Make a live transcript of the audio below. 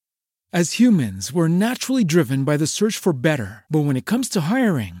As humans, we're naturally driven by the search for better. But when it comes to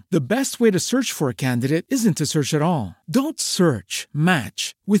hiring, the best way to search for a candidate isn't to search at all. Don't search,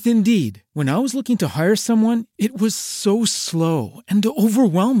 match with Indeed. When I was looking to hire someone, it was so slow and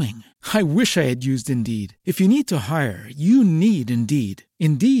overwhelming. I wish I had used Indeed. If you need to hire, you need Indeed.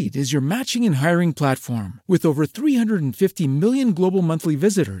 Indeed is your matching and hiring platform with over 350 million global monthly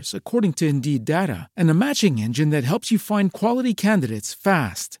visitors, according to Indeed data, and a matching engine that helps you find quality candidates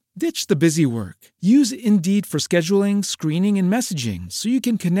fast. Ditch the busy work. Use Indeed for scheduling, screening, and messaging so you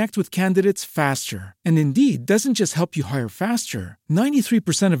can connect with candidates faster. And Indeed doesn't just help you hire faster.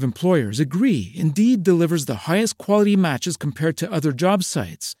 93% of employers agree Indeed delivers the highest quality matches compared to other job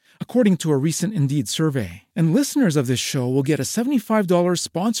sites, according to a recent Indeed survey. And listeners of this show will get a $75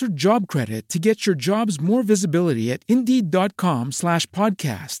 sponsored job credit to get your jobs more visibility at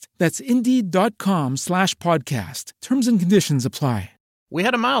Indeed.com/podcast. That's Indeed.com/podcast. Terms and conditions apply. We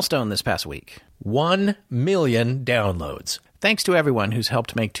had a milestone this past week. 1 million downloads. Thanks to everyone who's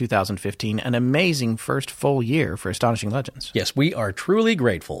helped make 2015 an amazing first full year for Astonishing Legends. Yes, we are truly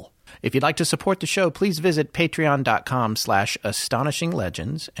grateful. If you'd like to support the show, please visit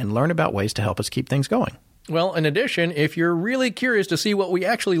patreon.com/astonishinglegends and learn about ways to help us keep things going. Well, in addition, if you're really curious to see what we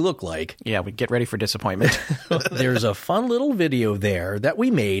actually look like... Yeah, we get ready for disappointment. There's a fun little video there that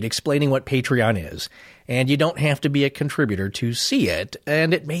we made explaining what Patreon is. And you don't have to be a contributor to see it,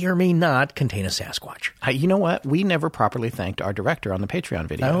 and it may or may not contain a Sasquatch. You know what? We never properly thanked our director on the Patreon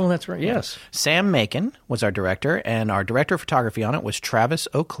video. Oh, that's right, yes. Sam Macon was our director, and our director of photography on it was Travis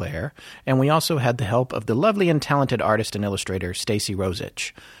O'Clair, and we also had the help of the lovely and talented artist and illustrator Stacy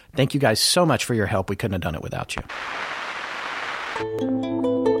Rosich. Thank you guys so much for your help. We couldn't have done it without you.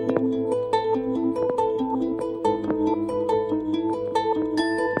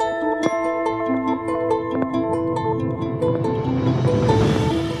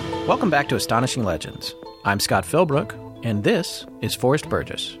 Welcome back to Astonishing Legends. I'm Scott Philbrook, and this is Forrest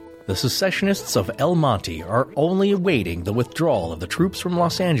Burgess. The secessionists of El Monte are only awaiting the withdrawal of the troops from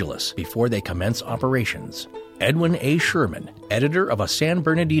Los Angeles before they commence operations. Edwin A. Sherman, editor of a San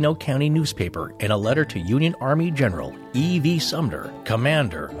Bernardino County newspaper, in a letter to Union Army General E.V. Sumner,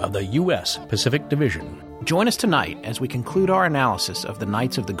 commander of the U.S. Pacific Division. Join us tonight as we conclude our analysis of the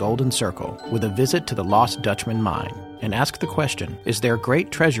Knights of the Golden Circle with a visit to the Lost Dutchman mine and ask the question, is their great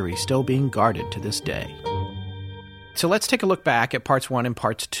treasury still being guarded to this day? So let's take a look back at parts 1 and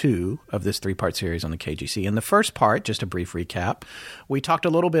parts 2 of this 3-part series on the KGC. In the first part, just a brief recap, we talked a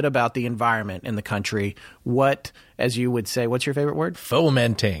little bit about the environment in the country. What, as you would say, what's your favorite word?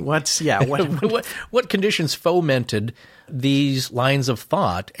 Fomenting. What conditions fomented these lines of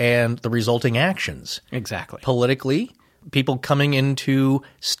thought and the resulting actions? Exactly. Politically, people coming into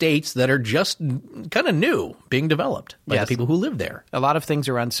states that are just kind of new, being developed by the people who live there. A lot of things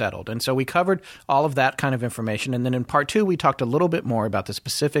are unsettled. And so we covered all of that kind of information. And then in part 2, we talked a little bit more about the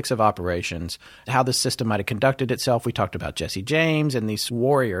specifics of operations, how the system might have conducted itself. We talked about Jesse James and these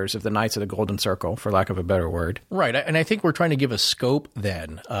warriors of the Knights of the Golden Circle, for lack of a better word. Right. And I think we're trying to give a scope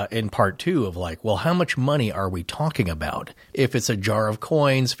then in part 2 of like, well, how much money are we talking about? If it's a jar of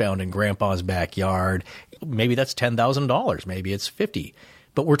coins found in Grandpa's backyard, maybe that's $10,000. Maybe it's 50.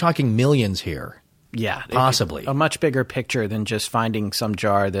 But we're talking millions here. Yeah. Possibly. A much bigger picture than just finding some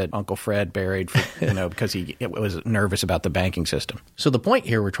jar that Uncle Fred buried, because he was nervous about the banking system. So the point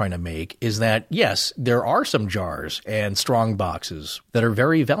here we're trying to make is that, yes, there are some jars and strong boxes that are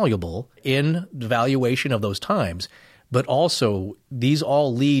very valuable in the valuation of those times, but also these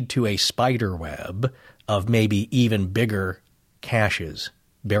all lead to a spider web of maybe even bigger caches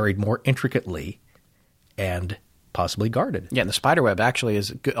buried more intricately and possibly guarded. Yeah, and the spiderweb actually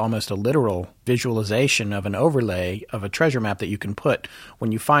is almost a literal visualization of an overlay of a treasure map that you can put.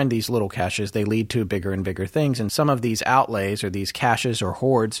 When you find these little caches, they lead to bigger and bigger things. And some of these outlays or these caches or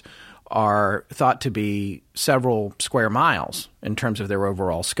hoards are thought to be several square miles in terms of their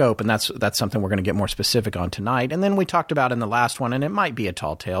overall scope. And that's something we're going to get more specific on tonight. And then we talked about in the last one, and it might be a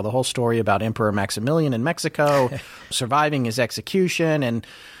tall tale, the whole story about Emperor Maximilian in Mexico, surviving his execution and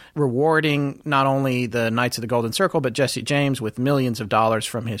rewarding not only the Knights of the Golden Circle, but Jesse James with millions of dollars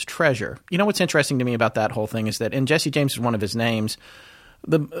from his treasure. You know what's interesting to me about that whole thing is that, and Jesse James is one of his names,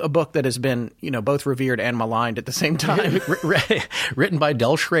 a book that has been, both revered and maligned at the same time. Written by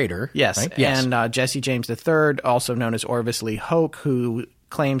Del Schrader. Yes. Right? Yes. And Jesse James III, also known as Orvis Lee Hoke, who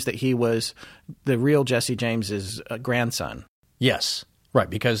claims that he was the real Jesse James's grandson. Yes.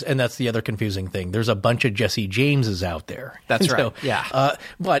 Right, and that's the other confusing thing. There's a bunch of Jesse Jameses out there. That's right. Yeah.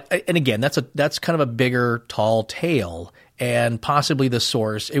 And again, that's kind of a bigger, tall tale, and possibly the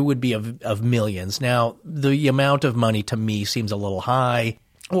source, it would be of millions. Now, the amount of money to me seems a little high.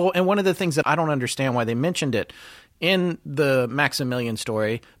 Well, and one of the things that I don't understand why they mentioned it in the Maximilian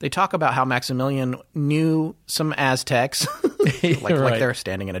story, they talk about how Maximilian knew some Aztecs, like they're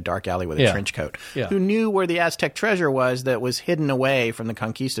standing in a dark alley with a trench coat, who knew where the Aztec treasure was that was hidden away from the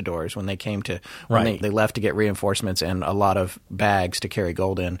conquistadors when they came to, when they left to get reinforcements and a lot of bags to carry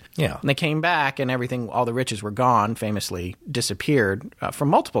gold in. Yeah. And they came back and everything, all the riches were gone, famously disappeared from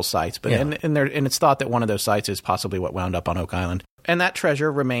multiple sites. But and it's thought that one of those sites is possibly what wound up on Oak Island. And that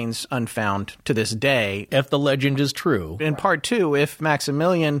treasure remains unfound to this day. If the legend is true. In part 2, if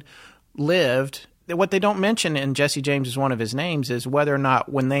Maximilian lived, what they don't mention, and Jesse James is one of his names, is whether or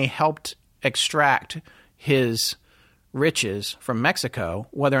not when they helped extract his riches from Mexico,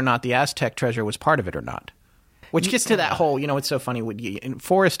 whether or not the Aztec treasure was part of it or not. Which gets to that whole, it's so funny.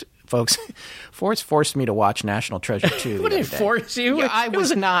 Forrest forced me to watch National Treasure 2. What did it force you? Yeah, I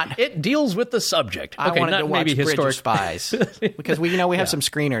was not. It deals with the subject. I wanted to watch maybe Bridge of Spies. Because we have some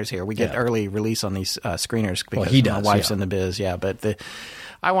screeners here. We get early release on these screeners because my wife's in the biz. Yeah, but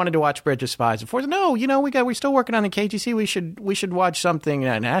I wanted to watch Bridge of Spies. And Forrest, no, we're still working on the KGC. We should watch something,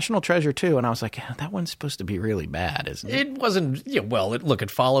 National Treasure 2. And I was like, that one's supposed to be really bad, isn't it? It wasn't.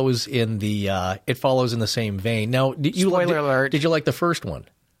 It follows in the same vein. Now, spoiler alert. Did you like the first one?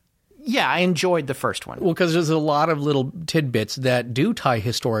 Yeah, I enjoyed the first one. Well, because there's a lot of little tidbits that do tie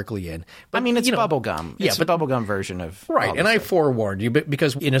historically in. But, it's bubblegum. It's a bubblegum version of right. And I forewarned you,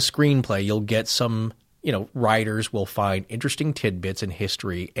 because in a screenplay, you'll get some, writers will find interesting tidbits in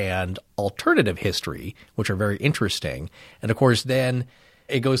history and alternative history, which are very interesting. And of course, then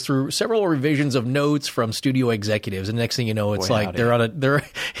it goes through several revisions of notes from studio executives, and next thing you know, it's they're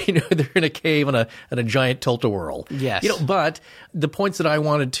in a cave on a giant tilt-a-whirl. Yes. But the points that I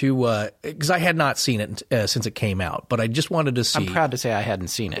wanted to, because I had not seen it since it came out, but I just wanted to see. I'm proud to say I hadn't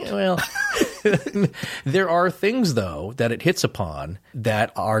seen it. Well, there are things though that it hits upon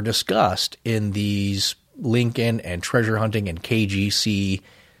that are discussed in these Lincoln and treasure hunting and KGC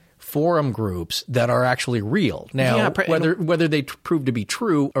forum groups that are actually real. Now, whether they prove to be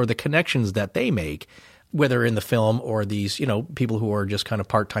true or the connections that they make, whether in the film or these, people who are just kind of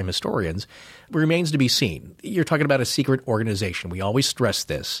part-time historians, remains to be seen. You're talking about a secret organization. We always stress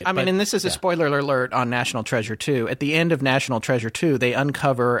this. And this is a spoiler alert on National Treasure 2. At the end of National Treasure 2, they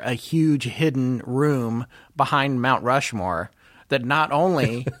uncover a huge hidden room behind Mount Rushmore that not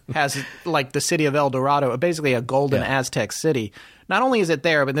only has like the city of El Dorado, basically a golden Aztec city. Not only is it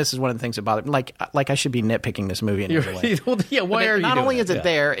there, but this is one of the things that bothered me. Like I should be nitpicking this movie in every way. Why are you not doing only that? Is it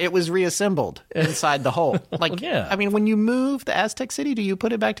there, it was reassembled inside the hole. When you move the Aztec city, do you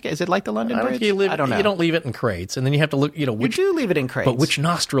put it back together? Is it like the London Bridge? I don't know. You don't leave it in crates, and then you have to look. You do leave it in crates, but which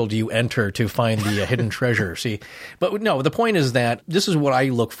nostril do you enter to find the hidden treasure? See, but no. The point is that this is what I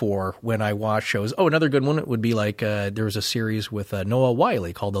look for when I watch shows. Oh, another good one would be like there was a series with Noah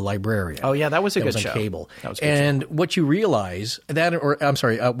Wyle called The Librarian. Oh yeah, that was a good show. On cable. That was a good show. What you realize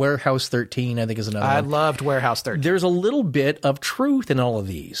Warehouse 13, I think, is another one. I loved Warehouse 13. There's a little bit of truth in all of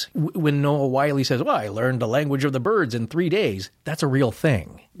these. When Noah Wyle says, I learned the language of the birds in 3 days, that's a real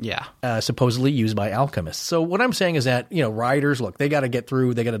thing. Yeah. Supposedly used by alchemists. So what I'm saying is that, writers, look, they got to get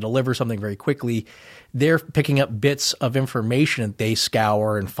through, they got to deliver something very quickly. They're picking up bits of information that they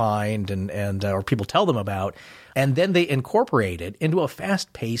scour and find and or people tell them about. And then they incorporate it into a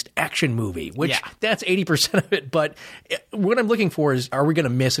fast-paced action movie, which that's 80% of it. But what I'm looking for is, are we going to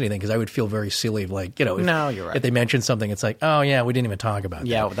miss anything? Because I would feel very silly no, you're right. If they mention something, it's like, oh, yeah, we didn't even talk about that.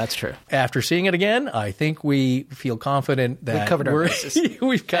 Yeah, well, that's true. After seeing it again, I think we feel confident that we've covered our bases.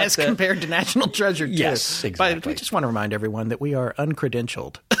 We've got as compared to National Treasure 2. Yes, exactly. But we just want to remind everyone that we are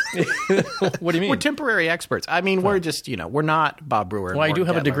uncredentialed. What do you mean? We're temporary experts. We're just, we're not Bob Brewer. Well, I do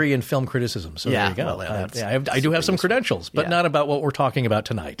have a degree in film criticism, so there you go. Well, I do have some credentials, but not about what we're talking about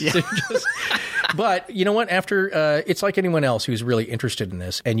tonight. Yeah. But you know what? After it's like anyone else who's really interested in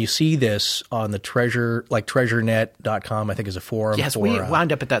this, and you see this on the treasurenet.com, I think is a forum. Yes, we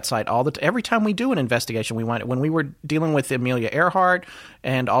wind up at that site every time we do an investigation. We wind up, when we were dealing with Amelia Earhart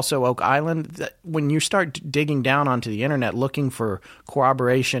and also Oak Island, when you start digging down onto the internet looking for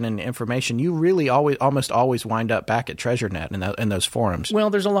corroboration and information, you really almost always wind up back at TreasureNet in those forums. Well,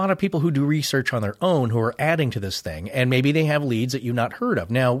 there's a lot of people who do research on their own who are adding to this thing, and maybe they have leads that you've not heard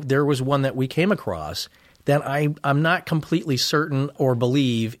of. Now, there was one that we came across that I'm not completely certain or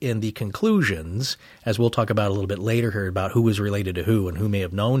believe in the conclusions, as we'll talk about a little bit later here about who was related to who and who may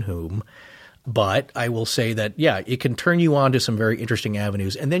have known whom. But I will say that, it can turn you on to some very interesting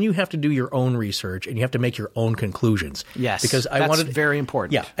avenues. And then you have to do your own research and you have to make your own conclusions. Yes, because that's very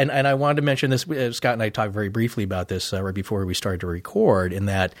important. Yeah, and I wanted to mention this. Scott and I talked very briefly about this right before we started to record, in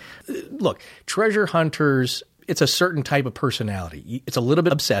that, look, treasure hunters it's a certain type of personality. It's a little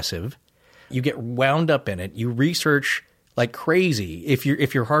bit obsessive. You get wound up in it. You research like crazy if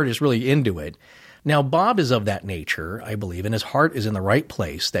your heart is really into it. Now, Bob is of that nature, I believe, and his heart is in the right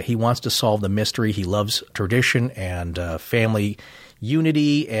place, that he wants to solve the mystery. He loves tradition and family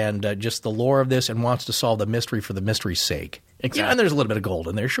unity and just the lore of this, and wants to solve the mystery for the mystery's sake. Exactly. Yeah, and there's a little bit of gold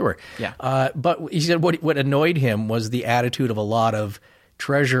in there, sure. Yeah. But he said what annoyed him was the attitude of a lot of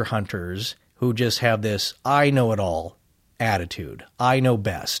treasure hunters who just have this I know it all attitude. I know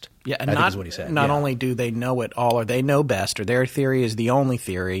best. Yeah, and I think is what he said. Not only do they know it all, or they know best, or their theory is the only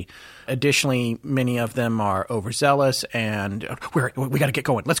theory. Additionally, many of them are overzealous, and we got to get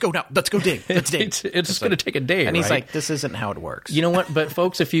going. Let's go now. Let's go dig. Let's dig. it's going to take a day, and he's right? like, "This isn't how it works." You know what? But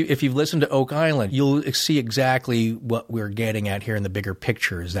folks, if you've listened to Oak Island, you'll see exactly what we're getting at here in the bigger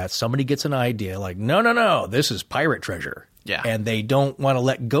picture. Is that somebody gets an idea like, no, this is pirate treasure. Yeah. And they don't want to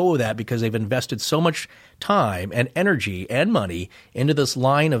let go of that because they've invested so much time and energy and money into this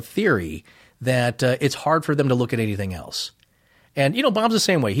line of theory that it's hard for them to look at anything else. And, Bob's the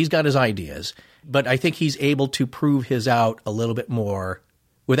same way. He's got his ideas, but I think he's able to prove his out a little bit more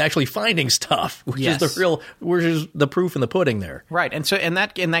with actually finding stuff, which is the proof in the pudding there. Right. And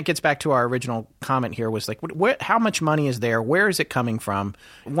that gets back to our original comment here was like, how much money is there? Where is it coming from?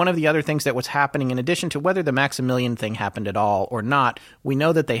 One of the other things that was happening, in addition to whether the Maximilian thing happened at all or not, we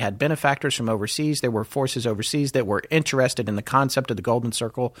know that they had benefactors from overseas. There were forces overseas that were interested in the concept of the Golden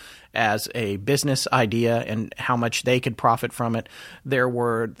Circle as a business idea and how much they could profit from it. There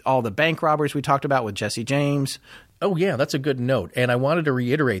were all the bank robbers we talked about with Jesse James. Oh, yeah, that's a good note. And I wanted to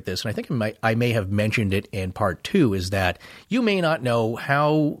reiterate this, and I think I may have mentioned it in part 2, is that you may not know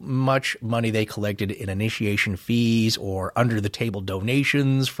how much money they collected in initiation fees or under-the-table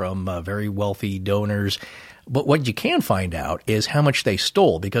donations from very wealthy donors. But what you can find out is how much they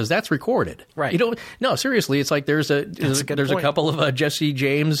stole, because that's recorded. Right. No, seriously, it's like there's a couple of Jesse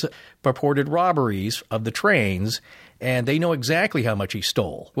James purported robberies of the trains, and they know exactly how much he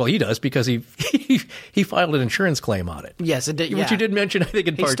stole. Well, he does because he filed an insurance claim on it. Yes, it did. Which you did mention, I think,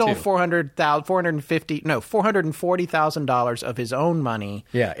 in part 2. He stole $440,000 of his own money.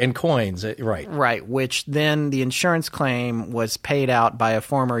 Yeah, in coins, right. Right, which then the insurance claim was paid out by a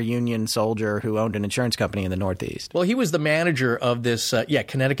former Union soldier who owned an insurance company in the Northeast. Well, he was the manager of this,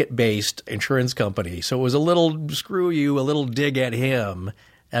 Connecticut-based insurance company. So it was a little screw you, a little dig at him,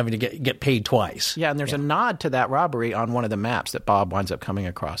 having to get paid twice. Yeah, and there's a nod to that robbery on one of the maps that Bob winds up coming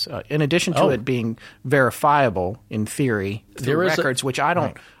across. In addition to it being verifiable in theory through records, which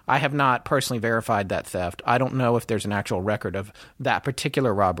I have not personally verified that theft. I don't know if there's an actual record of that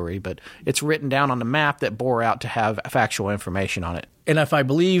particular robbery, but it's written down on the map that bore out to have factual information on it. And if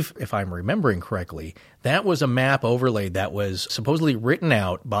I'm remembering correctly, that was a map overlay that was supposedly written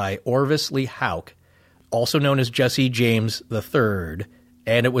out by Orvis Lee Houck, also known as Jesse James III.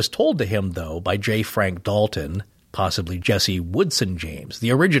 And it was told to him, though, by J. Frank Dalton, possibly Jesse Woodson James,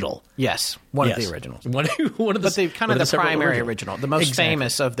 the original. Yes, one of the originals. One of the, but the primary original. The most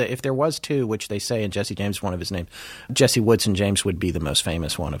famous of the, if there was two, which they say in Jesse James, one of his names, Jesse Woodson James would be the most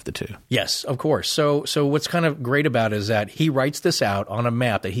famous one of the two. Yes, of course. So what's kind of great about it is that he writes this out on a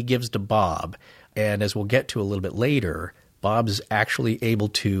map that he gives to Bob. And as we'll get to a little bit later, Bob's actually able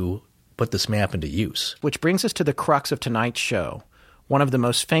to put this map into use. Which brings us to the crux of tonight's show. One of the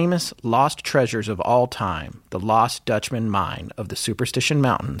most famous lost treasures of all time, the Lost Dutchman Mine of the Superstition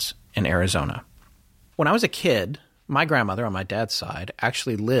Mountains in Arizona. When I was a kid, my grandmother on my dad's side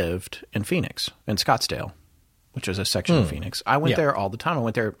actually lived in Phoenix, in Scottsdale, which was a section of Phoenix. I went there all the time. I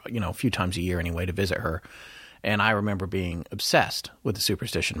went there, a few times a year anyway to visit her. And I remember being obsessed with the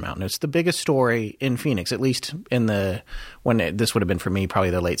Superstition Mountain. It's the biggest story in Phoenix, at least this would have been for me, probably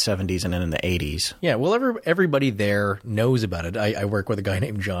the late 70s and then in the 80s. Yeah, well, everybody there knows about it. I work with a guy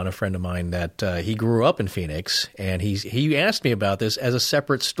named John, a friend of mine, that he grew up in Phoenix, and he asked me about this as a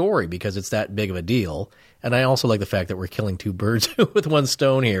separate story because it's that big of a deal. And I also like the fact that we're killing two birds with one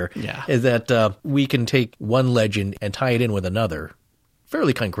stone here. Yeah. Is that we can take one legend and tie it in with another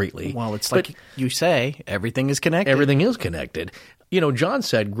fairly concretely. Well, it's like you say, everything is connected. Everything is connected. John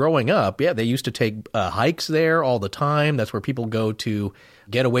said growing up, they used to take hikes there all the time. That's where people go to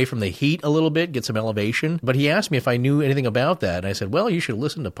get away from the heat a little bit, get some elevation. But he asked me if I knew anything about that. And I said, well, you should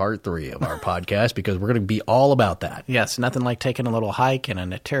listen to part 3 of our podcast because we're going to be all about that. Yes, nothing like taking a little hike in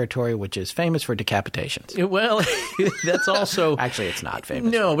a territory which is famous for decapitations. Well, that's also... Actually, it's not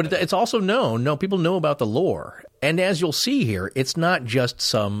famous. No, but it's also known. No, people know about the lore. And as you'll see here, it's not just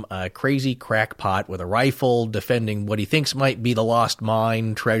some crazy crackpot with a rifle defending what he thinks might be the lost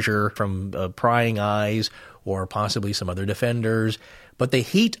mine treasure from prying eyes or possibly some other defenders. But the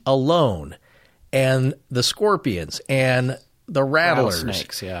heat alone and the scorpions and the rattlers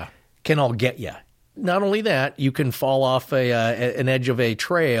Rattlesnakes, yeah. can all get you. Not only that, you can fall off an edge of a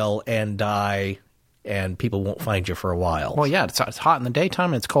trail and die, and people won't find you for a while. Well, yeah, it's hot in the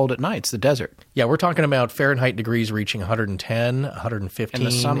daytime and it's cold at night. It's the desert. Yeah, we're talking about Fahrenheit degrees reaching 110, 115 In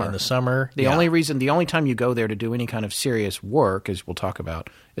the summer. The The only time you go there to do any kind of serious work, as we'll talk about,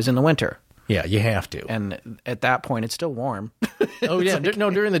 is in the winter. Yeah, you have to. And at that point, it's still warm. Oh yeah, no.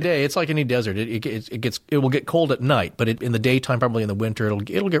 During the day, it's like any desert. It will get cold at night, but in the daytime, probably in the winter,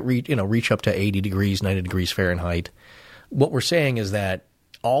 it'll reach up to 80 degrees, 90 degrees Fahrenheit. What we're saying is that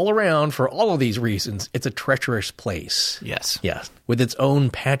all around, for all of these reasons, it's a treacherous place. Yes. Yeah, with its own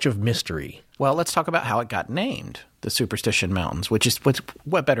patch of mystery. Well, let's talk about how it got named, the Superstition Mountains, which is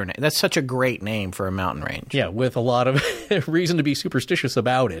what better name? That's such a great name for a mountain range. Yeah, with a lot of reason to be superstitious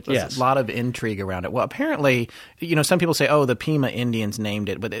about it. There's a lot of intrigue around it. Well, apparently, some people say, the Pima Indians named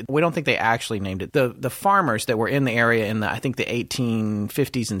it, but we don't think they actually named it. The farmers that were in the area in I think the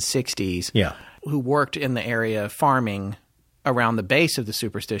 1850s and 60s, who worked in the area farming around the base of the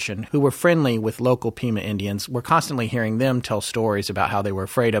superstition, who were friendly with local Pima Indians, were constantly hearing them tell stories about how they were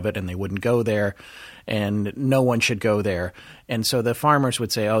afraid of it and they wouldn't go there and no one should go there. And so the farmers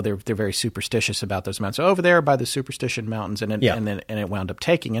would say, they're very superstitious about those mountains. So over there by the Superstition Mountains, and it wound up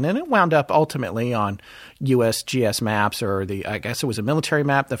taking. And then it wound up ultimately on USGS maps, or I guess it was a military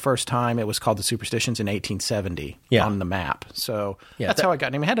map the first time. It was called the Superstitions in 1870 on the map. So that's how it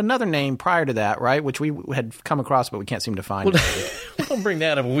got named. It had another name prior to that, right, which we had come across, but we can't seem to find it. Don't bring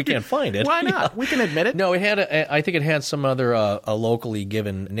that up if we can't find it. Why not? We can admit it. No, I think it had some other a locally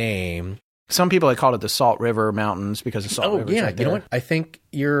given name. Some people had called it the Salt River Mountains because the Salt River. You know what? I think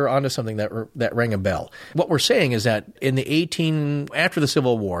you're onto something that rang a bell. What we're saying is that in the after the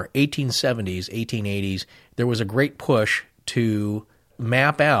Civil War, 1870s, 1880s, there was a great push to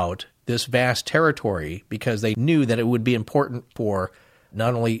map out this vast territory because they knew that it would be important for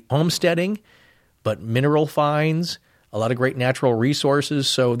not only homesteading, but mineral finds, a lot of great natural resources.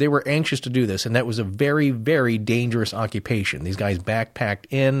 So they were anxious to do this, and that was a very, very dangerous occupation. These guys backpacked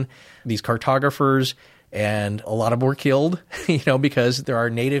in, these cartographers, and a lot of them were killed, because there are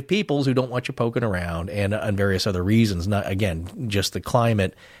native peoples who don't want you poking around, and various other reasons. Not, again, just the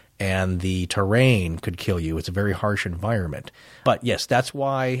climate and the terrain could kill you. It's a very harsh environment. But yes, that's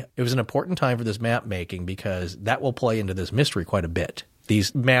why it was an important time for this map making, because that will play into this mystery quite a bit.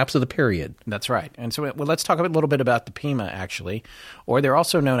 These maps of the period. That's right. And so let's talk a little bit about the Pima, actually. Or they're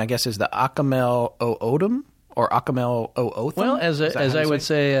also known, I guess, as the Akimel O'odham or Akimel O'otham. Well, as I would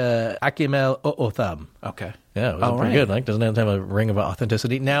say, Akimel O'otham. Okay. Yeah, it was pretty good. Like, doesn't have a ring of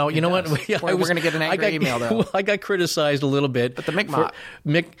authenticity. Now, you know what? We're going to get an angry email, though. I got criticized a little bit. But the Mi'kmaq.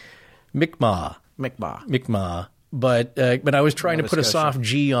 Mi'kmaq. But I was trying to put a soft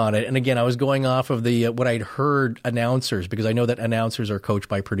G on it. And again, I was going off of the what I'd heard announcers, because I know that announcers are coached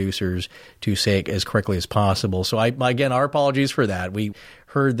by producers to say it as correctly as possible. So again, our apologies for that. We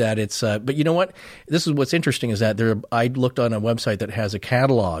heard that it's but you know what? This is what's interesting is that I looked on a website that has a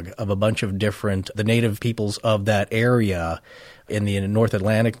catalog of a bunch of the native peoples of that area in the North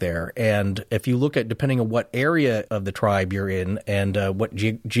Atlantic there. And if you look at, depending on what area of the tribe you're in and what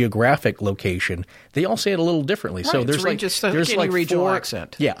geographic location, they all say it a little differently. Right, so there's like regional four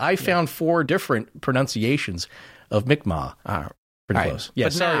accent. Yeah, I found 4 different pronunciations of Mi'kmaq. Pretty close. Yeah,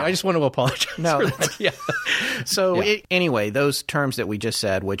 but sorry. I just want to apologize. No. For that. Yeah. So anyway, those terms that we just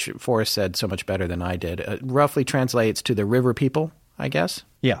said, which Forrest said so much better than I did, roughly translates to the river people, I guess.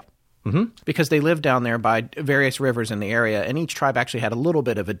 Yeah. Mm-hmm. Because they lived down there by various rivers in the area, and each tribe actually had a little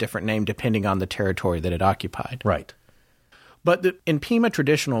bit of a different name depending on the territory that it occupied. Right. But in Pima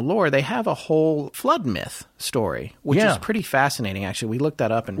traditional lore, they have a whole flood myth story, which is pretty fascinating, actually. We looked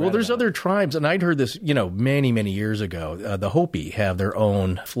that up and read there's about other tribes, and I'd heard this, many, many years ago. The Hopi have their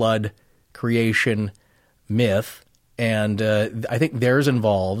own flood creation myth, and I think theirs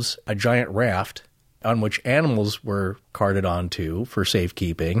involves a giant raft on which animals were carted onto for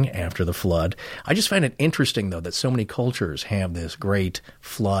safekeeping after the flood. I just find it interesting, though, that so many cultures have this great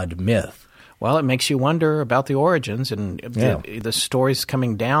flood myth. Well, it makes you wonder about the origins and the stories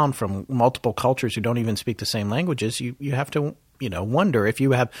coming down from multiple cultures who don't even speak the same languages. You have to, wonder if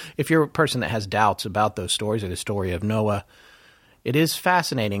you're a person that has doubts about those stories or the story of Noah. It is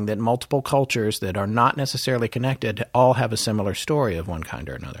fascinating that multiple cultures that are not necessarily connected all have a similar story of one kind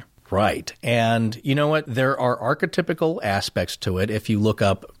or another. Right. And you know what? There are archetypical aspects to it if you look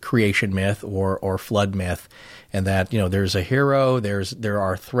up creation myth or flood myth, and that, there's a hero, there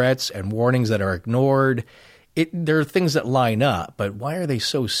are threats and warnings that are ignored. There are things that line up, but why are they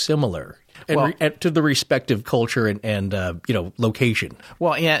so similar? and to the respective culture and location.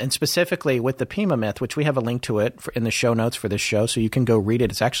 Well, yeah, and specifically with the Pima myth, which we have a link to it in the show notes for this show, so you can go read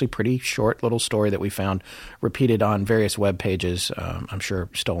it. It's actually a pretty short little story that we found repeated on various web pages. I'm sure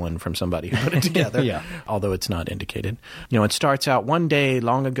stolen from somebody who put it together, Yeah. although it's not indicated. It starts out, one day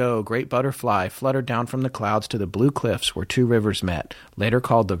long ago, a great butterfly fluttered down from the clouds to the blue cliffs where two rivers met, later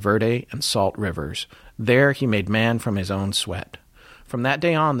called the Verde and Salt Rivers. There he made man from his own sweat. From that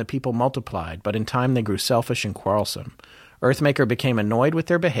day on, the people multiplied, but in time they grew selfish and quarrelsome. Earthmaker became annoyed with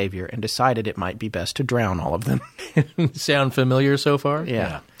their behavior and decided it might be best to drown all of them. Sound familiar so far?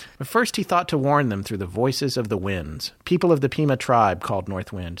 Yeah. But first he thought to warn them through the voices of the winds. People of the Pima tribe, called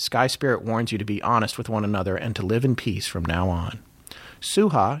North Wind, Sky Spirit warns you to be honest with one another and to live in peace from now on.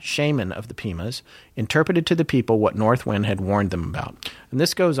 Suha, shaman of the Pimas, interpreted to the people what North Wind had warned them about. And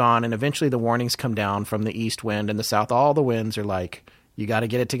this goes on, and eventually the warnings come down from the east wind and the south. All the winds are like, you got to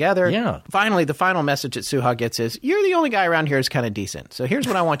get it together. Yeah. Finally, the final message that Suha gets is, you're the only guy around here who's kind of decent. So here's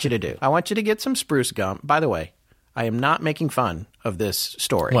what I want you to do. I want you to get some spruce gum. By the way, I am not making fun of this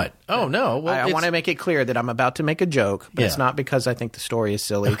story. What? Oh, no. Well, I want to make it clear that I'm about to make a joke, but it's not because I think the story is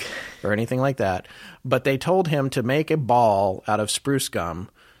silly or anything like that. But they told him to make a ball out of spruce gum.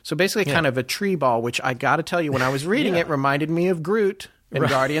 So basically kind of a tree ball, which I got to tell you, when I was reading it, reminded me of Groot in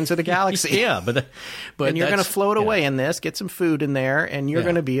Guardians of the Galaxy. Yeah, but and you're going to float away in this, get some food in there, and you're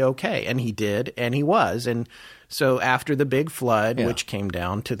going to be okay. And he did, and he was. And so after the big flood, which came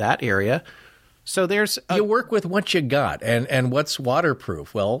down to that area, so there's you work with what you got, and what's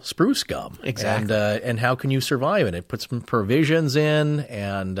waterproof? Well, spruce gum. Exactly. And how can you survive it? Put some provisions in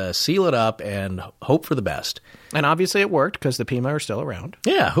and seal it up and hope for the best. And obviously it worked because the Pima are still around.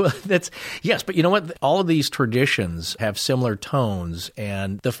 Yeah, well, yes, but you know what? All of these traditions have similar tones,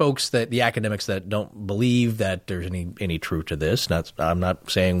 and the academics that don't believe that there's any truth to this, I'm not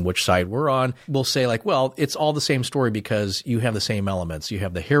saying which side we're on, will say like, well, it's all the same story because you have the same elements. You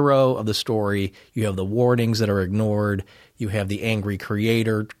have the hero of the story, you have the warnings that are ignored, you have the angry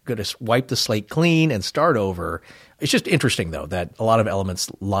creator going to wipe the slate clean and start over. It's just interesting, though, that a lot of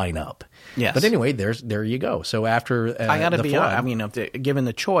elements line up. Yes. But anyway, there you go. So after I got to be flood, honest. I mean, given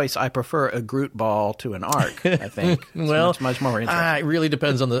the choice, I prefer a Groot ball to an arc, I think. It's much more interesting. It really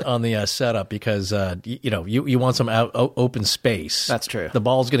depends on the setup because, you want some open space. That's true. The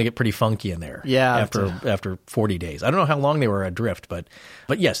ball's going to get pretty funky in there after 40 days. I don't know how long they were adrift, but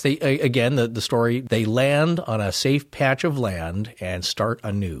yes, they again, the story, they land on a safe patch of land and start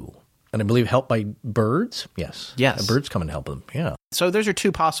anew. And I believe helped by birds? Yes. Yes. The birds come and help them, yeah. So those are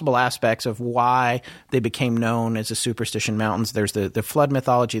two possible aspects of why they became known as the Superstition Mountains. There's the flood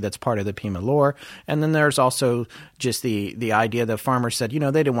mythology that's part of the Pima lore. And then there's also just the idea that farmers said, they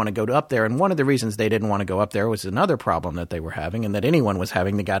didn't want to go up there. And one of the reasons they didn't want to go up there was another problem that they were having and that anyone was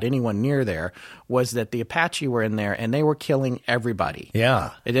having that got anyone near there was that the Apache were in there and they were killing everybody.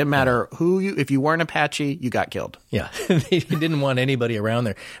 Yeah. It didn't matter if you weren't Apache, you got killed. Yeah. They didn't want anybody around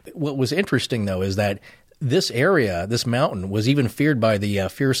there. What was interesting, though, is that this area, this mountain, was even feared by the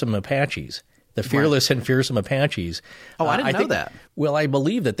fearsome Apaches, the fearless and fearsome Apaches. Oh, I didn't know that. Well, I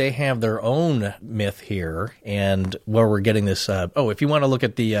believe that they have their own myth here, and where we're getting this. If you want to look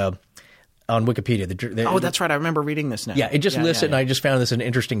at the on Wikipedia. That's right. I remember reading this now. Yeah, it just lists it, and I just found this an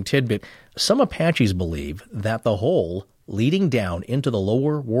interesting tidbit. Some Apaches believe that the hole leading down into the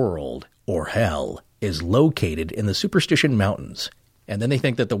lower world, or hell, is located in the Superstition Mountains. And then they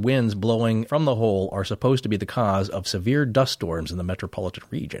think that the winds blowing from the hole are supposed to be the cause of severe dust storms in the metropolitan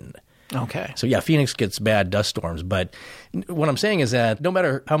region. Okay. So, yeah, Phoenix gets bad dust storms. But what I'm saying is that no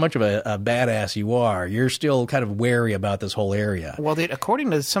matter how much of a badass you are, you're still kind of wary about this whole area. Well,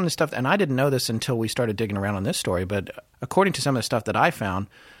 according to some of the stuff, and I didn't know this until we started digging around on this story, but according to some of the stuff that I found,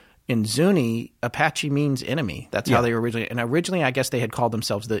 in Zuni, Apache means enemy. That's how they originally... And originally, I guess they had called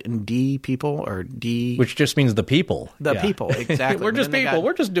themselves the Ndi people, or D... Which just means the people. The people, exactly. We're just people.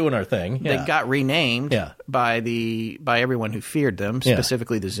 We're just doing our thing. They got renamed by everyone who feared them,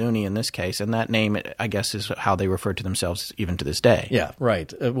 specifically the Zuni in this case. And that name, I guess, is how they refer to themselves even to this day. Yeah,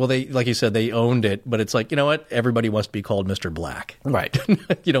 right. Well, they, like you said, they owned it. But it's like, you know what? Everybody wants to be called Mr. Black. Right.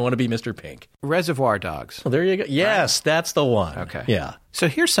 You don't want to be Mr. Pink. Reservoir Dogs. Well, there you go. Yes, that's the one. Okay. Yeah. So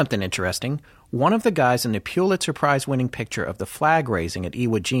here's something interesting. One of the guys in the Pulitzer Prize-winning picture of the flag raising at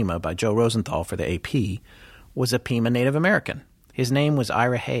Iwo Jima by Joe Rosenthal for the AP was a Pima Native American. His name was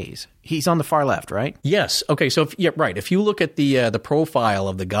Ira Hayes. He's on the far left, right? Yes. Okay. So, right. If you look at the profile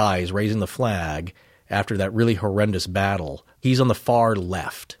of the guys raising the flag after that really horrendous battle, he's on the far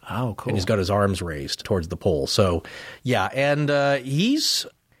left. Oh, cool. And he's got his arms raised towards the pole. So, yeah. And he's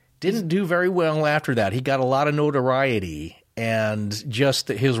didn't do very well after that. He got a lot of notoriety. and just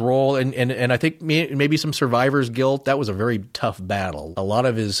his role, and I think maybe some survivor's guilt. That was a very tough battle. A lot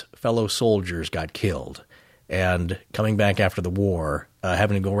of his fellow soldiers got killed, and coming back after the war,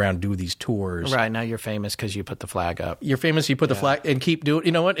 having to go around and do these tours. Right, now you're famous because you put the flag up. You're famous, you put the flag, and keep doing.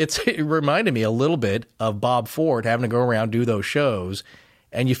 You know what? It reminded me a little bit of Bob Ford having to go around do those shows,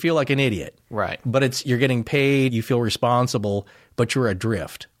 and you feel like an idiot. Right. But you're getting paid, you feel responsible, but you're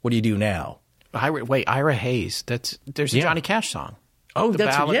adrift. What do you do now? Ira Hayes. There's a Johnny Cash song. Oh,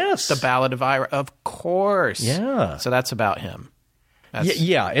 yes. The Ballad of Ira. Of course. Yeah. So that's about him.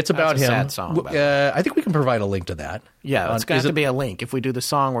 It's about him. Sad song. I think we can provide a link to that. Yeah, it's going to have to be a link. If we do the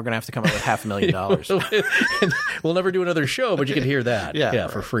song, we're going to have to come up with $500,000. We'll never do another show, but you can hear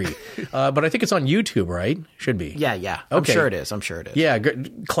that. For free. But I think it's on YouTube, right? Should be. Yeah. Okay. I'm sure it is. Yeah,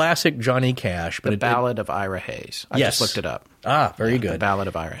 classic Johnny Cash. But the Ballad of Ira Hayes. I just looked it up. Very good. The Ballad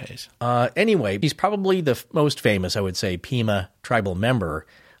of Ira Hayes. Anyway, he's probably the most famous, I would say, Pima tribal member.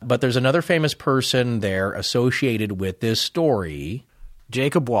 But there's another famous person there associated with this story.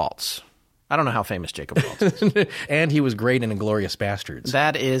 Jacob Waltz. I don't know how famous Jacob Waltz is. And he was great in Inglourious Bastards.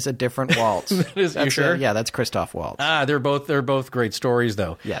 That is a different Waltz. You sure? Yeah, that's Christoph Waltz. They're both great stories,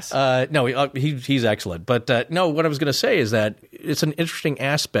 though. Yes. He's excellent. But no, what I was going to say is that it's an interesting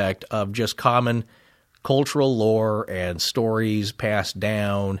aspect of just common cultural lore and stories passed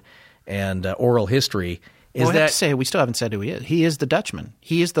down and oral history. We have to say, we still haven't said who he is. He is the Dutchman.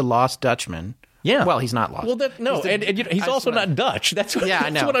 He is the lost Dutchman. Yeah. Well, he's not lost. Well, he's also not Dutch. That's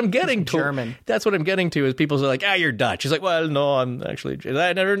what I'm getting to. German. That's what I'm getting to is people are like, you're Dutch. He's like, well, no, I'm actually,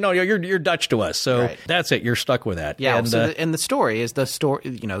 you're Dutch to us. So That's it. You're stuck with that. Yeah. And the story is the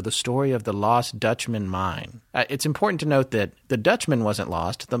story of the lost Dutchman mine. It's important to note that the Dutchman wasn't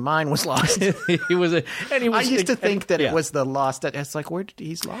lost. The mine was lost. I used to think that it was the lost. It's like,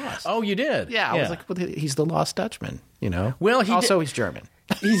 he's lost? Oh, you did? Yeah. I was like, well, he's the lost Dutchman, Well, he's German.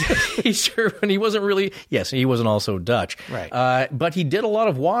 He's German. He wasn't really. Yes, he wasn't also Dutch. Right. But he did a lot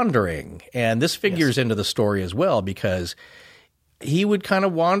of wandering, and this figures into the story as well because he would kind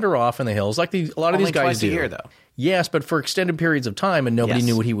of wander off in the hills like a lot of these guys do. Twice a year, though. Yes, but for extended periods of time, and nobody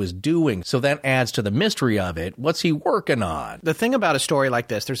knew what he was doing. So that adds to the mystery of it. What's he working on? The thing about a story like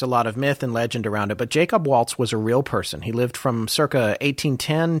this, there's a lot of myth and legend around it, but Jacob Waltz was a real person. He lived from circa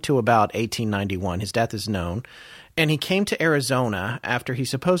 1810 to about 1891. His death is known. And he came to Arizona after he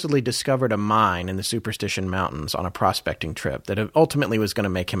supposedly discovered a mine in the Superstition Mountains on a prospecting trip that ultimately was going to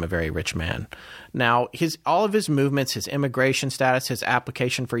make him a very rich man. Now, all of his movements, his immigration status, his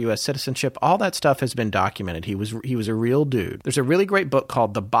application for U.S. citizenship, all that stuff has been documented. He was a real dude. There's a really great book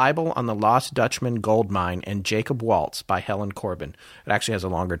called The Bible on the Lost Dutchman Gold Mine and Jacob Waltz by Helen Corbin. It actually has a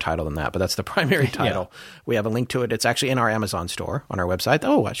longer title than that, but that's the primary title. We have a link to it. It's actually in our Amazon store on our website.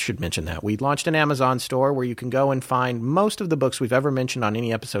 Oh, I should mention that. We launched an Amazon store where you can go and find most of the books we've ever mentioned on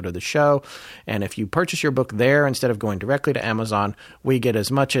any episode of the show. And if you purchase your book there instead of going directly to Amazon, we get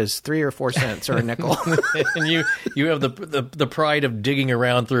as much as 3 or 4 cents or a nickel. And you have the pride of digging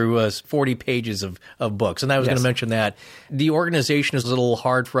around through 40 pages of books. And I was going to mention that the organization is a little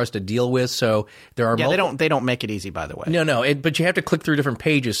hard for us to deal with. So there are they don't make it easy, by the way. No, but you have to click through different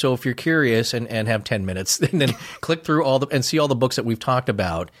pages. So if you're curious and have 10 minutes, then click through and see all the books that we've talked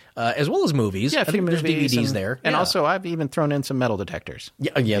about, as well as movies. Yeah, I think there's DVDs there. And also, I've even thrown in some metal detectors.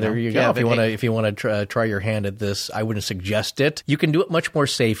 Yeah, there you go. If you want to try your hand at this, I wouldn't suggest it. You can do it much more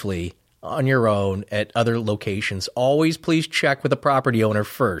safely on your own at other locations. Always please check with the property owner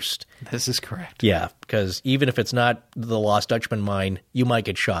first. This is correct. Yeah, because even if it's not the Lost Dutchman mine, you might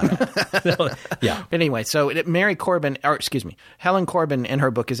get shot at. Yeah. But anyway, so Helen Corbin in her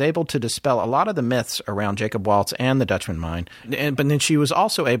book is able to dispel a lot of the myths around Jacob Waltz and the Dutchman mine. But then she was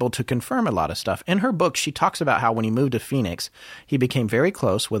also able to confirm a lot of stuff. In her book, she talks about how when he moved to Phoenix, he became very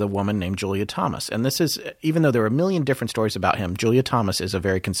close with a woman named Julia Thomas. And this is, even though there are a million different stories about him, Julia Thomas is a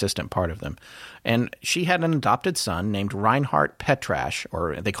very consistent part of them. And she had an adopted son named Reinhard Petrasch,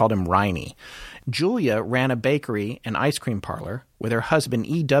 or they called him Riney. Julia ran a bakery and ice cream parlor with her husband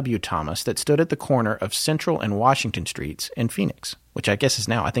E.W. Thomas that stood at the corner of Central and Washington Streets in Phoenix, which I guess is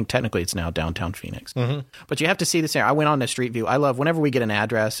now, I think technically it's now downtown Phoenix. Mm-hmm. But you have to see this there. I went on to Street View. I love, whenever we get an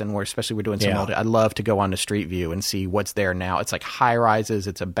address and we're doing some old, I love to go on to Street View and see what's there now. It's like high rises,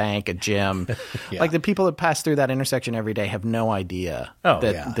 it's a bank, a gym. Like the people that pass through that intersection every day have no idea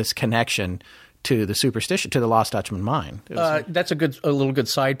this connection to the superstition, to the Lost Dutchman mine. That's a little good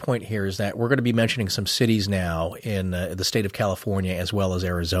side point here is that we're going to be mentioning some cities now in the state of California as well as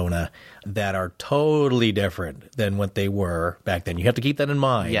Arizona that are totally different than what they were back then. You have to keep that in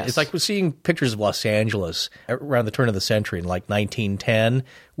mind. Yes. It's like we're seeing pictures of Los Angeles around the turn of the century in like 1910.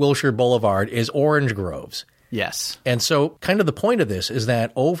 Wilshire Boulevard is orange groves. Yes. And so kind of the point of this is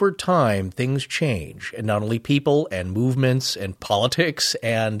that over time, things change. And not only people and movements and politics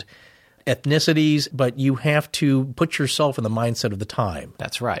and ethnicities, but you have to put yourself in the mindset of the time.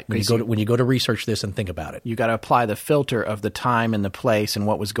 That's right. When you go to research this and think about it. You got to apply the filter of the time and the place and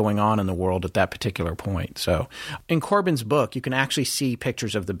what was going on in the world at that particular point. So in Corbin's book, you can actually see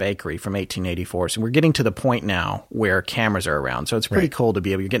pictures of the bakery from 1884. So we're getting to the point now where cameras are around. So it's pretty cool to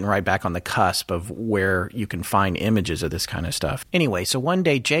be able, you're getting right back on the cusp of where you can find images of this kind of stuff. Anyway, so one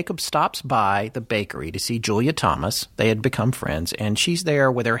day Jacob stops by the bakery to see Julia Thomas. They had become friends, and she's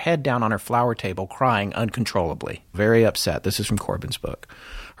there with her head down on her flower table crying uncontrollably. Very upset. This is from Corbin's book.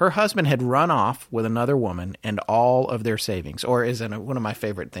 Her husband had run off with another woman and all of their savings, or is in one of my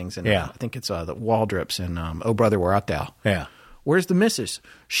favorite things. In, I think it's the Waldrops in Oh Brother, Where Art Thou? Yeah. Where's the missus?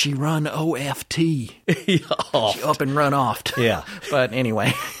 She run OFT. She up and run off. Yeah. But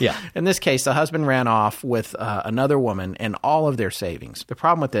anyway, yeah. In this case, the husband ran off with another woman and all of their savings. The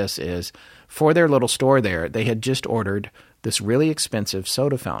problem with this is for their little store there, they had just ordered this really expensive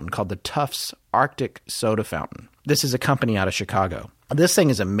soda fountain called the Tufts Arctic Soda Fountain. This is a company out of Chicago. This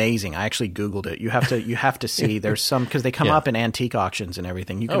thing is amazing. I actually Googled it. You have to see. There's some, because they come up in antique auctions and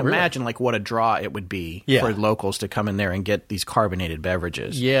everything. You can imagine like what a draw it would be for locals to come in there and get these carbonated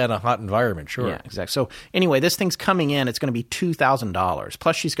beverages. Yeah, in a hot environment, sure. Yeah, exactly. So anyway, this thing's coming in. It's going to be $2,000.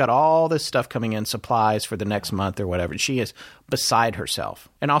 Plus she's got all this stuff coming in, supplies for the next month or whatever. She is beside herself.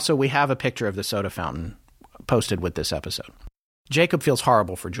 And also we have a picture of the soda fountain posted with this episode. Jacob feels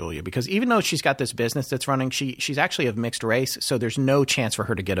horrible for Julia because even though she's got this business that's running, she's actually of mixed race, so there's no chance for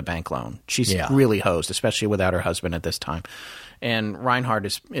her to get a bank loan. She's really hosed, especially without her husband at this time. And Reinhard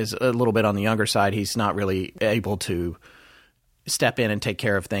is a little bit on the younger side. He's not really able to step in and take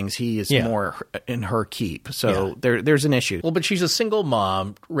care of things. He is more in her keep. So there's an issue. Well, but she's a single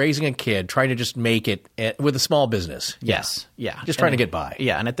mom raising a kid, trying to just make it with a small business. Yes. Yeah. Just trying to get by.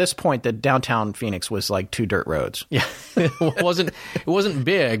 Yeah. And at this point, the downtown Phoenix was like 2 dirt roads. Yeah. It wasn't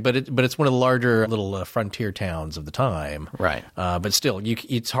big, but it's one of the larger little frontier towns of the time. Right. But still,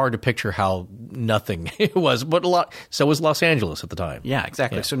 it's hard to picture how nothing it was. But so was Los Angeles at the time. Yeah,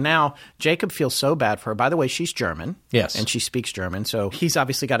 exactly. Yeah. So now Jacob feels so bad for her. By the way, she's German. Yes. And she speaks German. So he's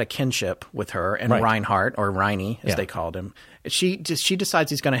obviously got a kinship with her and Reinhardt, or Reini, as they called him. She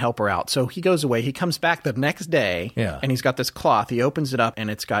decides he's going to help her out. So he goes away. He comes back the next day, and he's got this cloth. He opens it up, and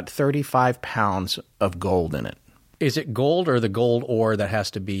it's got 35 pounds of gold in it. Is it gold or the gold ore that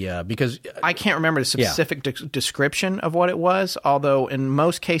has to be because I can't remember the specific description of what it was, although in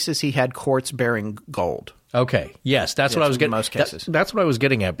most cases he had quartz bearing gold. Okay. Yes, that's what I was getting. In most cases. That's what I was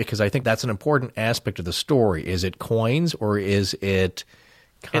getting at, because I think that's an important aspect of the story. Is it coins, or is it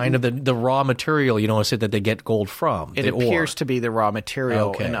kind of the raw material, said that they get gold from? It appears to be the raw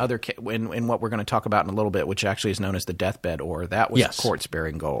material in in what we're going to talk about in a little bit, which actually is known as the deathbed ore. That was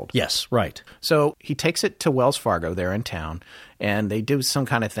quartz-bearing gold. Yes, right. So he takes it to Wells Fargo there in town, and they do some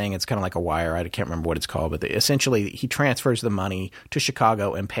kind of thing. It's kind of like a wire. I can't remember what it's called, but essentially he transfers the money to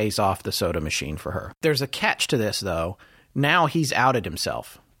Chicago and pays off the soda machine for her. There's a catch to this, though. Now he's outed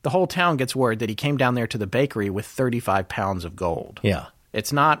himself. The whole town gets word that he came down there to the bakery with 35 pounds of gold. Yeah.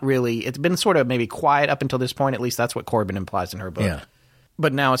 It's not really – it's been sort of maybe quiet up until this point. At least that's what Corbin implies in her book. Yeah.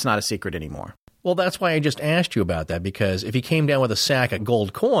 But now it's not a secret anymore. Well, that's why I just asked you about that, because if he came down with a sack of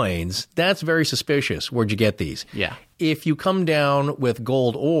gold coins, that's very suspicious. Where'd you get these? Yeah. If you come down with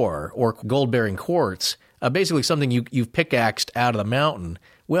gold ore or gold-bearing quartz, basically something you've pickaxed out of the mountain,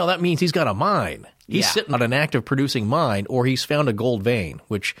 well, that means he's got a mine. He's sitting on an active producing mine, or he's found a gold vein,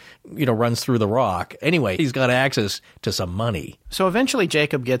 which, runs through the rock. Anyway, he's got access to some money. So eventually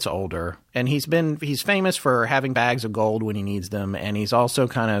Jacob gets older, and he's famous for having bags of gold when he needs them, and he's also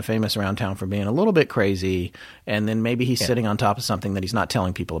kind of famous around town for being a little bit crazy, and then maybe he's sitting on top of something that he's not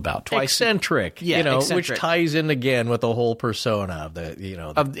telling people about. Eccentric, eccentric. Which ties in again with the whole persona of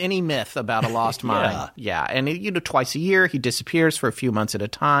of any myth about a lost mine. Yeah. And twice a year he disappears for a few months at a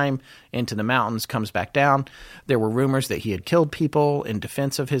time into the mountains, comes back down. There were rumors that he had killed people in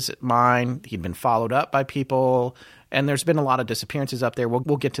defense of his mine. He'd been followed up by people, and there's been a lot of disappearances up there.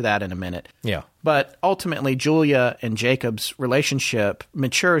 We'll get to that in a minute. Yeah. But ultimately, Julia and Jacob's relationship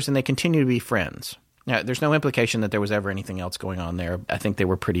matures, and they continue to be friends. Now, there's no implication that there was ever anything else going on there. I think they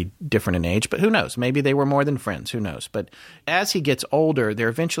were pretty different in age, but who knows? Maybe they were more than friends. Who knows? But as he gets older, there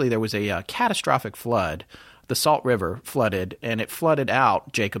was a catastrophic flood. the Salt River flooded, and it flooded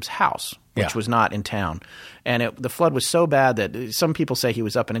out Jacob's house, which was not in town. And the flood was so bad that some people say he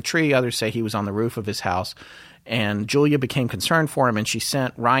was up in a tree, others say he was on the roof of his house. And Julia became concerned for him, and she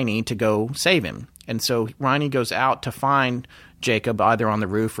sent Riney to go save him. And so Riney goes out to find Jacob either on the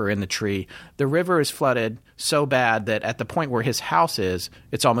roof or in the tree. The river is flooded so bad that at the point where his house is,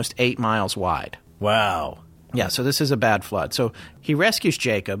 it's almost 8 miles wide. Wow. Yeah, so this is a bad flood. So he rescues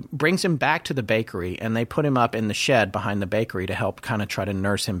Jacob, brings him back to the bakery, and they put him up in the shed behind the bakery to help kind of try to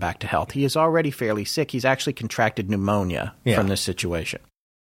nurse him back to health. He is already fairly sick. He's actually contracted pneumonia from this situation.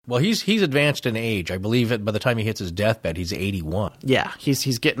 Well, he's advanced in age. I believe by the time he hits his deathbed, he's 81. Yeah,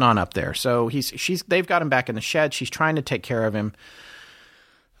 he's getting on up there. So they've got him back in the shed. She's trying to take care of him.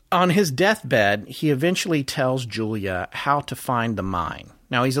 On his deathbed, he eventually tells Julia how to find the mine.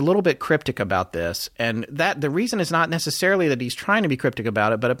 Now, he's a little bit cryptic about this, and the reason is not necessarily that he's trying to be cryptic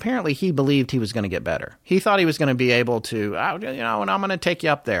about it, but apparently he believed he was going to get better. He thought he was going to be able to, and I'm going to take you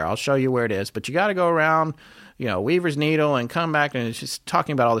up there. I'll show you where it is, but you got to go around, Weaver's Needle and come back, and it's just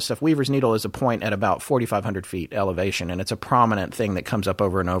talking about all this stuff. Weaver's Needle is a point at about 4,500 feet elevation, and it's a prominent thing that comes up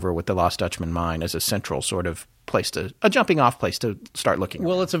over and over with the Lost Dutchman mine as a central sort of a jumping off place to start looking.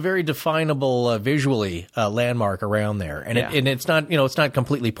 Well, it's a very definable visually landmark around there, and it's not it's not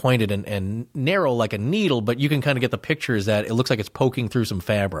completely pointed and narrow like a needle, but you can kind of get the pictures that it looks like it's poking through some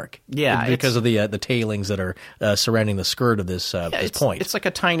fabric. Yeah, because of the tailings that are surrounding the skirt of this point. It's like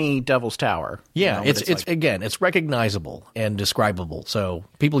a tiny Devil's Tower. Yeah, it's recognizable and describable, so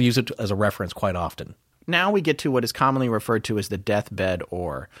people use it as a reference quite often. Now we get to what is commonly referred to as the deathbed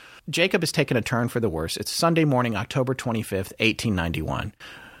ore. Jacob has taken a turn for the worse. It's Sunday morning, October 25th, 1891.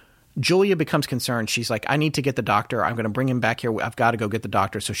 Julia becomes concerned. She's like, I need to get the doctor. I'm going to bring him back here. I've got to go get the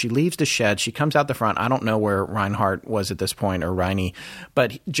doctor. So she leaves the shed. She comes out the front. I don't know where Reinhardt was at this point, or Riney,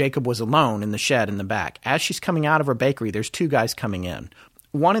 but Jacob was alone in the shed in the back. As she's coming out of her bakery, there's two guys coming in.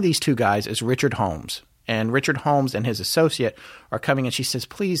 One of these two guys is Richard Holmes. And Richard Holmes and his associate are coming, and she says,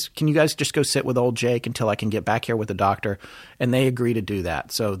 please, can you guys just go sit with old Jake until I can get back here with the doctor? And they agree to do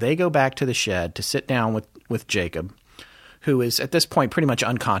that. So they go back to the shed to sit down with Jacob, who is at this point pretty much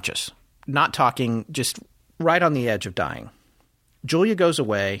unconscious, not talking, just right on the edge of dying. Julia goes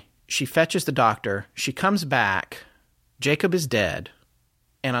away. She fetches the doctor. She comes back. Jacob is dead.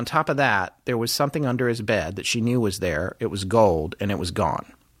 And on top of that, there was something under his bed that she knew was there. It was gold, and it was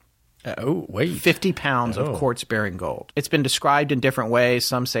gone. 50 pounds of quartz-bearing gold. It's been described in different ways.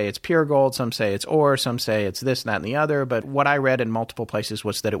 Some say it's pure gold. Some say it's ore. Some say it's this, that, and the other. But what I read in multiple places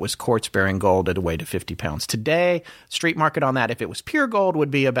was that it was quartz-bearing gold at a weight of 50 pounds. Today, street market on that, if it was pure gold,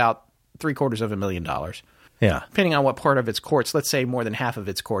 would be about $750,000. Yeah. Depending on what part of it's quartz, let's say more than half of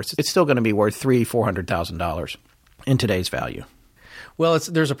it's quartz, it's still going to be worth $300,000-$400,000 in today's value. Well,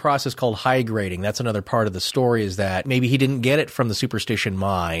 there's a process called high grading. That's another part of the story, is that maybe he didn't get it from the Superstition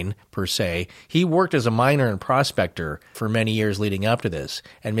mine, per se. He worked as a miner and prospector for many years leading up to this,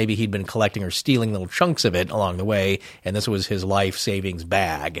 and maybe he'd been collecting or stealing little chunks of it along the way, and this was his life savings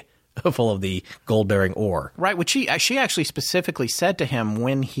bag full of the gold-bearing ore. Right, which she actually specifically said to him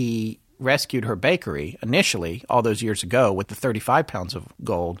when he rescued her bakery initially, all those years ago, with the 35 pounds of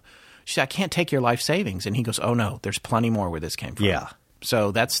gold. She said, I can't take your life savings. And he goes, oh, no, there's plenty more where this came from. Yeah.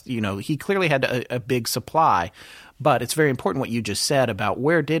 So that's, he clearly had a big supply, but it's very important what you just said about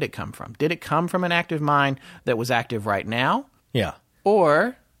where did it come from? Did it come from an active mine that was active right now? Yeah.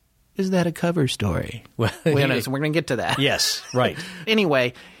 Or is that a cover story? Well, so we're going to get to that. Yes, right.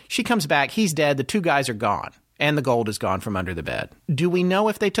 Anyway, she comes back. He's dead. The two guys are gone. And the gold is gone from under the bed. Do we know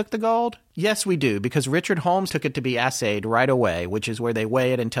if they took the gold? Yes, we do, because Richard Holmes took it to be assayed right away, which is where they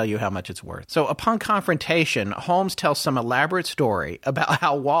weigh it and tell you how much it's worth. So upon confrontation, Holmes tells some elaborate story about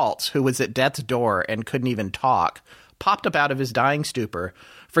how Waltz, who was at death's door and couldn't even talk, popped up out of his dying stupor,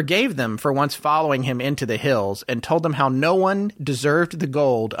 forgave them for once following him into the hills, and told them how no one deserved the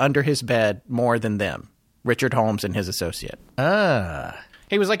gold under his bed more than them, Richard Holmes and his associate.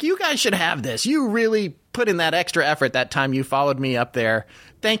 He was like, you guys should have this. You really put in that extra effort that time you followed me up there.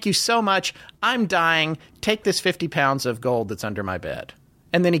 Thank you so much. I'm dying. Take this 50 pounds of gold that's under my bed.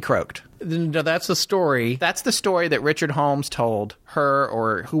 And then he croaked. No, that's the story. That's the story that Richard Holmes told her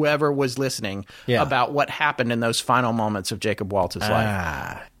or whoever was listening about what happened in those final moments of Jacob Waltz's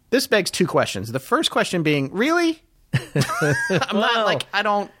life. This begs two questions. The first question being, really? This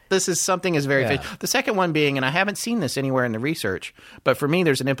is something is very fishy. The second one being, and I haven't seen this anywhere in the research, but for me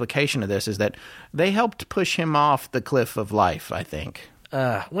there's an implication of this, is that they helped push him off the cliff of life, I think.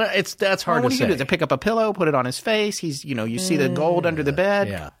 That's hard to say. What do you do? To pick up a pillow, put it on his face? He's, you see the gold under the bed.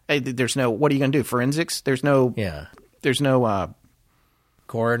 Yeah. There's no, what are you going to do? Forensics? There's no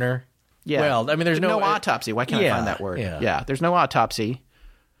coroner. Yeah. Well, I mean, there's no autopsy. Why can't I find that word? Yeah. There's no autopsy.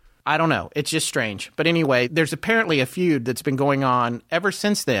 I don't know. It's just strange. But anyway, there's apparently a feud that's been going on ever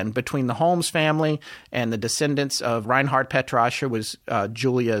since then between the Holmes family and the descendants of Reinhard Petrasch, who was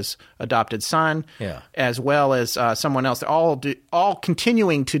Julia's adopted son, as well as someone else. They're all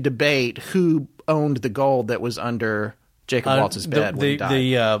continuing to debate who owned the gold that was under Jacob Waltz's bed when he died.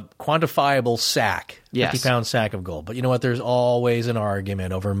 The quantifiable sack, Yes. 50-pound sack of gold. But you know what? There's always an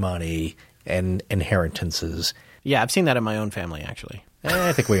argument over money and inheritances. Yeah, I've seen that in my own family, actually.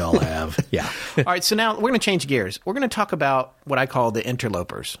 I think we all have. Yeah. All right, so now we're going to change gears. We're going to talk about what I call the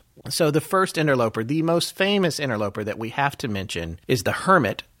interlopers. So the first interloper, the most famous interloper that we have to mention, is the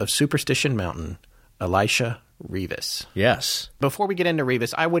hermit of Superstition Mountain, Elisha Rivas. Yes. Before we get into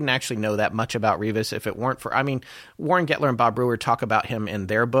Rivas, I wouldn't actually know that much about Rivas if it weren't for, Warren Gettler and Bob Brewer talk about him in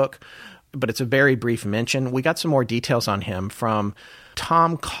their book, but it's a very brief mention. We got some more details on him from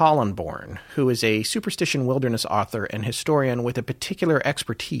Tom Collenborn, who is a superstition wilderness author and historian with a particular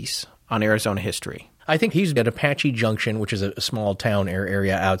expertise on Arizona history. I think he's at Apache Junction, which is a small town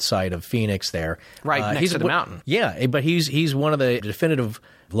area outside of Phoenix there. Right, next to the mountain. Yeah, but he's one of the definitive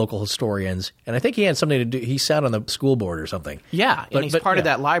local historians, and I think he had something to do. He sat on the school board or something. Yeah, and he's part of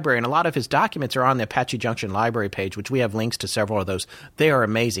that library, and a lot of his documents are on the Apache Junction library page, which we have links to several of those. They are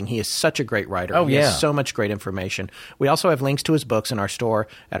amazing. He is such a great writer. Oh, he has so much great information. We also have links to his books in our store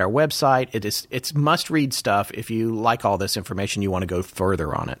at our website. It's must-read stuff. If you like all this information, you want to go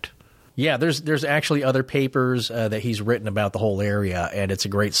further on it. Yeah, there's actually other papers that he's written about the whole area, and it's a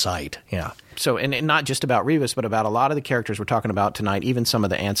great site. Yeah. So, and not just about Rivas, but about a lot of the characters we're talking about tonight, even some of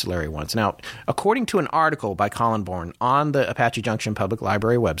the ancillary ones. Now, according to an article by Collenborn on the Apache Junction Public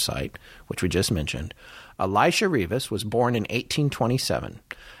Library website, which we just mentioned, Elisha Rivas was born in 1827.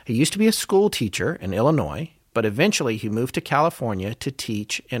 He used to be a school teacher in Illinois, but eventually he moved to California to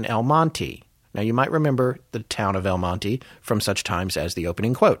teach in El Monte. Now, you might remember the town of El Monte from such times as the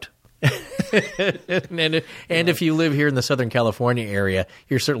opening quote. and if you live here in the Southern California area,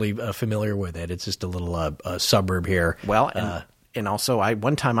 you're certainly familiar with it. It's just a little suburb here. Well, and also,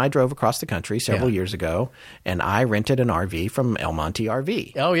 one time I drove across the country several years ago, and I rented an RV from El Monte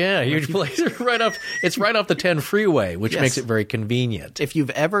RV. Oh yeah, huge place. It's right off the 10 freeway, which makes it very convenient. If you've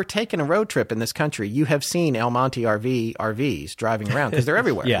ever taken a road trip in this country, you have seen El Monte RVs driving around because they're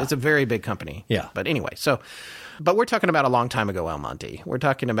everywhere. It's a very big company. Yeah. But anyway, but we're talking about a long time ago, El Monte. We're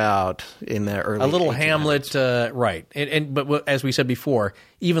talking about in the early a little 1800s. hamlet, right? But as we said before,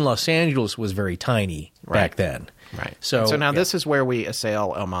 even Los Angeles was very tiny back then. Right. So now this is where we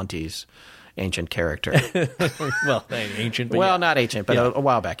assail El Monte's ancient character. Well, ancient. But not ancient, but a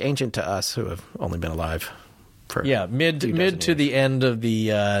while back. Ancient to us who have only been alive for mid to the end of the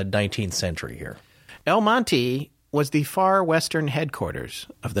 19th century here. El Monte was the far western headquarters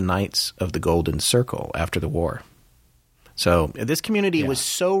of the Knights of the Golden Circle after the war. So this community was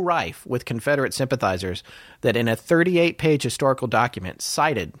so rife with Confederate sympathizers that in a 38-page historical document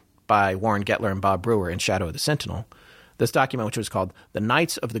cited by Warren Gettler and Bob Brewer in Shadow of the Sentinel, this document, which was called The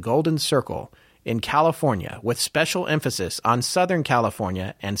Knights of the Golden Circle in California, with special emphasis on Southern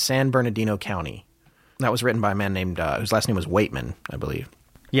California and San Bernardino County. That was written by a man named whose last name was Waitman, I believe.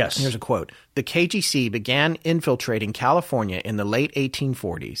 Yes. Here's a quote. The KGC began infiltrating California in the late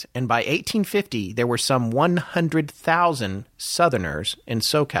 1840s, and by 1850, there were some 100,000 Southerners in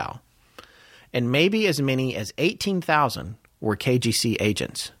SoCal, and maybe as many as 18,000 were KGC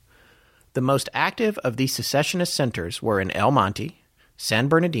agents. The most active of these secessionist centers were in El Monte, San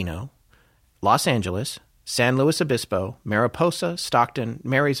Bernardino, Los Angeles, San Luis Obispo, Mariposa, Stockton,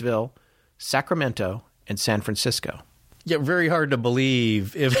 Marysville, Sacramento, and San Francisco. Yeah, very hard to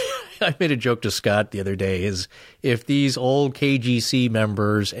believe. If I made a joke to Scott the other day, is if these old KGC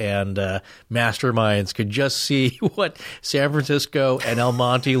members and masterminds could just see what San Francisco and El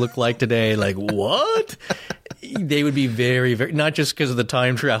Monte look like today, like what? They would be very, very, not just because of the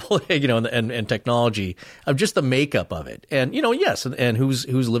time travel, and technology, of just the makeup of it. And, yes, and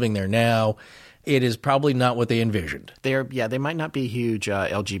who's living there now. It is probably not what they envisioned. They might not be huge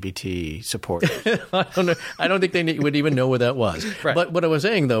LGBT supporters. I don't know. I don't think they would even know what that was. Right. But what I was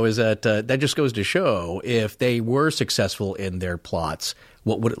saying, though, is that that just goes to show if they were successful in their plots,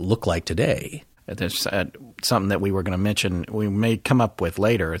 what would it look like today? There's something that we were going to mention we may come up with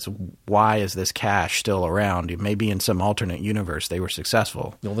later. It's why is this cache still around? Maybe in some alternate universe they were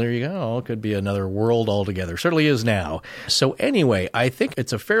successful. Well, there you go. It could be another world altogether. Certainly is now. So anyway, I think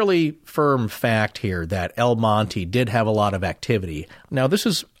it's a fairly firm fact here that El Monte did have a lot of activity. Now, this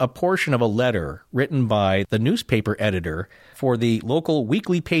is a portion of a letter written by the newspaper editor for the local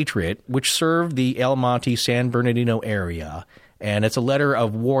Weekly Patriot, which served the El Monte San Bernardino area. And it's a letter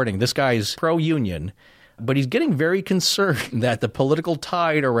of warning. This guy's pro-union, but he's getting very concerned that the political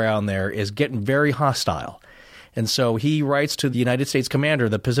tide around there is getting very hostile. And so he writes to the United States commander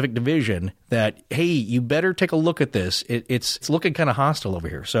of the Pacific Division that, hey, you better take a look at this. It's looking kind of hostile over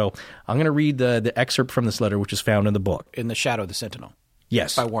here. So I'm going to read the excerpt from this letter, which is found in the book. In the Shadow of the Sentinel.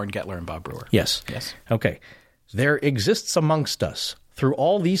 Yes. By Warren Gettler and Bob Brewer. Yes. Yes. Okay. There exists amongst us, through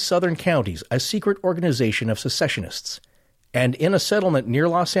all these southern counties, a secret organization of secessionists. And in a settlement near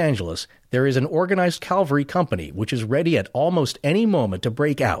Los Angeles, there is an organized cavalry company which is ready at almost any moment to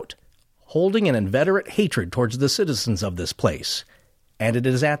break out, holding an inveterate hatred towards the citizens of this place. And it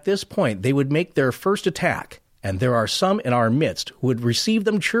is at this point they would make their first attack, and there are some in our midst who would receive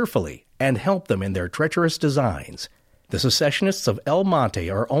them cheerfully and help them in their treacherous designs. The secessionists of El Monte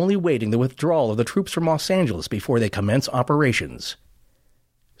are only waiting the withdrawal of the troops from Los Angeles before they commence operations.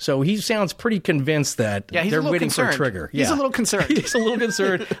 So he sounds pretty convinced that they're waiting for a trigger. He's a little concerned. He's a little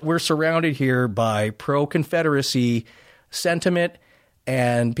concerned. We're surrounded here by pro-Confederacy sentiment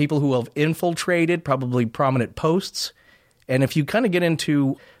and people who have infiltrated probably prominent posts. And if you kind of get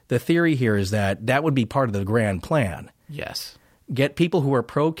into the theory here is that would be part of the grand plan. Yes. Get people who are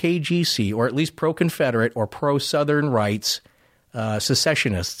pro-KGC or at least pro-Confederate or pro-Southern rights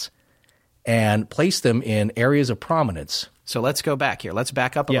secessionists and place them in areas of prominence. So let's go back here. Let's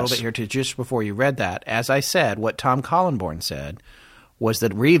back up a little bit here to just before you read that. As I said, what Tom Collenborn said was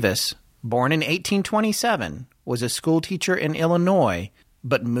that Rivas, born in 1827, was a schoolteacher in Illinois,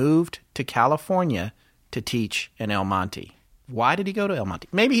 but moved to California to teach in El Monte. Why did he go to El Monte?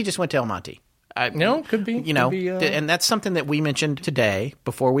 Maybe he just went to El Monte. No, could be. And that's something that we mentioned today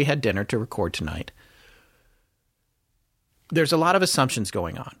before we had dinner to record tonight. There's a lot of assumptions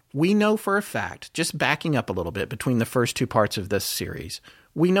going on. We know for a fact, just backing up a little bit between the first two parts of this series,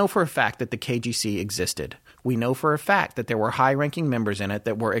 we know for a fact that the KGC existed. We know for a fact that there were high-ranking members in it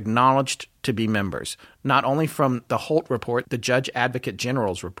that were acknowledged to be members, not only from the Holt report, the Judge Advocate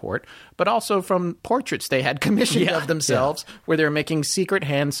General's report, but also from portraits they had commissioned of themselves where they're making secret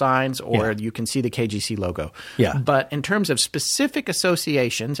hand signs or you can see the KGC logo. Yeah. But in terms of specific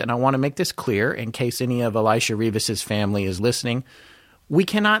associations, and I want to make this clear in case any of Elisha Rivas's family is listening, we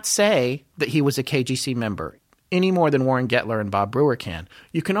cannot say that he was a KGC member any more than Warren Gettler and Bob Brewer can.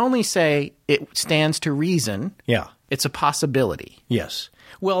 You can only say it stands to reason. Yeah. It's a possibility. Yes.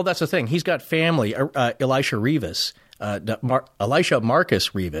 Well, that's the thing. He's got family. Elisha Rivas, Elisha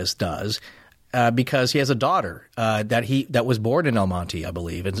Marcus Rivas does, because he has a daughter that was born in El Monte, I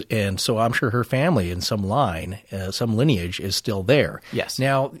believe. And so I'm sure her family in some line, some lineage is still there. Yes.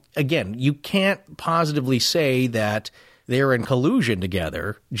 Now, again, you can't positively say that they're in collusion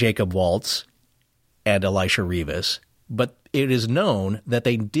together, Jacob Waltz and Elisha Rivas, but it is known that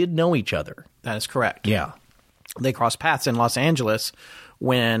they did know each other. That is correct. Yeah. They crossed paths in Los Angeles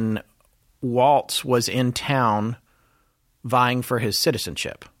when Waltz was in town vying for his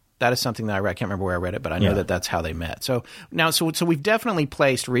citizenship. That is something that I read. I can't remember where I read it, but I know that that's how they met. So now, so we've definitely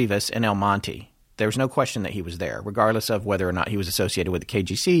placed Rivas in El Monte. There's no question that he was there, regardless of whether or not he was associated with the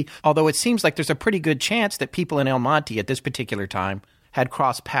KGC, although it seems like there's a pretty good chance that people in El Monte at this particular time had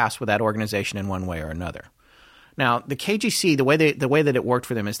crossed paths with that organization in one way or another. Now, the KGC, the way that it worked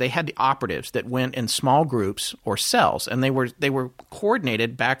for them is they had the operatives that went in small groups or cells, and they were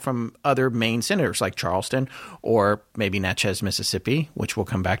coordinated back from other main centers like Charleston or maybe Natchez, Mississippi, which we'll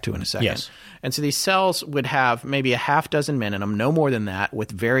come back to in a second. Yes. And so these cells would have maybe a half dozen men in them, no more than that,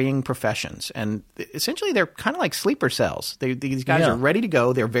 with varying professions. And essentially, they're kind of like sleeper cells. These guys are ready to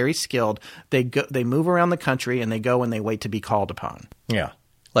go. They're very skilled. They move around the country, and they go and they wait to be called upon. Yeah,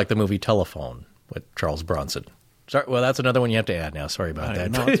 like the movie Telephone with Charles Bronson. Sorry, well, that's another one you have to add now. Sorry about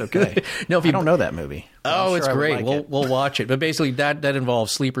that. No, it's okay. I don't know that movie. Oh, it's great. Like we'll watch it. But basically, that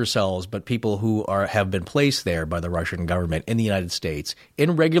involves sleeper cells, but people who have been placed there by the Russian government in the United States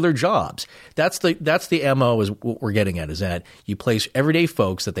in regular jobs. That's the MO is what we're getting at, is that you place everyday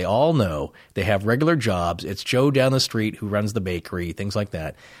folks that they all know. They have regular jobs. It's Joe down the street who runs the bakery, things like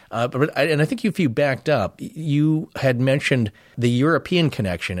that. And I think if you backed up, you had mentioned the European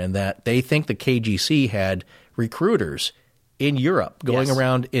connection and that they think the KGC had recruiters in Europe going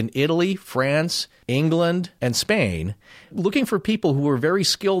around in Italy, France, England, and Spain, looking for people who were very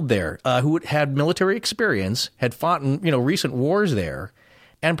skilled there, who had military experience, had fought in recent wars there,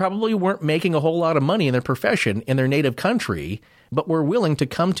 and probably weren't making a whole lot of money in their profession in their native country, but were willing to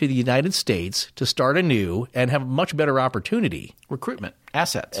come to the United States to start anew and have a much better opportunity. Recruitment,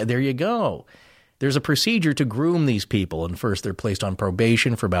 assets. There you go. there's a procedure to groom these people. And first, they're placed on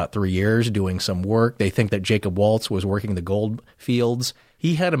probation for about 3 years doing some work. They think that Jacob Waltz was working the gold fields.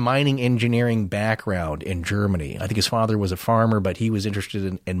 He had a mining engineering background in Germany. I think his father was a farmer, but he was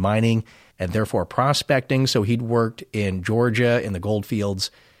interested in mining and therefore prospecting. So he'd worked in Georgia in the gold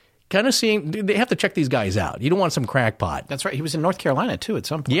fields. Kind of seeing, they have to check these guys out. You don't want some crackpot. That's right. He was in North Carolina, too, at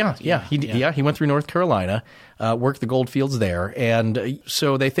some point. Yeah. He went through North Carolina, worked the gold fields there. And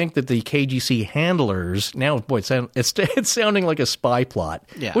so they think that the KGC handlers, now, boy, it's sounding like a spy plot,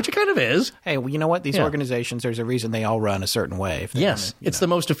 which it kind of is. Hey, well, you know what? These organizations, there's a reason they all run a certain way. Yes, it's the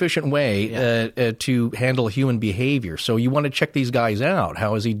most efficient way to handle human behavior. So you want to check these guys out.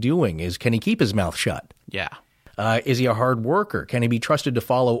 How is he doing? Can he keep his mouth shut? Yeah. Is he a hard worker? Can he be trusted to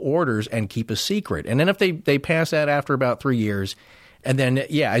follow orders and keep a secret? And then if they pass that after about 3 years, and then,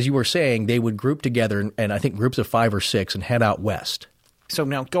 as you were saying, they would group together, and I think groups of 5 or 6, and head out west. So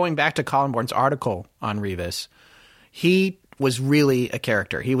now going back to Collenborn's article on Rivas, he was really a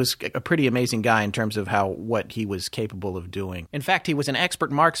character. He was a pretty amazing guy in terms of what he was capable of doing. In fact, he was an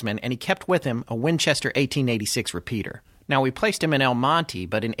expert marksman, and he kept with him a Winchester 1886 repeater. Now, we placed him in El Monte,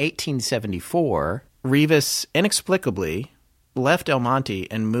 but in 1874... Rivas inexplicably left El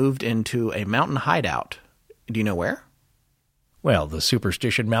Monte and moved into a mountain hideout. Do you know where? Well, the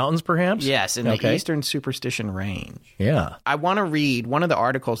Superstition Mountains, perhaps? Yes, in the Eastern Superstition Range. Yeah. I want to read one of the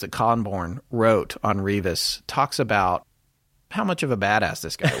articles that Collenborn wrote on Rivas, talks about how much of a badass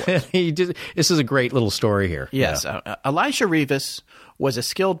this guy was. This is a great little story here. Yes. Elisha Rivas was a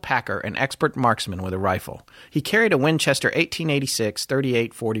skilled packer and expert marksman with a rifle. He carried a Winchester 1886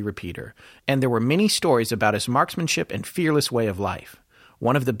 38-40 repeater, and there were many stories about his marksmanship and fearless way of life.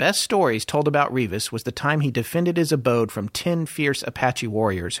 One of the best stories told about Rivas was the time he defended his abode from 10 fierce Apache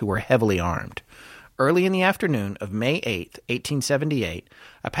warriors who were heavily armed. Early in the afternoon of May 8, 1878,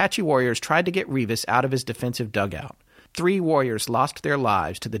 Apache warriors tried to get Rivas out of his defensive dugout. 3 warriors lost their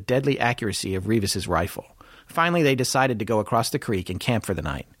lives to the deadly accuracy of Rivas's rifle. Finally, they decided to go across the creek and camp for the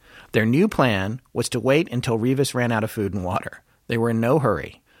night. Their new plan was to wait until Rivas ran out of food and water. They were in no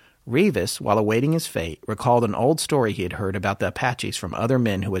hurry. Rivas, while awaiting his fate, recalled an old story he had heard about the Apaches from other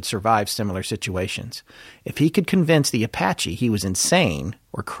men who had survived similar situations. If he could convince the Apache he was insane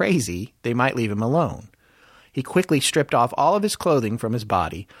or crazy, they might leave him alone. He quickly stripped off all of his clothing from his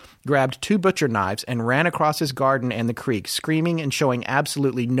body, grabbed 2 butcher knives, and ran across his garden and the creek, screaming and showing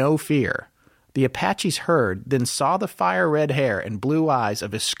absolutely no fear. The Apaches heard, then saw the fire-red hair and blue eyes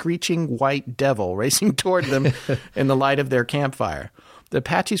of a screeching white devil racing toward them in the light of their campfire. The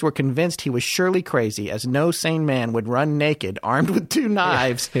Apaches were convinced he was surely crazy, as no sane man would run naked, armed with 2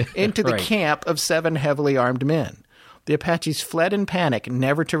 knives, into the camp of 7 heavily armed men. The Apaches fled in panic,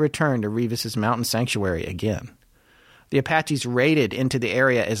 never to return to Rivas's mountain sanctuary again. The Apaches raided into the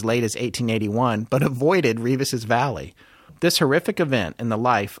area as late as 1881, but avoided Rivas's valley. This horrific event in the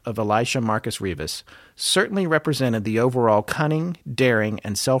life of Elisha Marcus Rivas certainly represented the overall cunning, daring,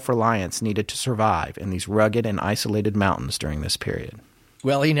 and self-reliance needed to survive in these rugged and isolated mountains during this period.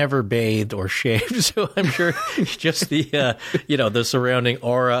 Well, he never bathed or shaved, so I'm sure just the the surrounding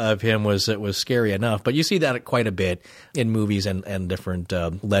aura of him was scary enough. But you see that quite a bit in movies and different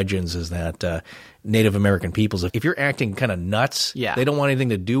legends, is that Native American peoples, if you're acting kind of nuts, they don't want anything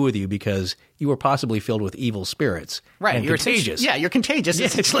to do with you because you are possibly filled with evil spirits. Right. And you're contagious. You're contagious.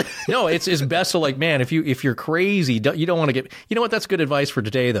 Yeah. No, it's best to, like, man, if you're crazy, you don't want to get, you know what, that's good advice for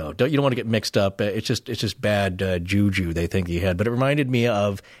today, though. You don't want to get mixed up. It's just bad juju they think you had. But it reminded me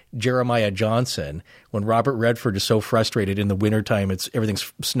of Jeremiah Johnson when Robert Redford is so frustrated in the wintertime,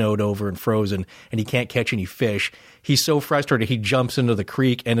 everything's snowed over and frozen and he can't catch any fish. He's so frustrated he jumps into the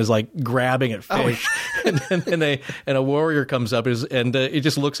creek and is like grabbing at fish. And a warrior comes up and it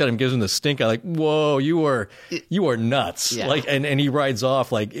just looks at him, gives him the stink eye, like, whoa, you are nuts. Yeah. Like, and he rides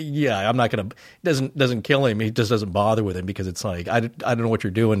off like, yeah, I'm not gonna, doesn't kill him. He just doesn't bother with him because it's like, I don't know what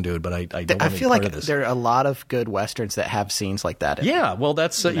you're doing, dude, but I don't want to be part of this. There are a lot of good Westerns that have scenes like that. Yeah, well,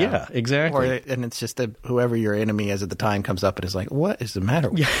 that's yeah, exactly. And it's just that whoever your enemy is at the time comes up and is like, what is the matter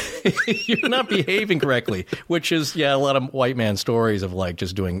with you? You're not behaving correctly, which is, a lot of white man stories of like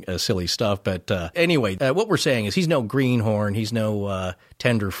just doing silly stuff. But anyway, what we're saying is he's no greenhorn. He's no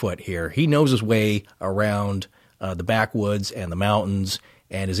tenderfoot here. He knows his way around the backwoods and the mountains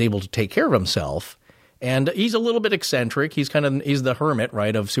and is able to take care of himself. And he's a little bit eccentric. He's the hermit,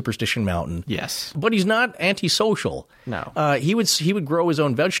 right, of Superstition Mountain. Yes. But he's not antisocial. No. He would grow his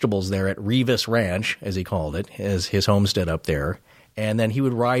own vegetables there at Rivas Ranch, as he called it, as his homestead up there. And then he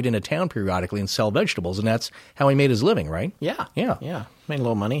would ride into town periodically and sell vegetables, and that's how he made his living, right? Yeah. Yeah. Made a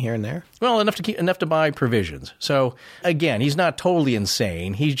little money here and there. Well, enough to buy provisions. So, again, he's not totally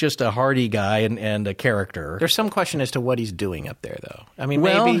insane. He's just a hardy guy and a character. There's some question as to what he's doing up there, though. I mean,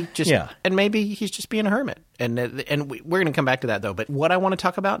 Well, maybe he's just being a hermit. And we're going to come back to that, though. But what I want to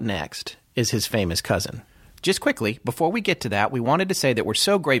talk about next is his famous cousin. Just quickly, before we get to that, we wanted to say that we're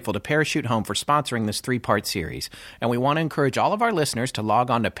so grateful to Parachute Home for sponsoring this 3-part series. And we want to encourage all of our listeners to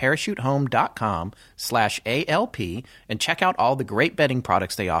log on to parachutehome.com/ALP and check out all the great bedding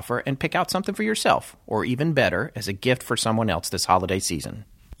products they offer and pick out something for yourself, or even better, as a gift for someone else this holiday season.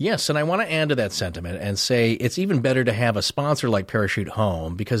 Yes, and I want to add to that sentiment and say it's even better to have a sponsor like Parachute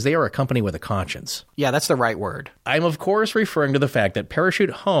Home because they are a company with a conscience. Yeah, that's the right word. I'm, of course, referring to the fact that Parachute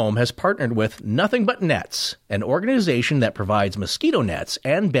Home has partnered with Nothing But Nets, an organization that provides mosquito nets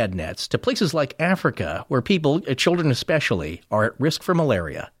and bed nets to places like Africa where people, children especially, are at risk for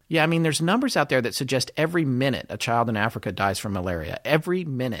malaria. Yeah, I mean, there's numbers out there that suggest every minute a child in Africa dies from malaria. Every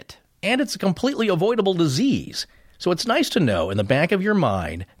minute. And it's a completely avoidable disease. So it's nice to know in the back of your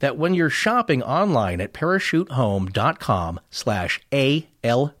mind that when you're shopping online at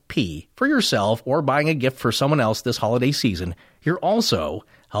parachutehome.com/ALP for yourself or buying a gift for someone else this holiday season, you're also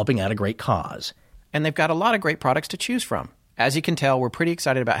helping out a great cause. And they've got a lot of great products to choose from. As you can tell, we're pretty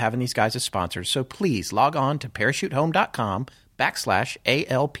excited about having these guys as sponsors, so please log on to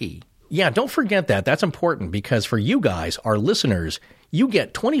parachutehome.com/ALP. Yeah, don't forget that. That's important because for you guys, our listeners, you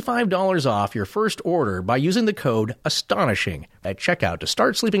get $25 off your first order by using the code ASTONISHING at checkout to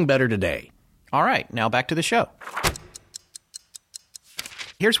start sleeping better today. All right, now back to the show.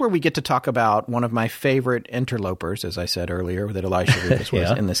 Here's where we get to talk about one of my favorite interlopers, as I said earlier, that Elisha Rivas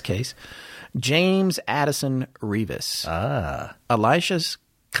was in this case. James Addison Rivas. Elisha's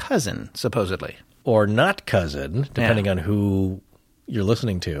cousin, supposedly. Or not cousin, depending on who you're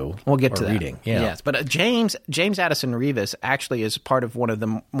listening to. We'll get to reading. that. Yeah. Yes, but James Addison Rivas actually is part of one of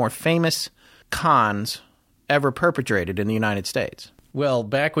the more famous cons ever perpetrated in the United States. Well,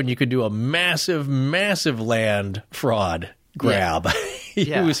 back when you could do a massive, massive land fraud grab.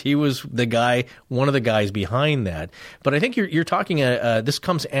 Yeah. He was the guy, one of the guys behind that. But I think you're talking, this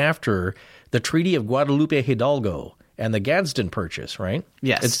comes after the Treaty of Guadalupe Hidalgo and the Gadsden Purchase, right?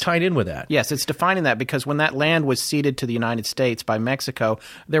 Yes. It's tied in with that. Yes, it's defining that because when that land was ceded to the United States by Mexico,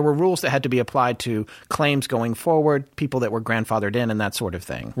 there were rules that had to be applied to claims going forward, people that were grandfathered in, and that sort of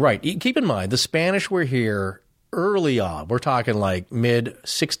thing. Right. Keep in mind, the Spanish were here early on. We're talking like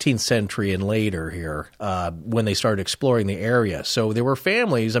mid-16th century and later here when they started exploring the area. So there were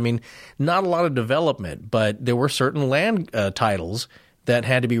families, I mean, not a lot of development, but there were certain land titles that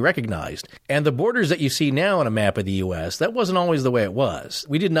had to be recognized. And the borders that you see now on a map of the U.S., that wasn't always the way it was.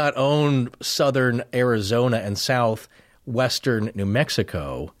 We did not own southern Arizona and southwestern New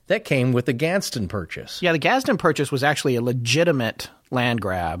Mexico. That came with the Gadsden Purchase. Yeah, the Gadsden Purchase was actually a legitimate land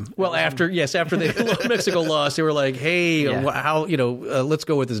grab. Well, after Mexico lost, they were like, hey, let's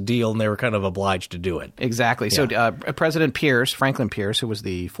go with this deal, and they were kind of obliged to do it. Exactly. Yeah. So President Pierce, Franklin Pierce, who was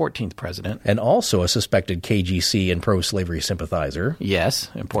the 14th president. And also a suspected KGC and pro-slavery sympathizer. Yes,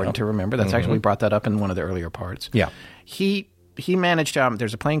 important to remember. That's actually, we brought that up in one of the earlier parts. Yeah. He managed to,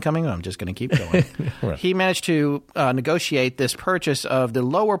 there's a plane coming, I'm just going to keep going. Right. He managed to negotiate this purchase of the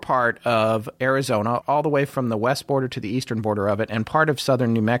lower part of Arizona, all the way from the west border to the eastern border of it, and part of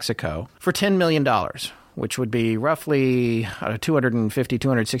southern New Mexico for $10 million, which would be roughly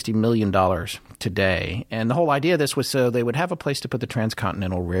 $260 million today. And the whole idea of this was so they would have a place to put the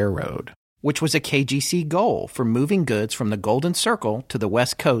Transcontinental Railroad, which was a KGC goal for moving goods from the Golden Circle to the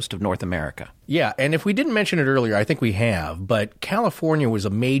west coast of North America. Yeah, and if we didn't mention it earlier, I think we have, but California was a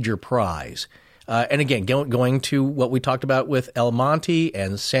major prize. And again, going to what we talked about with El Monte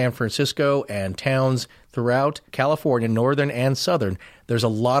and San Francisco and towns throughout California, northern and southern, there's a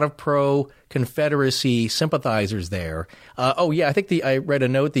lot of pro-Confederacy sympathizers there. I think I read a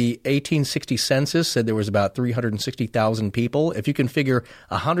note, the 1860 census said there was about 360,000 people. If you can figure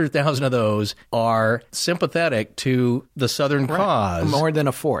 100,000 of those are sympathetic to the Southern cause. More than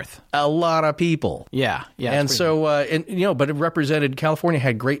a fourth. A lot of people. Yeah. And so, but it represented, California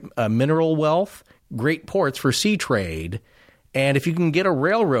had great mineral wealth, great ports for sea trade. And if you can get a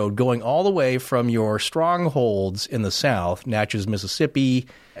railroad going all the way from your strongholds in the south, Natchez, Mississippi,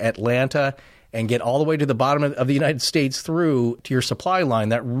 Atlanta, and get all the way to the bottom of the United States through to your supply line,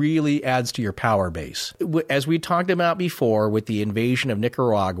 that really adds to your power base. As we talked about before with the invasion of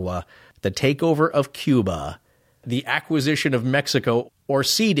Nicaragua, the takeover of Cuba, the acquisition of Mexico, or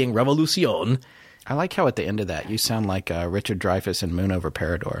ceding, revolucion. I like how at the end of that you sound like Richard Dreyfuss in Moon Over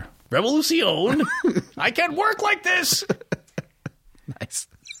Parador. Revolucion? I can't work like this! Nice.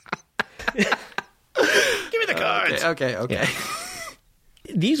 Give me the cards. Okay.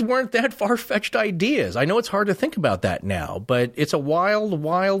 These weren't that far-fetched ideas. I know it's hard to think about that now, but it's a wild,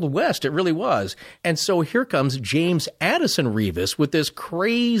 wild west. It really was. And so here comes James Addison Revis with this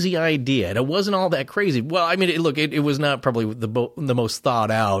crazy idea. And it wasn't all that crazy. Well, I mean, it was not probably the most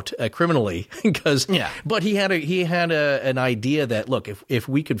thought out criminally, but he had an idea that, look, if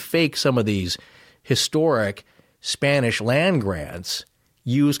we could fake some of these historic Spanish land grants,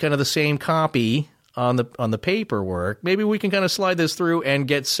 use kind of the same copy on the paperwork, maybe we can kind of slide this through and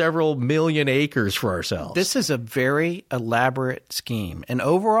get several million acres for ourselves. This is a very elaborate scheme, and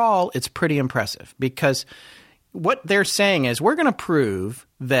overall, it's pretty impressive because what they're saying is we're going to prove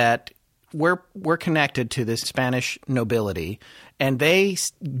that we're connected to this Spanish nobility, and they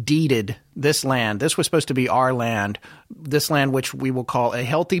deeded this land. This was supposed to be our land, this land which we will call a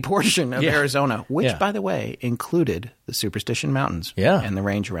healthy portion of Arizona, which, by the way, included the Superstition Mountains and the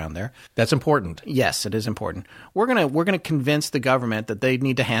range around there. That's important. Yes, it is important. We're gonna convince the government that they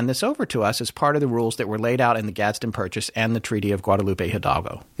need to hand this over to us as part of the rules that were laid out in the Gadsden Purchase and the Treaty of Guadalupe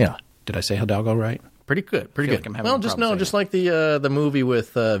Hidalgo. Yeah. Did I say Hidalgo right? Pretty good. Pretty good. Like just like the movie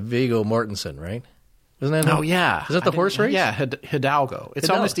with Viggo Mortensen, right? Isn't that? Oh yeah. Is that the horse race? Yeah, Hidalgo. It's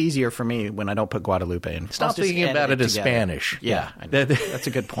almost easier for me when I don't put Guadalupe in. Stop thinking about it as Spanish. Yeah, I know. That's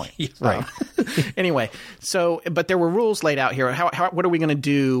a good point. Right. Anyway, but there were rules laid out here. What are we going to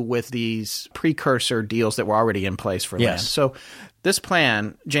do with these precursor deals that were already in place for land? So this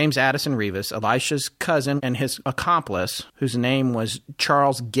plan, James Addison Revis, Elisha's cousin and his accomplice, whose name was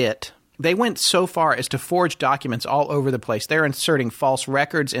Charles Gitt, they went so far as to forge documents all over the place. They're inserting false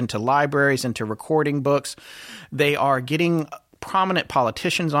records into libraries, into recording books. They are getting prominent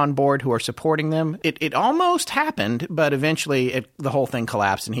politicians on board who are supporting them. It almost happened, but eventually the whole thing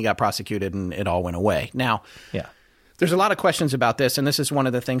collapsed and he got prosecuted and it all went away. Now, there's a lot of questions about this, and this is one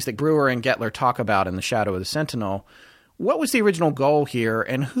of the things that Brewer and Gettler talk about in The Shadow of the Sentinel. What was the original goal here,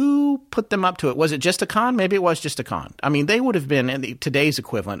 and who put them up to it? Was it just a con? Maybe it was just a con. I mean, they would have been in today's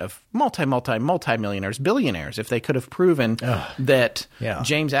equivalent of multi-millionaires, billionaires, if they could have proven that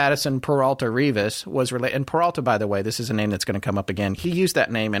James Addison Peralta Revis was related. And Peralta, by the way, this is a name that's going to come up again. He used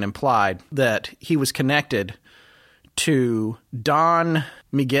that name and implied that he was connected to Don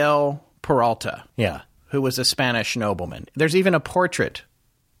Miguel Peralta, who was a Spanish nobleman. There's even a portrait,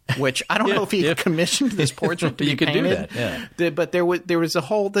 which I don't know if he commissioned this portrait to be painted. Do that, but there was a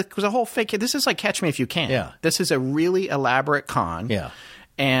whole fake. This is like Catch Me If You Can. Yeah. This is a really elaborate con. Yeah.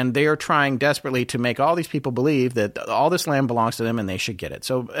 And they are trying desperately to make all these people believe that all this land belongs to them and they should get it.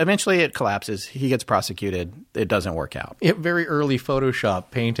 So eventually it collapses. He gets prosecuted. It doesn't work out. Very early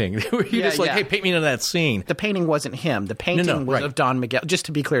Photoshop painting. Hey, paint me into that scene. The painting wasn't him. The painting was of Don Miguel. Just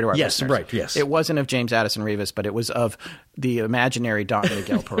to be clear to our listeners. Yes. It wasn't of James Addison Revis, but it was of the imaginary Don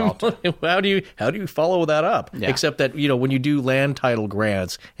Miguel Peralta. How do you follow that up? Yeah. Except that, when you do land title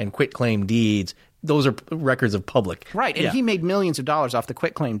grants and quitclaim deeds, those are records of public. Right. And he made millions of dollars off the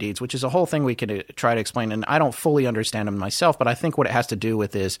quitclaim deeds, which is a whole thing we could try to explain. And I don't fully understand them myself, but I think what it has to do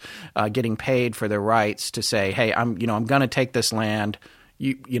with is getting paid for their rights to say, hey, I'm going to take this land.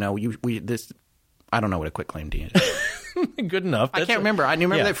 I don't know what a quitclaim deed is. Good enough. I can't remember. I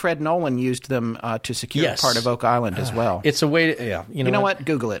remember that Fred Nolan used them to secure part of Oak Island as well. It's a way to, you know what?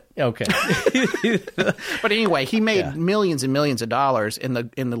 Google it. Okay. But anyway, he made millions and millions of dollars in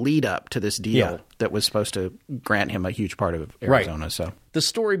the lead up to this deal that was supposed to grant him a huge part of Arizona. Right. So the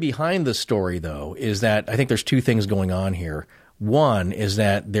story behind the story, though, is that I think there's two things going on here. One is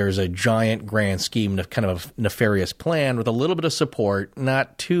that there's a giant grand scheme, kind of a nefarious plan with a little bit of support,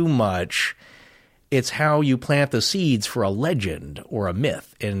 not too much. It's how you plant the seeds for a legend or a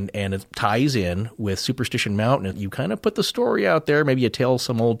myth, and it ties in with Superstition Mountain. You kind of put the story out there. Maybe you tell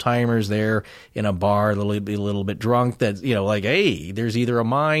some old timers there in a bar, a little bit drunk, that hey, there's either a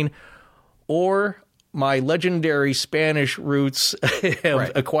mine or my legendary Spanish roots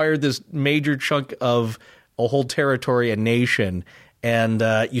have acquired this major chunk of a whole territory, a nation. And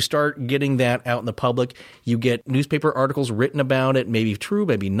you start getting that out in the public. You get newspaper articles written about it, maybe true,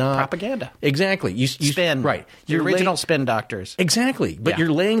 maybe not. Propaganda. Exactly. You spin. Right. The original spin doctors. Exactly. But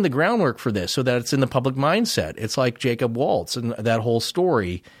you're laying the groundwork for this so that it's in the public mindset. It's like Jacob Waltz and that whole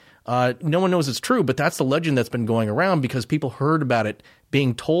story. No one knows it's true, but that's the legend that's been going around because people heard about it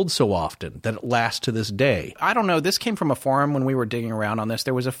being told so often that it lasts to this day. I don't know. This came from a forum when we were digging around on this.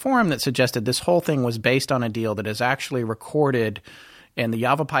 There was a forum that suggested this whole thing was based on a deal that is actually recorded in the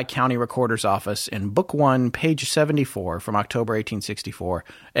Yavapai County Recorder's Office in Book 1, page 74 from October 1864.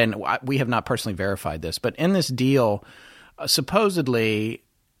 And we have not personally verified this, but in this deal, supposedly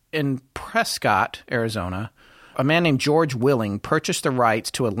in Prescott, Arizona, A man named George Willing purchased the rights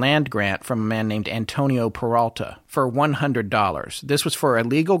to a land grant from a man named Antonio Peralta for $100. This was for a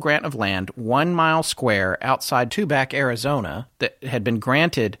legal grant of land 1 mile square outside Tubac, Arizona, that had been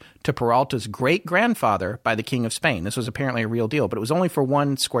granted to Peralta's great-grandfather by the King of Spain. This was apparently a real deal, but it was only for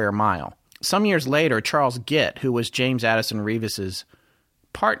 1 square mile. Some years later, Charles Gitt, who was James Addison Revis's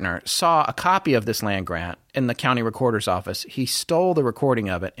partner, saw a copy of this land grant in the county recorder's office. He stole the recording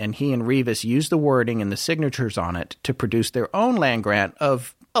of it, and he and Revis used the wording and the signatures on it to produce their own land grant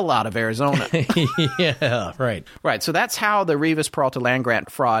of a lot of Arizona. Yeah, right. Right. So that's how the Revis-Peralta land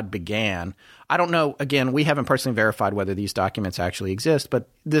grant fraud began. I don't know. Again, we haven't personally verified whether these documents actually exist, but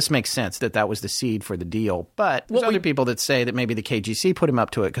this makes sense that that was the seed for the deal. But there's other people that say that maybe the KGC put him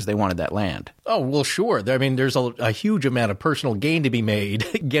up to it because they wanted that land. Oh, well, sure. I mean, there's a huge amount of personal gain to be made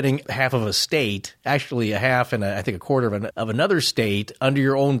getting half of a state, actually a half and I think a quarter of another state under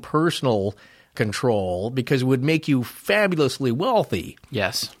your own personal control, because it would make you fabulously wealthy.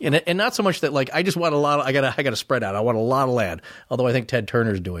 Yes. And not so much that, like, I just want a lot of, I gotta spread out. I want a lot of land. Although I think Ted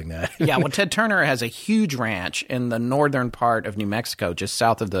Turner's doing that. Yeah, well, Ted Turner has a huge ranch in the northern part of New Mexico, just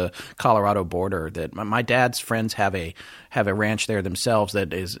south of the Colorado border, that my dad's friends have a ranch there themselves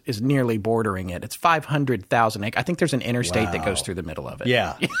that is nearly bordering it. It's 500,000 acres. I think there's an interstate that goes through the middle of it.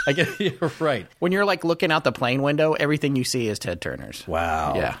 Yeah. I guess you're right. When you're like looking out the plane window, everything you see is Ted Turner's.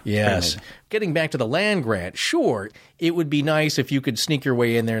 Wow. Yeah. Yes. Getting back to the land grant, sure, it would be nice if you could sneak your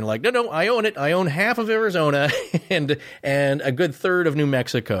way in there and like, no, I own it. I own half of Arizona and a good third of New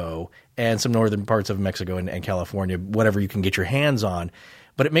Mexico and some northern parts of Mexico and California, whatever you can get your hands on.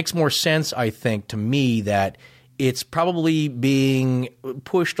 But it makes more sense, I think, to me that it's probably being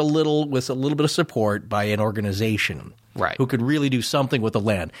pushed a little with a little bit of support by an organization, right, who could really do something with the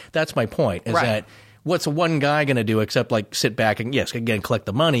land. That's my point, is that what's one guy going to do except like sit back and, yes, again, collect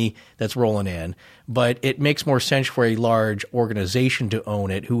the money that's rolling in. But it makes more sense for a large organization to own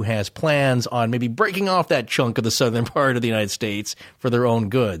it who has plans on maybe breaking off that chunk of the southern part of the United States for their own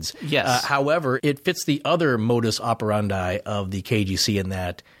goods. Yes. However, it fits the other modus operandi of the KGC in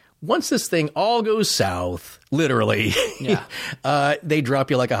that once this thing all goes south, literally, they drop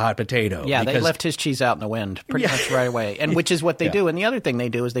you like a hot potato. Yeah, they left his cheese out in the wind pretty much right away, and which is what they do. And the other thing they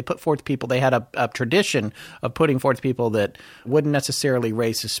do is they put forth people. They had a tradition of putting forth people that wouldn't necessarily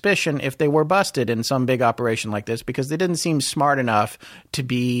raise suspicion if they were busted in some big operation like this, because they didn't seem smart enough to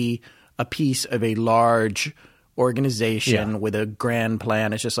be a piece of a large organization with a grand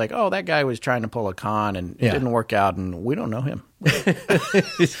plan. It's just like, oh, that guy was trying to pull a con and it didn't work out, and we don't know him.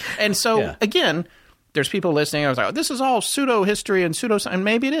 And so, again, there's people listening. I was like, oh, this is all pseudo history and pseudo, and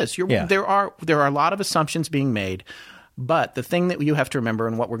maybe it is. There are a lot of assumptions being made, but the thing that you have to remember,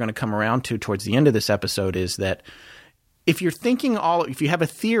 and what we're going to come around to towards the end of this episode, is that if you're thinking if you have a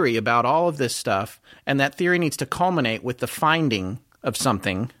theory about all of this stuff, and that theory needs to culminate with the finding of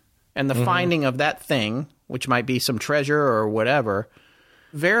something, and the finding of that thing, which might be some treasure or whatever,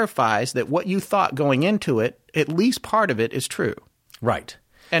 verifies that what you thought going into it, at least part of it, is true. Right.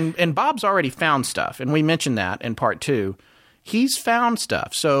 And Bob's already found stuff, and we mentioned that in part 2. He's found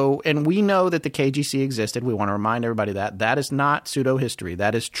stuff. So, and we know that the KGC existed. We want to remind everybody that. That is not pseudo-history.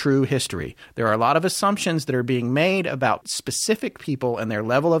 That is true history. There are a lot of assumptions that are being made about specific people and their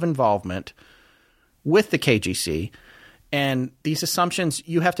level of involvement with the KGC. And these assumptions,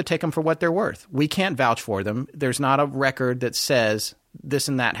 you have to take them for what they're worth. We can't vouch for them. There's not a record that says this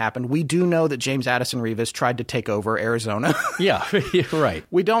and that happened. We do know that James Addison Revis tried to take over Arizona. Yeah, right.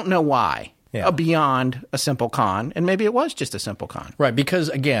 We don't know why, beyond a simple con. And maybe it was just a simple con. Right, because,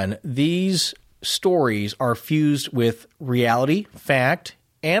 again, these stories are fused with reality, fact,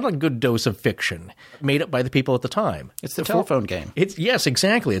 and a good dose of fiction made up by the people at the time. It's the telephone game. Yes,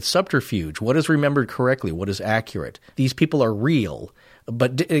 exactly. It's subterfuge. What is remembered correctly? What is accurate? These people are real.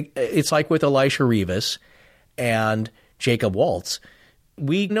 But it's like with Elisha Revis and Jacob Waltz.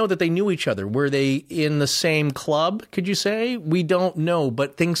 We know that they knew each other. Were they in the same club, could you say? We don't know,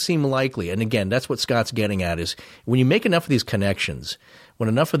 but things seem likely. And again, that's what Scott's getting at, is when you make enough of these connections, when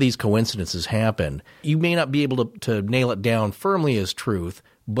enough of these coincidences happen, you may not be able to nail it down firmly as truth,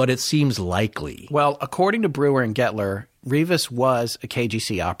 but it seems likely. Well, according to Brewer and Gettler, Revis was a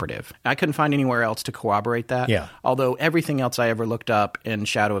KGC operative. I couldn't find anywhere else to corroborate that. Yeah. Although everything else I ever looked up in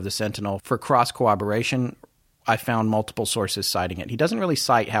Shadow of the Sentinel for cross-corroboration, I found multiple sources citing it. He doesn't really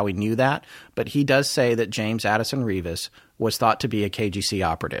cite how he knew that, but he does say that James Addison Revis was thought to be a KGC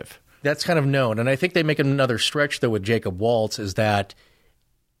operative. That's kind of known. And I think they make another stretch, though, with Jacob Waltz, is that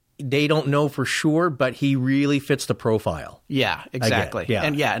they don't know for sure, but he really fits the profile. Yeah, exactly.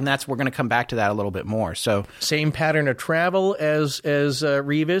 Again, And that's, we're going to come back to that a little bit more. So same pattern of travel as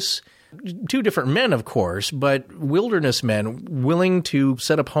Revis. Two different men, of course, but wilderness men willing to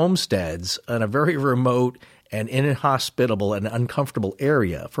set up homesteads in a very remote and inhospitable and uncomfortable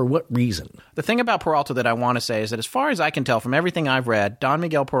area. For what reason? The thing about Peralta that I want to say is that as far as I can tell from everything I've read, Don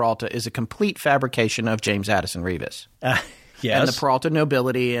Miguel Peralta is a complete fabrication of James Addison Rivas. Yes. And the Peralta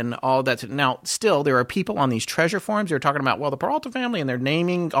nobility and all that. Now, still, there are people on these treasure forums who are talking about, well, the Peralta family, and they're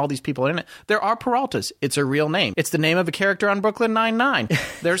naming all these people in it. There are Peraltas. It's a real name. It's the name of a character on Brooklyn Nine-Nine.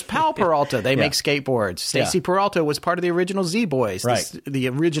 There's Pal Peralta. They make skateboards. Stacy Peralta was part of the original Z-Boys, the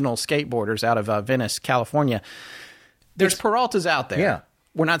original skateboarders out of Venice, California. There's Peraltas out there. Yeah.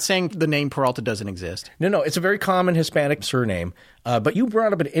 We're not saying the name Peralta doesn't exist. No, it's a very common Hispanic surname. But you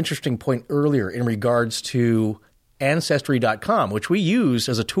brought up an interesting point earlier in regards to Ancestry.com, which we use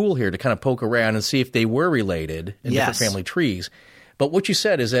as a tool here to kind of poke around and see if they were related in different family trees. But what you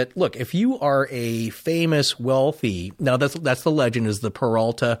said is that, look, if you are a famous, wealthy, now that's the legend, is the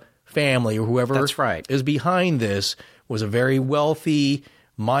Peralta family or whoever is behind this was a very wealthy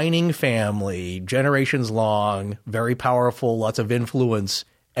mining family, generations long, very powerful, lots of influence,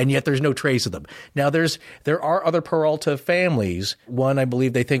 and yet there's no trace of them. Now, there are other Peralta families. One, I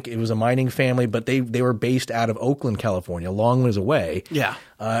believe they think it was a mining family, but they were based out of Oakland, California, a long ways away. Yeah.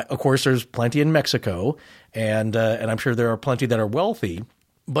 Of course, there's plenty in Mexico, and I'm sure there are plenty that are wealthy.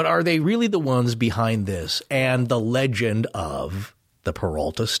 But are they really the ones behind this and the legend of the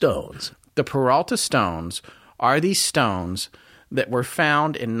Peralta stones? The Peralta stones are these stones that were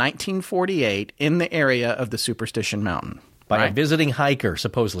found in 1948 in the area of the Superstition Mountain. By a visiting hiker,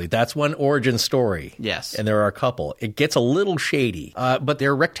 supposedly. That's one origin story. Yes. And there are a couple. It gets a little shady, but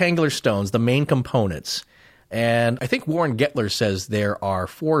they're rectangular stones, the main components. And I think Warren Gettler says there are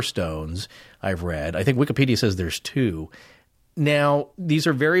 4 stones, I've read. I think Wikipedia says there's 2. Now, these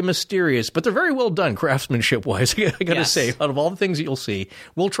are very mysterious, but they're very well done craftsmanship-wise, I got to say. Out of all the things that you'll see,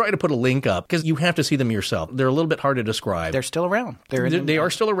 we'll try to put a link up because you have to see them yourself. They're a little bit hard to describe. They're still around. They are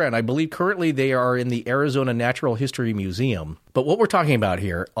still around. I believe currently they are in the Arizona Natural History Museum. But what we're talking about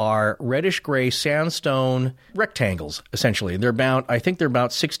here are reddish-gray sandstone rectangles, essentially. I think they're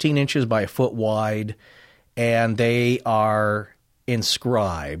about 16 inches by a foot wide, and they are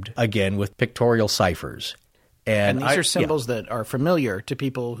inscribed, again, with pictorial ciphers. And these are symbols that are familiar to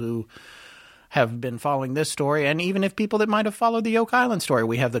people who have been following this story, and even if people that might have followed the Oak Island story.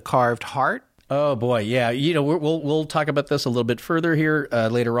 We have the carved heart. Oh, boy, yeah. We'll talk about this a little bit further here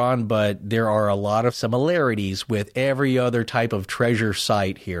later on, but there are a lot of similarities with every other type of treasure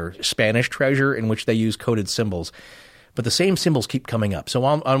site here. Spanish treasure, in which they use coded symbols. But the same symbols keep coming up. So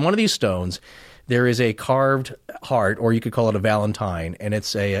on one of these stones, there is a carved heart, or you could call it a Valentine, and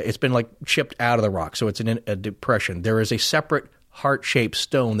it's been like chipped out of the rock, so it's in a depression. There is a separate heart-shaped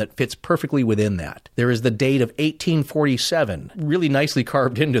stone that fits perfectly within that. There is the date of 1847, really nicely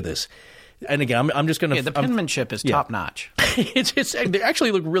carved into this. And again, I'm just going to... the penmanship is top-notch. They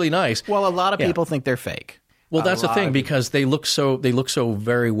actually look really nice. Well, a lot of people think they're fake. Well, that's the thing, because they look so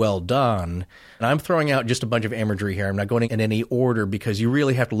very well done. And I'm throwing out just a bunch of imagery here. I'm not going in any order because you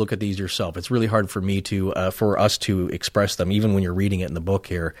really have to look at these yourself. It's really hard for me for us to express them, even when you're reading it in the book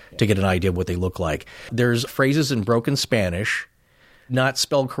here, to get an idea of what they look like. There's phrases in broken Spanish, not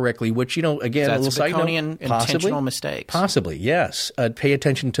spelled correctly, which, again, so a little side note, intentional mistakes. Possibly, yes. Pay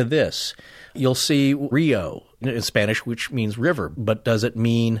attention to this. You'll see Rio in Spanish, which means river, but does it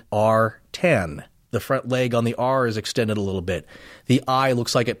mean R10? The front leg on the R is extended a little bit. The I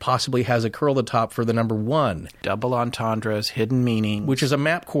looks like it possibly has a curl at the top for the number 1. Double entendres, hidden meaning. Which is a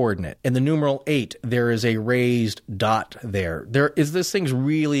map coordinate. In the numeral 8, there is a raised dot there. This thing's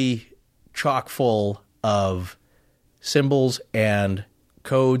really chock full of symbols and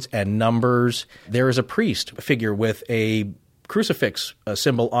codes and numbers. There is a priest figure with a crucifix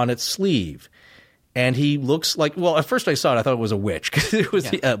symbol on its sleeve. And he looks like, well, at first I saw it, I thought it was a witch, because it was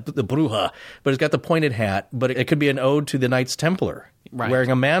the bruja, but it's got the pointed hat, but it could be an ode to the Knights Templar, wearing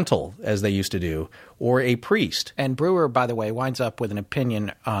a mantle, as they used to do, or a priest. And Brewer, by the way, winds up with an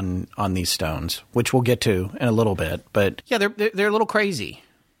opinion on these stones, which we'll get to in a little bit. But yeah, they're a little crazy.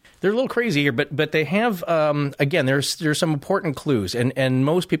 They're a little crazy here, but they have, again, there's some important clues, and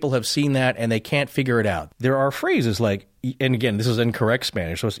most people have seen that, and they can't figure it out. There are phrases like, and again, this is incorrect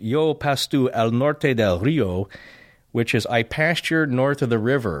Spanish, so it's yo pastu al norte del rio, which is I pastured north of the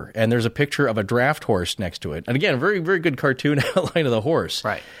river, and there's a picture of a draft horse next to it. And again, a very, very good cartoon outline of the horse.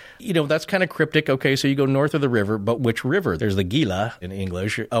 Right. That's kind of cryptic. Okay, so you go north of the river, but which river? There's the Gila in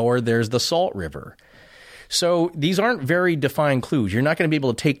English, or there's the Salt River. So these aren't very defined clues. You're not going to be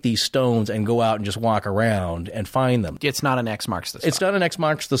able to take these stones and go out and just walk around and find them. It's not an X marks the spot. It's not an X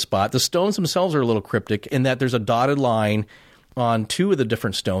marks the spot. The stones themselves are a little cryptic in that there's a dotted line on two of the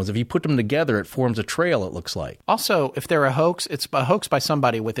different stones. If you put them together, it forms a trail, it looks like. Also, if they're a hoax, it's a hoax by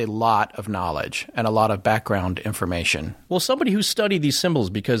somebody with a lot of knowledge and a lot of background information. Well, somebody who studied these symbols,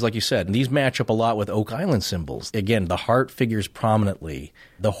 because like you said, these match up a lot with Oak Island symbols. Again, the heart figures prominently.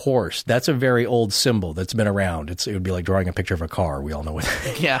 The horse, that's a very old symbol that's been around. It would be like drawing a picture of a car. We all know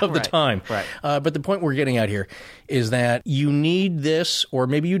it of the time. Right. But the point we're getting at here is that you need this, or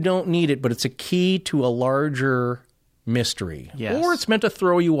maybe you don't need it, but it's a key to a larger mystery. Yes. Or it's meant to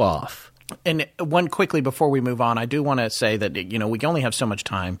throw you off. And one quickly before we move on, I do want to say that, we only have so much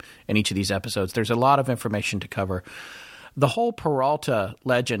time in each of these episodes. There's a lot of information to cover. The whole Peralta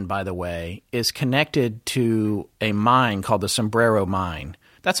legend, by the way, is connected to a mine called the Sombrero Mine.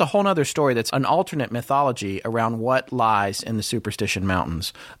 That's a whole other story. That's an alternate mythology around what lies in the Superstition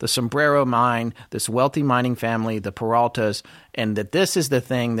Mountains. The Sombrero Mine, this wealthy mining family, the Peraltas, and that this is the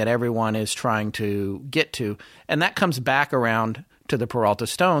thing that everyone is trying to get to. And that comes back around to the Peralta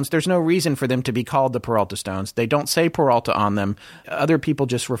stones. There's no reason for them to be called the Peralta stones. They don't say Peralta on them. Other people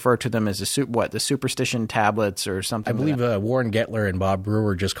just refer to them as the Superstition tablets or something. I believe Warren Gettler and Bob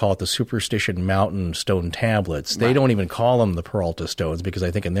Brewer just call it the Superstition Mountain Stone tablets. They don't even call them the Peralta stones because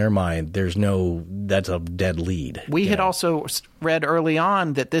I think in their mind that's a dead lead. We had also read early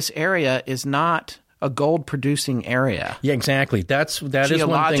on that this area is not a gold-producing area. Yeah, exactly. That is one thing.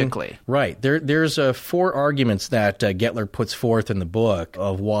 Geologically. Right. There's 4 arguments that Gettler puts forth in the book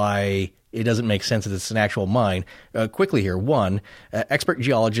of why it doesn't make sense that it's an actual mine. Quickly here. 1, expert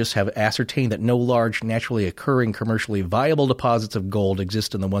geologists have ascertained that no large, naturally occurring, commercially viable deposits of gold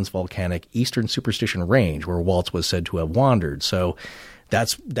exist in the once volcanic Eastern Superstition Range, where Waltz was said to have wandered. So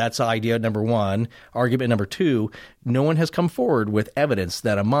that's idea number 1. Argument number 2, no one has come forward with evidence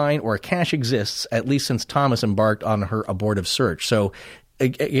that a mine or a cache exists, at least since Thomas embarked on her abortive search. So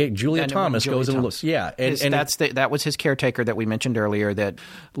Julia Thomas goes and looks. Yeah. That was his caretaker that we mentioned earlier that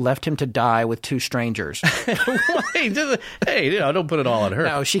left him to die with 2 strangers. Hey, don't put it all on her.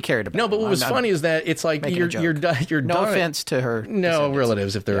 No, she cared about it. No, but what was funny is that it's like you're no offense to her. No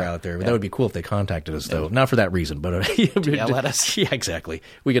relatives if they're out there. That would be cool if they contacted us, though. Not for that reason, but yell at us. Yeah, exactly.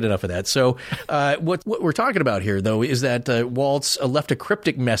 We get enough of that. So what we're talking about here, though, is that Waltz left a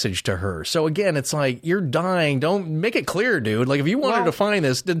cryptic message to her. So again, it's like you're dying. Don't make it clear, dude. Like if you wanted to find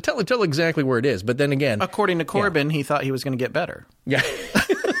this, then tell exactly where it is. But then again, according to Corbin, he thought he was going to get better. Yeah.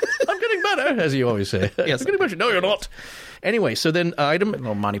 I'm getting better, as you always say. Yes. I'm getting better. No, you're not. Anyway, so then a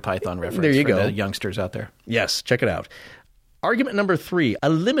little Monty Python reference there you go. The youngsters out there. Yes, check it out. Argument number 3, a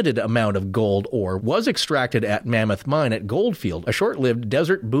limited amount of gold ore was extracted at Mammoth Mine at Goldfield, a short-lived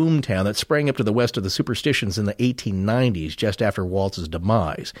desert boomtown that sprang up to the west of the Superstitions in the 1890s, just after Waltz's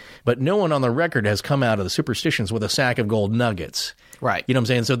demise. But no one on the record has come out of the Superstitions with a sack of gold nuggets. Right. You know what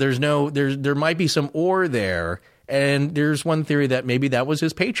I'm saying? So there might be some ore there, and there's one theory that maybe that was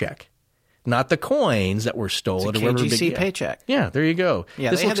his paycheck. Not the coins that were stolen. It's a KGC paycheck. Yeah, there you go.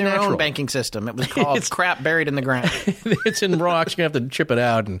 Yeah, they had their own banking system. It was called crap buried in the ground. It's in rocks. You're going to have to chip it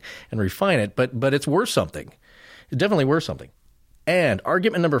out and refine it, but it's worth something. It's definitely worth something. And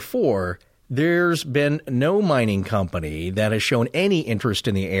argument number 4, there's been no mining company that has shown any interest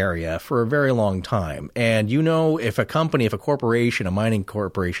in the area for a very long time. And if a company, if a corporation, a mining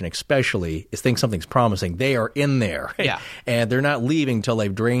corporation especially, thinks something's promising, they are in there. Yeah. And they're not leaving till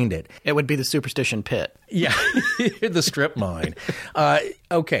they've drained it. It would be the Superstition Pit. Yeah, the strip mine.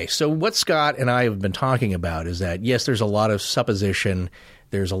 Okay, so what Scott and I have been talking about is that, yes, there's a lot of supposition.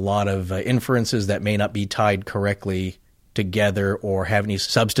 There's a lot of inferences that may not be tied correctly together or have any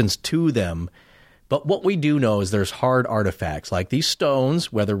substance to them. But what we do know is there's hard artifacts like these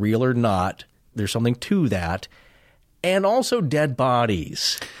stones, whether real or not, there's something to that, and also dead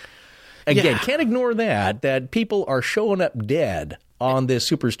bodies. Again, can't ignore that people are showing up dead on this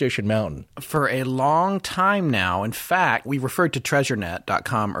Superstition Mountain. For a long time now. In fact, we referred to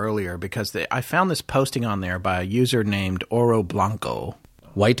treasurenet.com earlier because I found this posting on there by a user named Oro Blanco.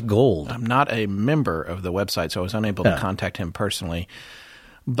 White gold. I'm not a member of the website, so I was unable to contact him personally.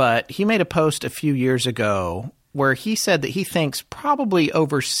 But he made a post a few years ago where he said that he thinks probably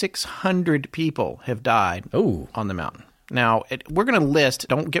over 600 people have died on the mountain. Now, we're going to list,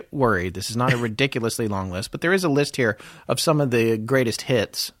 don't get worried, this is not a ridiculously long list, but there is a list here of some of the greatest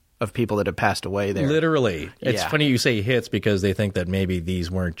hits of people that have passed away there. Literally. It's funny you say hits because they think that maybe these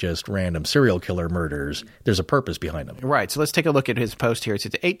weren't just random serial killer murders. There's a purpose behind them. Right. So let's take a look at his post here. It's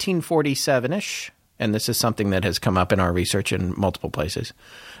 1847-ish, and this is something that has come up in our research in multiple places.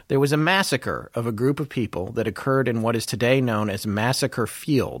 There was a massacre of a group of people that occurred in what is today known as Massacre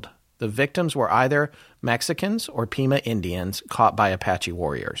Field. The victims were either Mexicans or Pima Indians caught by Apache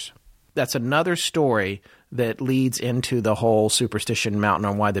warriors. That's another story that leads into the whole Superstition Mountain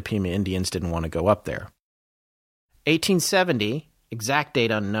on why the Pima Indians didn't want to go up there. 1870, exact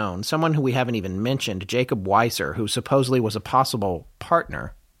date unknown, someone who we haven't even mentioned, Jacob Weiser, who supposedly was a possible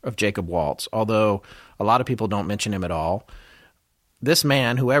partner of Jacob Waltz, although a lot of people don't mention him at all. This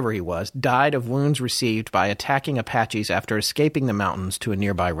man, whoever he was, died of wounds received by attacking Apaches after escaping the mountains to a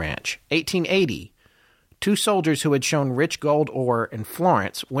nearby ranch. 1880, 2 soldiers who had shown rich gold ore in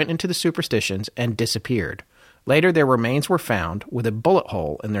Florence went into the Superstitions and disappeared. Later, their remains were found with a bullet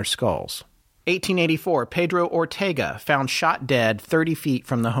hole in their skulls. 1884, Pedro Ortega found shot dead 30 feet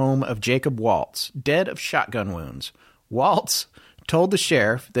from the home of Jacob Waltz, dead of shotgun wounds. Waltz told the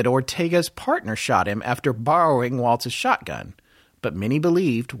sheriff that Ortega's partner shot him after borrowing Waltz's shotgun, but many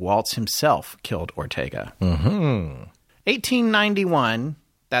believed Waltz himself killed Ortega. 1891,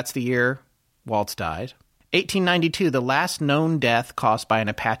 that's the year Waltz died. 1892, the last known death caused by an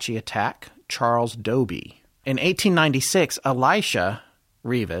Apache attack, Charles Doby. In 1896, Elisha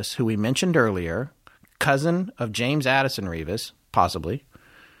Rivas, who we mentioned earlier, cousin of James Addison Rivas, possibly,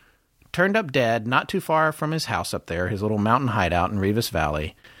 turned up dead not too far from his house up there, his little mountain hideout in Rivas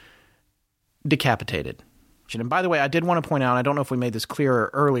Valley, decapitated. And by the way, I did want to point out, I don't know if we made this clearer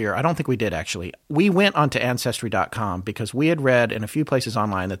earlier. I don't think we did, actually. We went onto Ancestry.com because we had read in a few places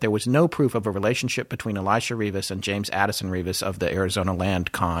online that there was no proof of a relationship between Elisha Rivas and James Addison Rivas of the Arizona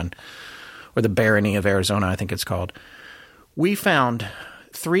Land Con, or the Barony of Arizona, I think it's called. We found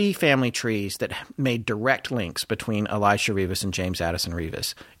 3 family trees that made direct links between Elisha Rivas and James Addison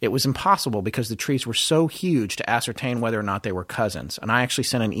Rivas. It was impossible because the trees were so huge to ascertain whether or not they were cousins. And I actually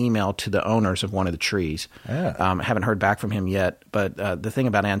sent an email to the owners of one of the trees. I haven't heard back from him yet. But the thing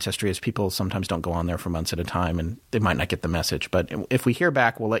about Ancestry is people sometimes don't go on there for months at a time, and they might not get the message. But if we hear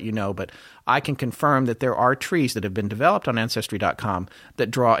back, we'll let you know. But I can confirm that there are trees that have been developed on Ancestry.com that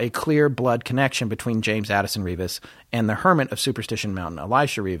draw a clear blood connection between James Addison Rivas and the hermit of Superstition Mountain,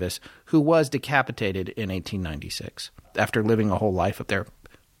 Elisha Rivas, who was decapitated in 1896 after living a whole life up there.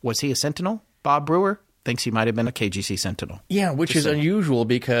 Was he a Sentinel? Bob Brewer thinks he might have been a KGC Sentinel. Yeah, which is unusual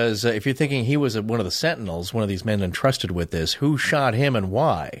because if you're thinking he was one of the Sentinels, one of these men entrusted with this, who shot him and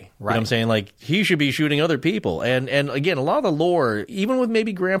why? Right. You know what I'm saying? Like, he should be shooting other people. And again, a lot of the lore, even with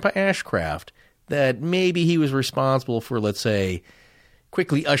maybe Grandpa Ashcraft, that maybe he was responsible for, let's say,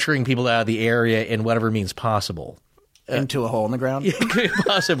 quickly ushering people out of the area in whatever means possible. Into a hole in the ground?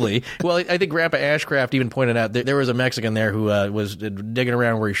 Possibly. Well, I think Grandpa Ashcraft even pointed out that there was a Mexican there who was digging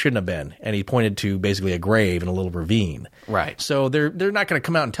around where he shouldn't have been, and he pointed to basically a grave in a little ravine. Right. So they're not going to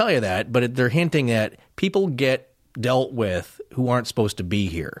come out and tell you that, but they're hinting that people get dealt with who aren't supposed to be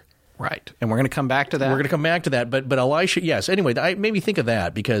here. Right. And we're going to come back to that. We're going to come back to that. But Elisha, yes. Anyway, I made me think of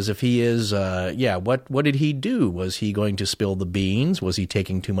that because if he is, what did he do? Was he going to spill the beans? Was he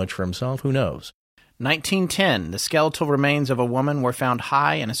taking too much for himself? Who knows? 1910, the skeletal remains of a woman were found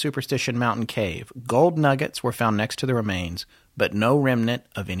high in a Superstition Mountain cave. Gold nuggets were found next to the remains, but no remnant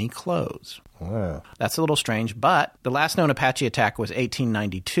of any clothes. Wow. That's a little strange, but the last known Apache attack was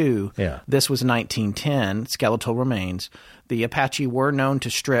 1892. Yeah. This was 1910, skeletal remains. The Apache were known to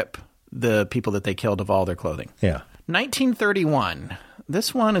strip the people that they killed of all their clothing. Yeah. 1931,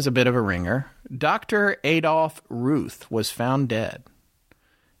 this one is a bit of a ringer. Dr. Adolph Ruth was found dead.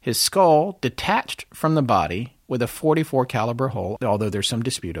 His skull detached from the body with a .44 caliber hole, although there's some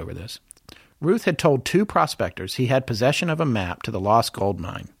dispute over this. Ruth had told 2 prospectors he had possession of a map to the lost gold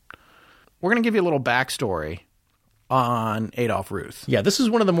mine. We're going to give you a little backstory on Adolph Ruth. Yeah, this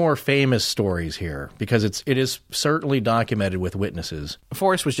is one of the more famous stories here because it is certainly documented with witnesses.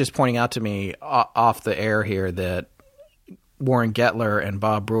 Forrest was just pointing out to me off the air here that Warren Gettler and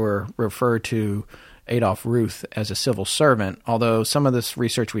Bob Brewer refer to Adolph Ruth as a civil servant, although some of this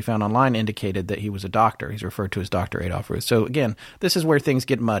research we found online indicated that he was a doctor. He's referred to as Dr. Adolph Ruth. So again, this is where things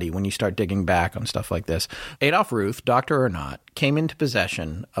get muddy when you start digging back on stuff like this. Adolph Ruth, doctor or not, came into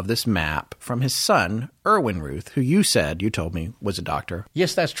possession of this map from his son, Irwin Ruth, who you told me, was a doctor.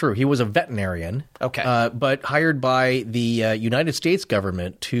 Yes, that's true. He was a veterinarian. Okay. But hired by the United States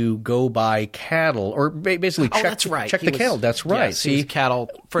government to go buy cattle, or basically check the cattle. That's right. Yes, see, cattle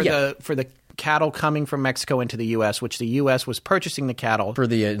for the cattle coming from Mexico into the U.S., which the U.S. was purchasing the cattle for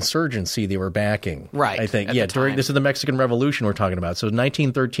the insurgency they were backing. Right. I think. Yeah. This is the Mexican Revolution we're talking about. So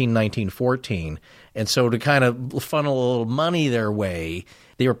 1913, 1914. And so to kind of funnel a little money their way,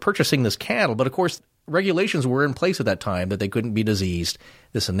 they were purchasing this cattle. But of course, regulations were in place at that time that they couldn't be diseased,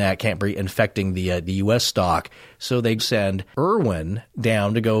 this and that, can't be infecting the U.S. stock. So they send Irwin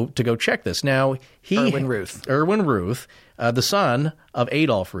down to go check this. Now Irwin Ruth, the son of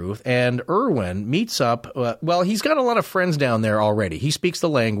Adolf Ruth, and Irwin meets up. Well, he's got a lot of friends down there already. He speaks the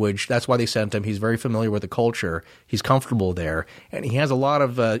language. That's why they sent him. He's very familiar with the culture. He's comfortable there, and he has a lot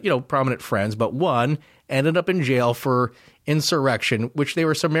of prominent friends. But one ended up in jail for insurrection, which they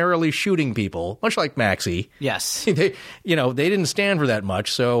were summarily shooting people, much like Maxie. Yes. They didn't stand for that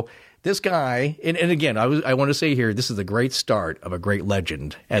much. So this guy, and again, I want to say here, this is the great start of a great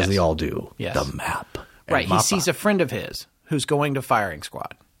legend, as they all do. Yes. The map. Right. He sees a friend of his who's going to firing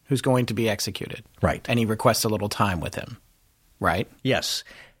squad, who's going to be executed. Right. And he requests a little time with him. Right? Yes.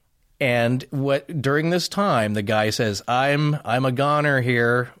 And during this time, the guy says, "I'm a goner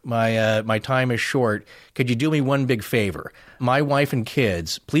here. My time is short. Could you do me one big favor? My wife and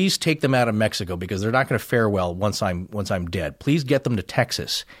kids, please take them out of Mexico because they're not going to fare well once I'm dead. Please get them to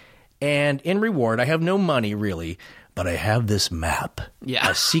Texas. And in reward, I have no money really, but I have this map,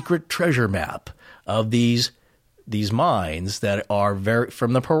 a secret treasure map of these mines that are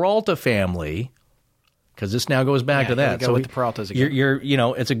from the Peralta family." Because this now goes back to that. Go with the Peraltas again.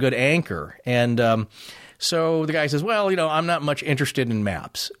 It's a good anchor. And so the guy says, well, I'm not much interested in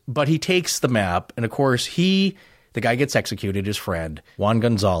maps. But he takes the map, and of course the guy gets executed, his friend, Juan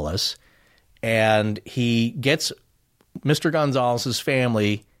Gonzalez, and he gets Mr. Gonzalez's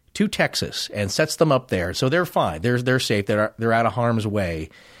family to Texas and sets them up there. So they're fine. They're safe. They're out of harm's way.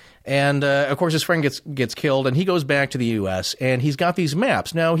 And, of course, his friend gets killed, and he goes back to the U.S., and he's got these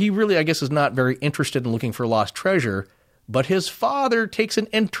maps. Now, he really, I guess, is not very interested in looking for lost treasure, but his father takes an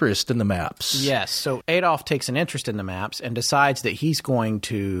interest in the maps. Yes, so Adolf takes an interest in the maps and decides that he's going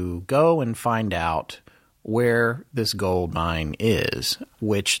to go and find out where this gold mine is,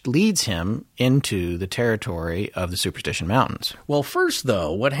 which leads him into the territory of the Superstition Mountains. Well, first,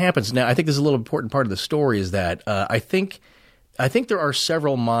 though, what happens now, I think this is a little important part of the story, is that I think there are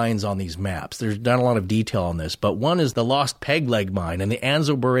several mines on these maps. There's not a lot of detail on this, but one is the Lost Peg Leg Mine in the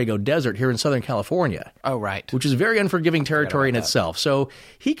Anzo Borrego Desert here in Southern California. Oh, right. Which is very unforgiving territory in itself. So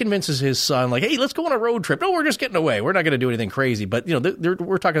he convinces his son, like, hey, let's go on a road trip. No, we're just getting away. We're not going to do anything crazy. But,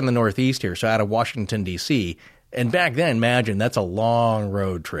 we're talking the Northeast here, so out of Washington, D.C., and back then, imagine, that's a long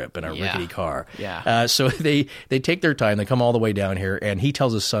road trip in a rickety car. Yeah. So they take their time. They come all the way down here, and he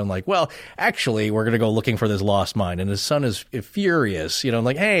tells his son, like, well, actually, we're going to go looking for this lost mine. And his son is furious,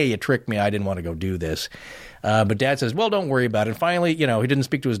 like, hey, you tricked me. I didn't want to go do this. But Dad says, well, don't worry about it. And finally, he didn't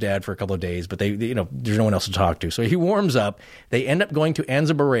speak to his dad for a couple of days, but there's no one else to talk to. So he warms up. They end up going to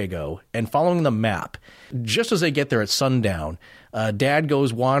Anza Borrego and following the map. Just as they get there at sundown, Dad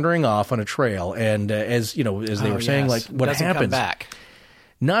goes wandering off on a trail, and as they were saying, like, what doesn't happens? Come back.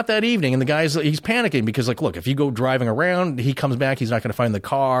 Not that evening, and he's panicking because, like, look, if you go driving around, he comes back, he's not going to find the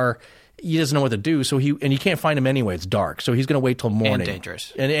car. He doesn't know what to do, so you can't find him anyway. It's dark, so he's going to wait till morning. And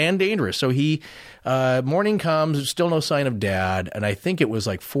dangerous. And dangerous. So morning comes, still no sign of Dad, and I think it was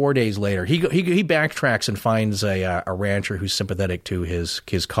like 4 days later. He backtracks and finds a rancher who's sympathetic to his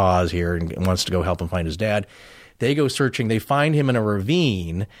cause here and wants to go help him find his dad. They go searching. They find him in a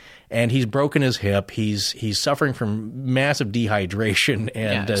ravine, and he's broken his hip. He's suffering from massive dehydration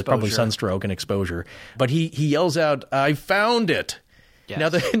and probably sunstroke and exposure. But he yells out, "I found it!" Yes. Now,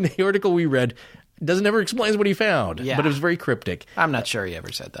 the article we read doesn't ever explain what he found, but it was very cryptic. I'm not sure he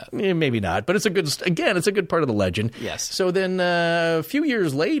ever said that. Maybe not, but it's a good part of the legend. Yes. So then a few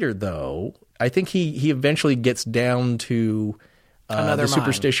years later, though, I think he eventually gets down to another the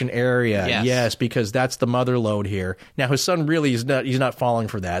Superstition area. Yes, because that's the mother lode here. Now, his son really is not, he's not falling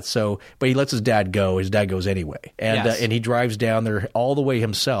for that, but he lets his dad go. His dad goes anyway. And he drives down there all the way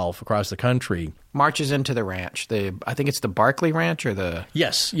himself across the country. Marches into the ranch. I think it's the Barkley Ranch or the...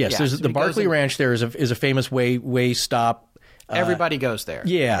 Yes. There's the Barkley Ranch there is a famous way stop. Everybody goes there.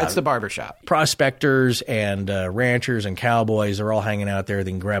 Yeah. It's the barbershop. Prospectors and ranchers and cowboys are all hanging out there.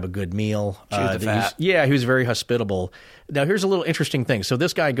 They can grab a good meal. Chew the fat. He was very hospitable. Now, here's a little interesting thing. So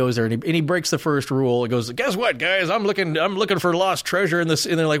this guy goes there and he breaks the first rule. He goes, guess what, guys? I'm looking for lost treasure in this.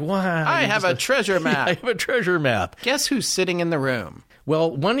 And they're like, wow. I have a treasure map. I have a treasure map. Guess who's sitting in the room?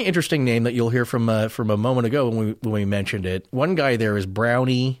 Well, one interesting name that you'll hear from a moment ago when we mentioned it, one guy there is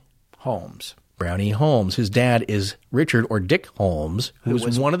Brownie Holmes. Brownie Holmes. His dad is Richard or Dick Holmes, who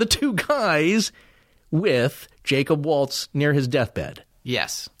was one of the two guys with Jacob Waltz near his deathbed.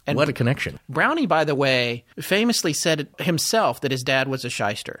 Yes. And what a connection. Brownie, by the way, famously said himself that his dad was a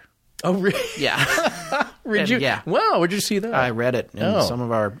shyster. Oh, really? Yeah. Yeah. Wow, where'd you see that? I read it in some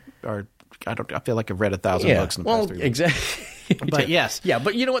of our I feel like I've read 1,000 books in the past 3 weeks. But yes. Yeah,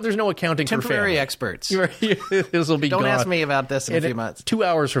 but you know what? There's no accounting for Temporary family. experts. This will be Don't gone. ask me about this in a few months. 2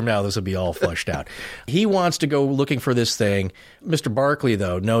 hours from now, this will be all flushed out. He wants to go looking for this thing. Mr. Barkley,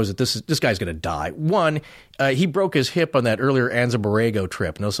 though, knows that this guy's going to die. One, he broke his hip on that earlier Anza Borrego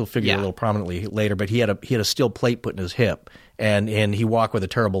trip, and this will figure a little prominently later, but he had a steel plate put in his hip. And he walked with a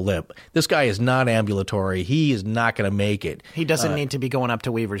terrible limp. This guy is not ambulatory. He is not going to make it. He doesn't need to be going up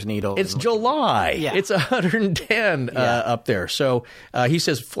to Weaver's Needle. It's July. Yeah. It's 110 up there. So he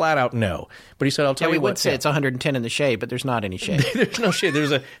says flat out no. But he said, I'll tell you we what. would say it's 110 in the shade, but there's not any shade. There's no shade.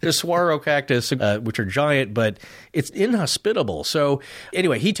 There's saguaro cactus, which are giant, but it's inhospitable. So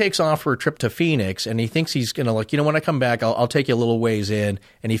anyway, he takes off for a trip to Phoenix, and he thinks he's going to, when I come back, I'll take you a little ways in.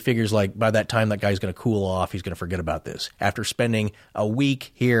 And he figures by that time that guy's going to cool off. He's going to forget about this. After spending a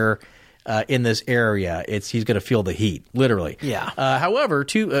week here in this area, he's going to feel the heat, literally. Yeah. However,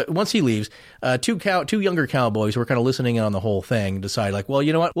 once he leaves, two younger cowboys who are kind of listening in on the whole thing decide, well,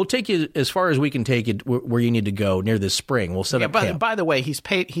 you know what? We'll take you as far as we can take you where you need to go near this spring. We'll set up camp. By the way, he's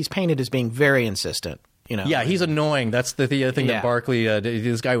painted as being very insistent. Yeah, he's annoying. That's the other thing that Barkley.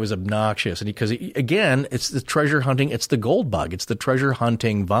 This guy was obnoxious, and because again, it's the treasure hunting. It's the gold bug. It's the treasure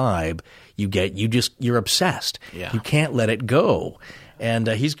hunting vibe you get. You're obsessed. Yeah. You can't let it go. And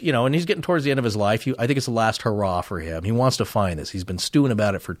he's getting towards the end of his life. I think it's the last hurrah for him. He wants to find this. He's been stewing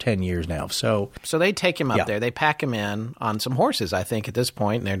about it for 10 years now. So they take him up there. They pack him in on some horses, I think, at this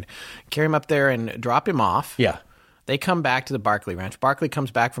point, and they carry him up there and drop him off. Yeah. They come back to the Barkley Ranch. Barkley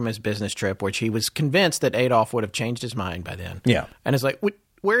comes back from his business trip, which he was convinced that Adolf would have changed his mind by then. Yeah. And it's like,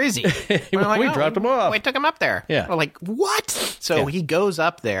 where is he? We dropped him off. We took him up there. Yeah. We're like, what? So he goes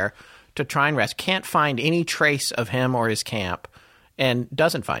up there to try and rest. Can't find any trace of him or his camp, and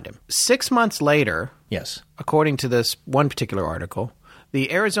doesn't find him. 6 months later, yes, according to this one particular article,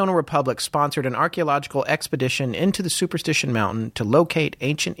 the Arizona Republic sponsored an archaeological expedition into the Superstition Mountain to locate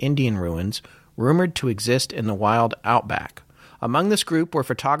ancient Indian ruins rumored to exist in the wild outback. Among this group were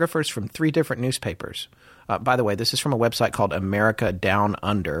photographers from 3 different newspapers. By the way, this is from a website called America Down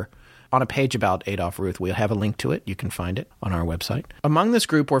Under. On a page about Adolf Ruth, we'll have a link to it. You can find it on our website. Among this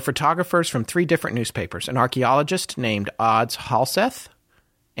group were photographers from 3 different newspapers, an archaeologist named Odds Halseth,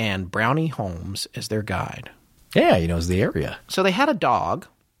 and Brownie Holmes as their guide. Yeah, he knows the area. So they had a dog.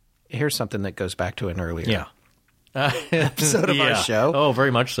 Here's something that goes back to an earlier episode of our show. Oh,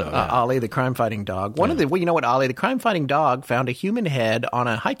 very much so. Ollie, the crime-fighting dog. You know what, Ollie, the crime-fighting dog found a human head on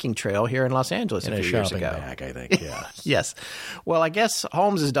a hiking trail here in Los Angeles a few years ago. Bag, I think, yeah. Yes. Well, I guess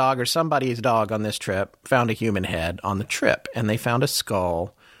Holmes's dog or somebody's dog on this trip found a human head on the trip, and they found a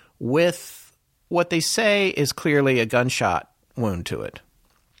skull with what they say is clearly a gunshot wound to it.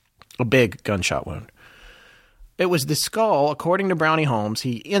 A big gunshot wound. It was the skull, according to Brownie Holmes.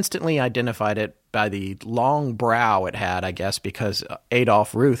 He instantly identified it by the long brow it had, I guess, because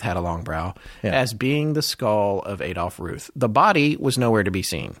Adolf Ruth had a long brow, as being the skull of Adolf Ruth. The body was nowhere to be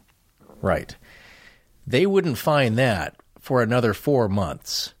seen. Right. They wouldn't find that for another 4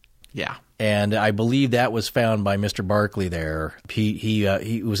 months. Yeah. And I believe that was found by Mr. Barkley there. He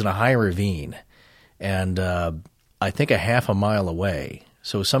was in a high ravine, and I think a half a mile away,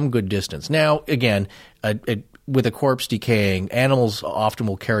 so some good distance. Now, again, with a corpse decaying, animals often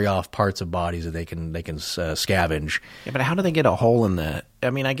will carry off parts of bodies that they can scavenge. Yeah, but how do they get a hole in the? I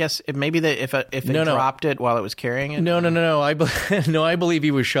mean, I guess maybe they dropped it while it was carrying it. No. I believe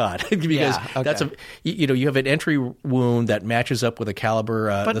he was shot because that's you have an entry wound that matches up with a caliber,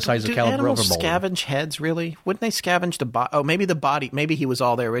 the size of caliber of a boulder. Scavenge heads, really? Wouldn't they scavenge the body? Oh, maybe the body. Maybe he was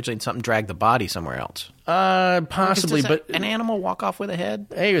all there originally, and something dragged the body somewhere else. Possibly, but an animal walk off with a head?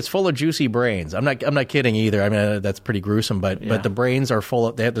 Hey, it's full of juicy brains. I'm not kidding either. I mean, that's pretty gruesome, but the brains are full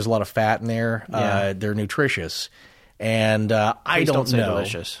of. There's a lot of fat in there. Yeah. They're nutritious. And I don't say know.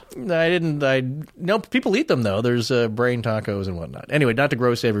 Delicious. No, people eat them though. There's brain tacos and whatnot. Anyway, not to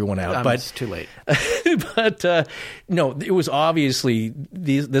gross everyone out, but it's too late. But no, it was obviously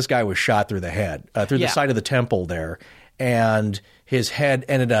this guy was shot through the head, through the side of the temple there, and his head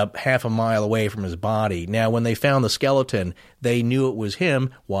ended up half a mile away from his body. Now, when they found the skeleton, they knew it was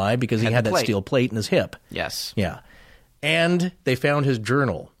him. Why? Because he had that steel plate in his hip. Yes. Yeah, and they found his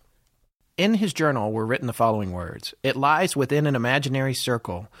journal. In his journal were written the following words: "It lies within an imaginary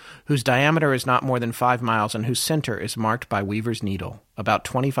circle, whose diameter is not more than 5 miles and whose center is marked by Weaver's Needle, about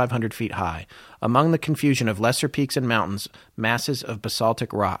 2,500 feet high. Among the confusion of lesser peaks and mountains, masses of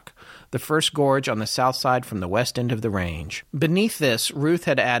basaltic rock. The first gorge on the south side from the west end of the range." Beneath this, Ruth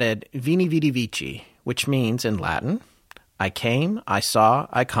had added Veni Vidi Vici, which means, in Latin, "I came, I saw,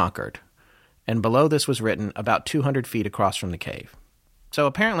 I conquered." And below this was written about 200 feet across from the cave. So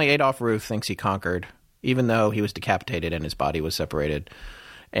apparently Adolf Ruth thinks he conquered even though he was decapitated and his body was separated.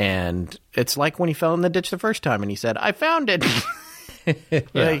 And it's like when he fell in the ditch the first time and he said, "I found it."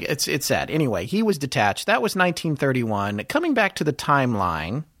 Like, it's sad. Anyway, he was detached. That was 1931. Coming back to the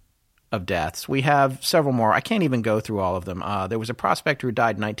timeline of deaths, we have several more. I can't even go through all of them. There was a prospector who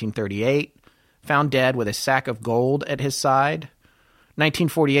died in 1938, found dead with a sack of gold at his side.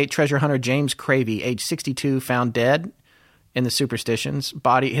 1948, treasure hunter James Cravey, age 62, found dead in the Superstitions.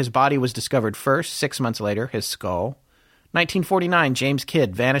 His body was discovered first. 6 months later, his skull. 1949, James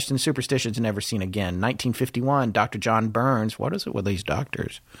Kidd vanished in Superstitions and never seen again. 1951, Dr. John Burns. What is it with these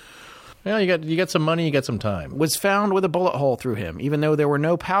doctors? Well, you got some money, you got some time. Was found with a bullet hole through him. Even though there were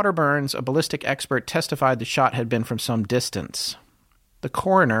no powder burns, a ballistic expert testified the shot had been from some distance. The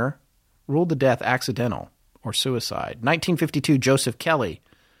coroner ruled the death accidental or suicide. 1952, Joseph Kelly,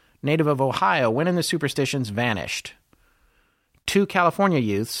 native of Ohio, went in the Superstitions, vanished. 2 California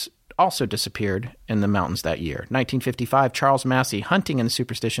youths also disappeared in the mountains that year. 1955, Charles Massey, hunting in the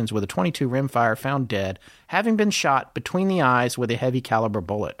Superstitions with a .22 rimfire, found dead, having been shot between the eyes with a heavy caliber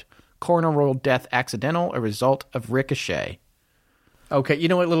bullet. Coroner ruled death accidental, a result of ricochet. Okay, you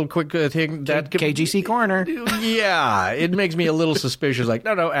know what, little quick thing? That KGC coroner. Yeah, it makes me a little suspicious, like,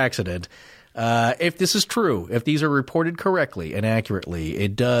 no, accident. If this is true, if these are reported correctly and accurately,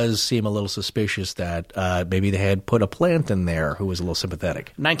 it does seem a little suspicious that maybe they had put a plant in there who was a little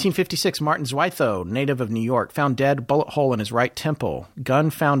sympathetic. 1956, Martin Zweitho, native of New York, found dead, bullet hole in his right temple. Gun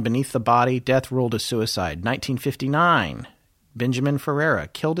found beneath the body, death ruled as suicide. 1959, Benjamin Ferreira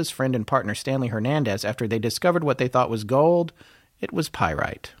killed his friend and partner Stanley Hernandez after they discovered what they thought was gold. It was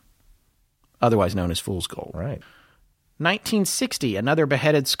pyrite, otherwise known as fool's gold. Right. 1960, another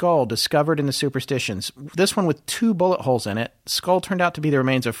beheaded skull discovered in the Superstitions. This one with 2 bullet holes in it. Skull turned out to be the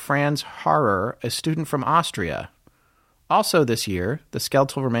remains of Franz Harrer, a student from Austria. Also this year, the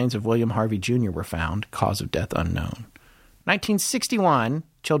skeletal remains of William Harvey Jr. were found, cause of death unknown. 1961,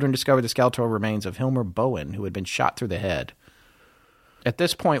 children discovered the skeletal remains of Hilmer Bowen, who had been shot through the head. At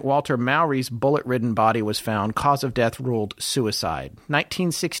this point, Walter Maury's bullet-ridden body was found, cause of death ruled suicide.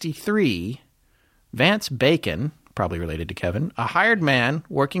 1963, Vance Bacon, probably related to Kevin, a hired man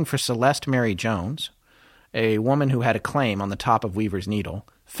working for Celeste Mary Jones, a woman who had a claim on the top of Weaver's Needle,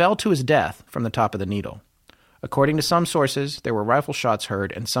 fell to his death from the top of the needle. According to some sources, there were rifle shots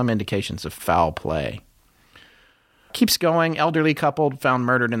heard and some indications of foul play. Keeps going. Elderly couple found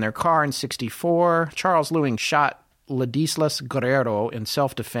murdered in their car in 1964. Charles Lewing shot Ladislas Guerrero in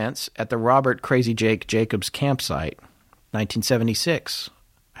self-defense at the Robert Crazy Jake Jacobs campsite. 1976,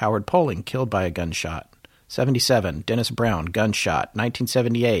 Howard Poling killed by a gunshot. 1977, Dennis Brown, gunshot.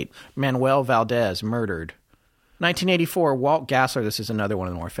 1978, Manuel Valdez, murdered. 1984, Walt Gassler, this is another one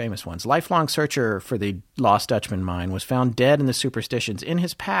of the more famous ones, lifelong searcher for the Lost Dutchman mine, was found dead in the Superstitions. In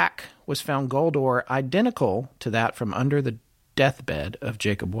his pack was found gold ore identical to that from under the deathbed of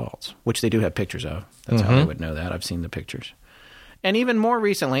Jacob Waltz, which they do have pictures of. That's how they would know that. I've seen the pictures. And even more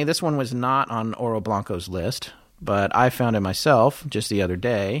recently, this one was not on Oro Blanco's list, but I found it myself just the other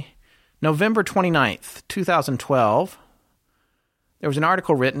day. November 29th, 2012, there was an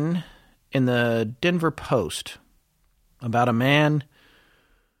article written in the Denver Post about a man,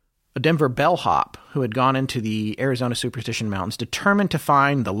 a Denver bellhop, who had gone into the Arizona Superstition Mountains determined to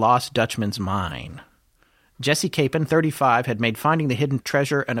find the Lost Dutchman's mine. Jesse Capon, 35, had made finding the hidden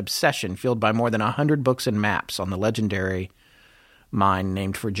treasure an obsession fueled by more than 100 books and maps on the legendary mine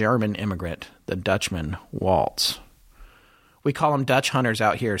named for German immigrant, the Dutchman Waltz. "We call them Dutch hunters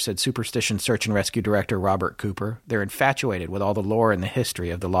out here," said Superstition Search and Rescue Director Robert Cooper. "They're infatuated with all the lore and the history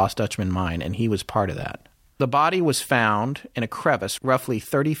of the Lost Dutchman mine, and he was part of that." The body was found in a crevice roughly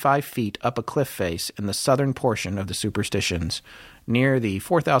 35 feet up a cliff face in the southern portion of the Superstitions, near the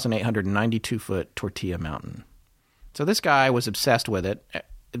 4,892-foot Tortilla Mountain. So this guy was obsessed with it.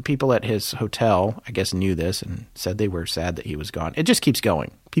 People at his hotel, I guess, knew this and said they were sad that he was gone. It just keeps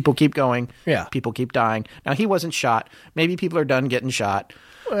going. People keep going. Yeah. People keep dying. Now, he wasn't shot. Maybe people are done getting shot.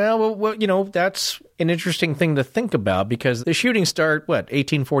 Well, you know, that's an interesting thing to think about because the shootings start,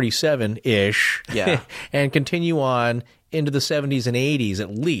 1847-ish, Yeah. and continue on into the 70s and 80s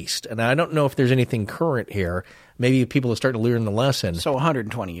at least. And I don't know if there's anything current here. Maybe people are starting to learn the lesson. So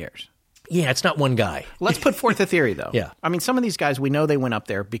 120 years. Yeah, it's not one guy. Let's put forth a theory, though. Yeah. I mean, some of these guys, we know they went up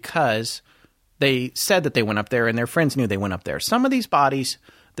there because they said that they went up there and their friends knew they went up there. Some of these bodies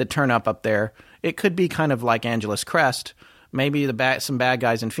that turn up there, it could be kind of like Angeles Crest. Maybe some bad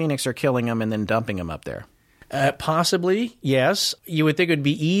guys in Phoenix are killing them and then dumping them up there. Possibly, yes. You would think it would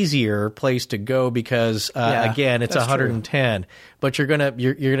be easier place to go because, again, it's 110. True. But you're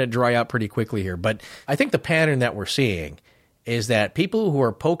gonna dry out pretty quickly here. But I think the pattern that we're seeing is that people who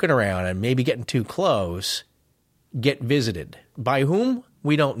are poking around and maybe getting too close get visited. By whom?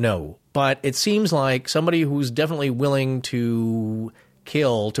 We don't know. But it seems like somebody who's definitely willing to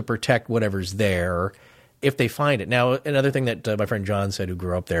kill to protect whatever's there if they find it. Now, another thing that my friend John said, who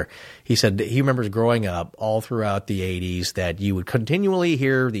grew up there, he said that he remembers growing up all throughout the 80s that you would continually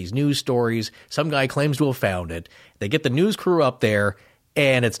hear these news stories. Some guy claims to have found it. They get the news crew up there,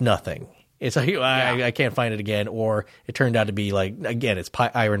 and it's nothing. It's like, I can't find it again. Or it turned out to be like, again, it's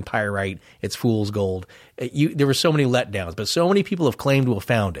iron pyrite, it's fool's gold. There were so many letdowns, but so many people have claimed to have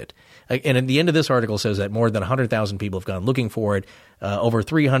found it. And at the end of this article says that more than 100,000 people have gone looking for it. Over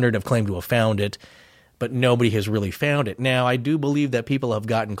 300 have claimed to have found it, but nobody has really found it. Now, I do believe that people have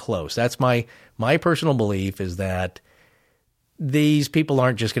gotten close. That's my personal belief, is that these people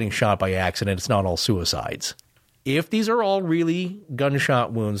aren't just getting shot by accident. It's not all suicides. If these are all really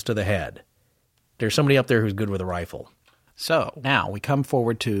gunshot wounds to the head, there's somebody up there who's good with a rifle. So now we come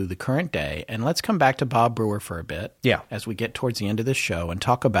forward to the current day, and let's come back to Bob Brewer for a bit. Yeah. As we get towards the end of this show and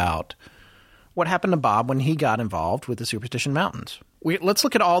talk about what happened to Bob when he got involved with the Superstition Mountains. Let's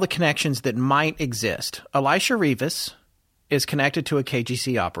look at all the connections that might exist. Elisha Rivas is connected to a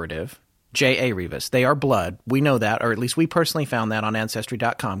KGC operative, J.A. Rivas. They are blood. We know that, or at least we personally found that on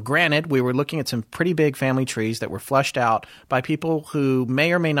Ancestry.com. Granted, we were looking at some pretty big family trees that were flushed out by people who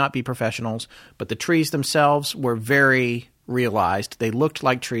may or may not be professionals, but the trees themselves were very realized. They looked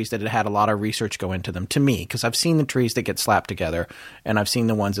like trees that had had a lot of research go into them, to me, because I've seen the trees that get slapped together, and I've seen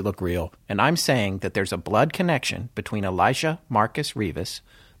the ones that look real. And I'm saying that there's a blood connection between Elisha Marcus Rivas,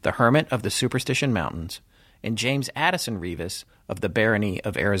 the hermit of the Superstition Mountains, and James Addison Rivas of the Barony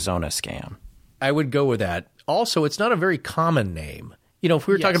of Arizona scam. I would go with that. Also, it's not a very common name. You know, if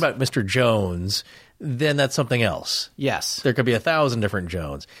we were talking about Mr. Jones, then that's something else. Yes. There could be 1,000 different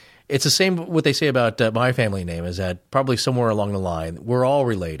Jones. It's the same what they say about my family name, is that probably somewhere along the line, we're all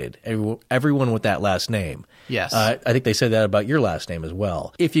related. Everyone with that last name. Yes. I think they said that about your last name as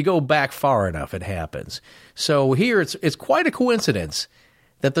well. If you go back far enough, it happens. So here it's quite a coincidence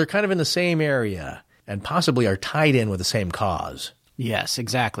that they're kind of in the same area and possibly are tied in with the same cause. Yes,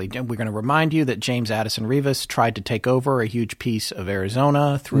 exactly. We're going to remind you that James Addison Rivas tried to take over a huge piece of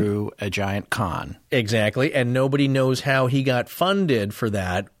Arizona through a giant con. Exactly, and nobody knows how he got funded for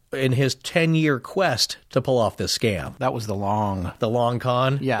that in his 10-year quest to pull off this scam. That was the long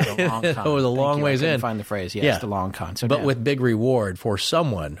con? Yeah, the long con. It was a long ways in. Find the phrase. Yes, the long con. So but with big reward for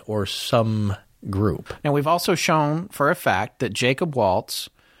someone or some group. Now, we've also shown for a fact that Jacob Waltz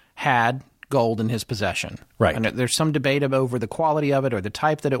had gold in his possession. Right. And there's some debate over the quality of it or the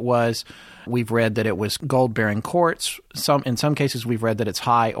type that it was. We've read that it was gold-bearing quartz. In some cases, we've read that it's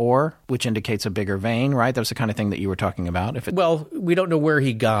high ore, which indicates a bigger vein, right? That was the kind of thing that you were talking about. Well, we don't know where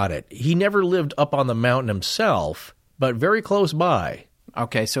he got it. He never lived up on the mountain himself, but very close by.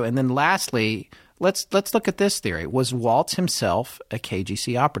 Okay, so and then lastly, let's look at this theory. Was Waltz himself a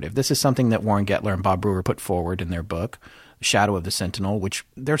KGC operative? This is something that Warren Gettler and Bob Brewer put forward in their book, Shadow of the Sentinel, which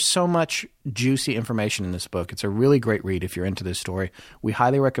there's so much juicy information in this book. It's a really great read if you're into this story. We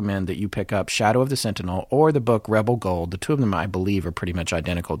highly recommend that you pick up Shadow of the Sentinel or the book Rebel Gold. The two of them, I believe, are pretty much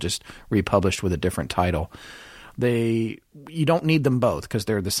identical, just republished with a different title. You don't need them both because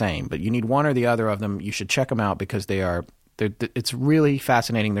they're the same, but you need one or the other of them. You should check them out because it's really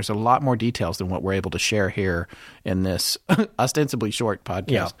fascinating. There's a lot more details than what we're able to share here in this ostensibly short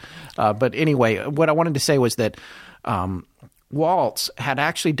podcast. Yeah. But anyway, what I wanted to say was that Waltz had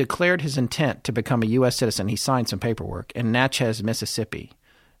actually declared his intent to become a U.S. citizen. He signed some paperwork in Natchez, Mississippi.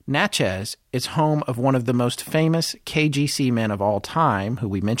 Natchez is home of one of the most famous KGC men of all time, who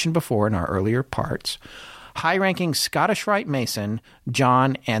we mentioned before in our earlier parts, high-ranking Scottish Rite Mason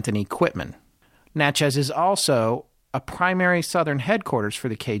John Anthony Quitman. Natchez is also a primary southern headquarters for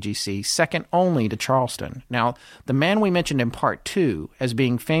the KGC, second only to Charleston. Now, the man we mentioned in Part 2 as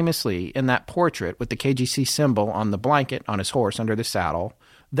being famously in that portrait with the KGC symbol on the blanket on his horse under the saddle,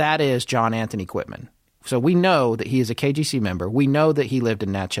 that is John Anthony Quitman. So we know that he is a KGC member. We know that he lived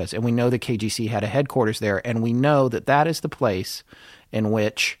in Natchez, and we know that KGC had a headquarters there, and we know that that is the place in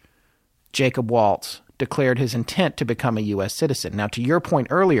which Jacob Waltz declared his intent to become a U.S. citizen. Now, to your point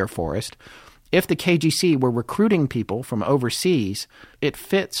earlier, Forrest, if the KGC were recruiting people from overseas, it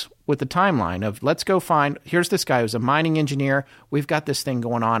fits with the timeline of let's go find, here's this guy who's a mining engineer. We've got this thing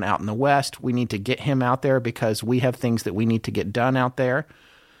going on out in the West. We need to get him out there because we have things that we need to get done out there.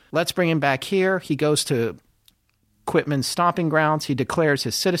 Let's bring him back here. He goes to Quitman's stomping grounds. He declares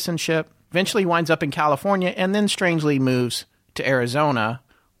his citizenship. Eventually winds up in California and then strangely moves to Arizona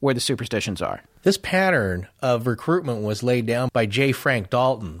where the superstitions are. This pattern of recruitment was laid down by J. Frank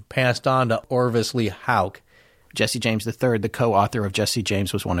Dalton, passed on to Orvis Lee Houck, Jesse James III, the co-author of Jesse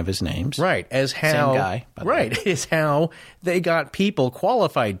James was one of his names. Right. As how, Same guy, by the right. way. Is how they got people,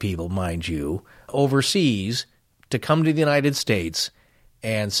 qualified people, mind you, overseas to come to the United States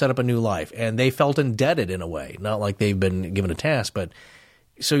and set up a new life. And they felt indebted in a way, not like they've been given a task, but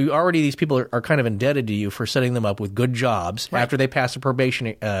so already these people are kind of indebted to you for setting them up with good jobs after they pass the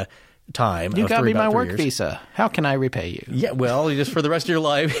probation time. You got me my work 3 years. visa. How can I repay you? Yeah, well, just for the rest of your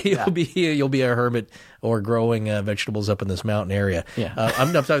life, you'll be a hermit or growing vegetables up in this mountain area. Yeah.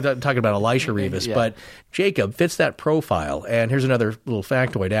 I'm not talking about Elisha Rivas, but Jacob fits that profile. And here's another little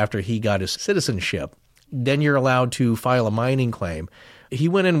factoid. After he got his citizenship, then you're allowed to file a mining claim. He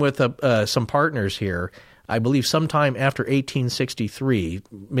went in with some partners here, I believe sometime after 1863,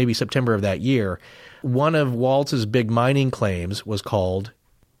 maybe September of that year. One of Waltz's big mining claims was called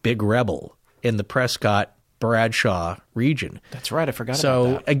Big Rebel in the Prescott-Bradshaw region. That's right. I forgot about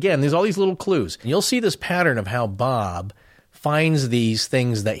So that. again, there's all these little clues. You'll see this pattern of how Bob finds these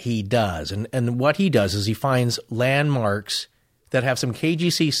things that he does. And what he does is he finds landmarks that have some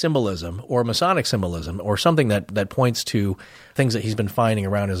KGC symbolism or Masonic symbolism or something that points to things that he's been finding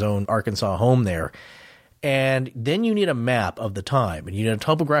around his own Arkansas home there. And then you need a map of the time, and you need a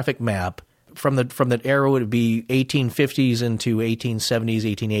topographic map from that era. Would be 1850s into 1870s,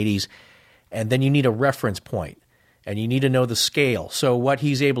 1880s, and then you need a reference point, and you need to know the scale. So what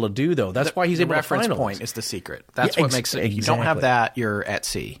he's able to do, though, that's why he's able to find reference all point this. is the secret. That's Yeah, what makes it. If you don't have exactly. that, you're at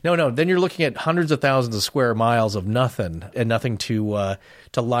sea. No. Then you're looking at hundreds of thousands of square miles of nothing and nothing to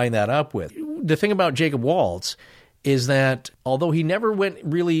line that up with. The thing about Jacob Waltz is that although he never went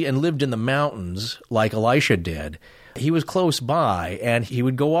really and lived in the mountains like Elisha did, he was close by, and he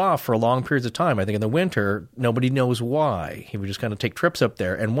would go off for long periods of time. I think in the winter, nobody knows why. He would just kind of take trips up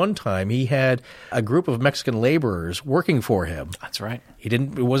there. And one time he had a group of Mexican laborers working for him. That's right.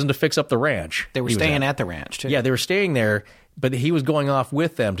 It wasn't to fix up the ranch. They were he was staying at the ranch, too. Yeah, they were staying there, but he was going off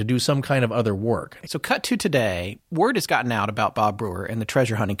with them to do some kind of other work. So cut to today, word has gotten out about Bob Brewer in the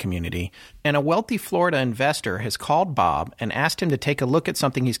treasure hunting community, and a wealthy Florida investor has called Bob and asked him to take a look at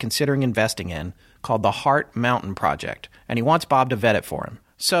something he's considering investing in called the Heart Mountain Project, and he wants Bob to vet it for him.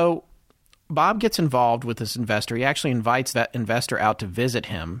 So Bob gets involved with this investor. He actually invites that investor out to visit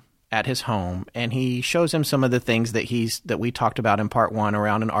him at his home, and he shows him some of the things that we talked about in part 1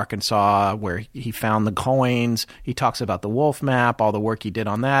 around in Arkansas, where he found the coins. He talks about the wolf map, all the work he did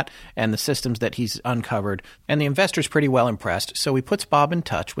on that, and the systems that he's uncovered. And the investor's pretty well impressed, so he puts Bob in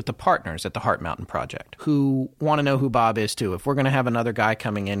touch with the partners at the Heart Mountain Project, who want to know who Bob is too. If we're going to have another guy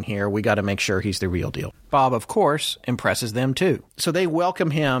coming in here, we got to make sure he's the real deal. Bob, of course, impresses them too. So they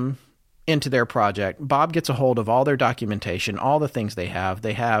welcome him into their project. Bob gets a hold of all their documentation, all the things they have.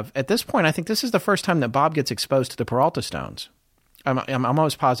 At this point, I think this is the first time that Bob gets exposed to the Peralta stones. I'm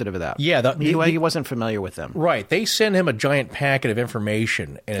almost positive of that. Yeah, he wasn't familiar with them. Right. They send him a giant packet of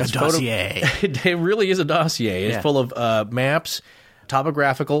information. And it's dossier. It really is a dossier. It's full of maps,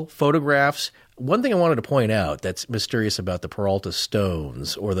 topographical, photographs. One thing I wanted to point out that's mysterious about the Peralta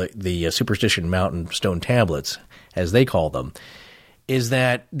stones, or the Superstition Mountain stone tablets, as they call them, is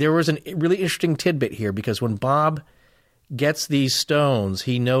that there was a really interesting tidbit here, because when Bob gets these stones,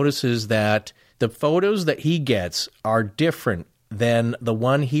 he notices that the photos that he gets are different than the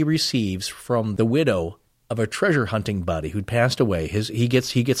one he receives from the widow of a treasure hunting buddy who'd passed away. He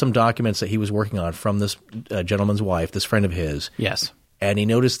gets some documents that he was working on from this gentleman's wife, this friend of his. Yes. And he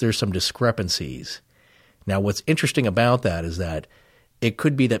noticed there's some discrepancies. Now, what's interesting about that is that it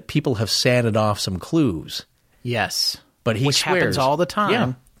could be that people have sanded off some clues. Yes. But he Which swears. happens all the time.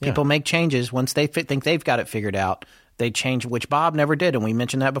 Yeah. People make changes once they think they've got it figured out. They change, which Bob never did, and we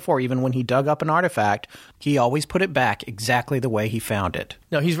mentioned that before. Even when he dug up an artifact, he always put it back exactly the way he found it.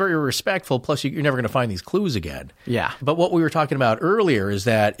 Now, he's very respectful, plus you're never going to find these clues again. Yeah. But what we were talking about earlier is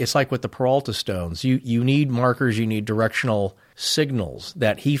that it's like with the Peralta stones. You need markers, you need directional signals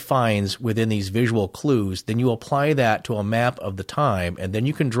that he finds within these visual clues. Then you apply that to a map of the time, and then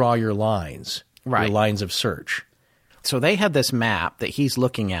you can draw your lines, Right. your lines of search. So they have this map that he's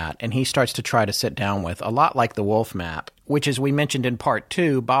looking at, and he starts to try to sit down with, a lot like the wolf map, which, as we mentioned in part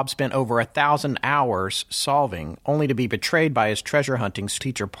 2, Bob spent over 1,000 hours solving, only to be betrayed by his treasure hunting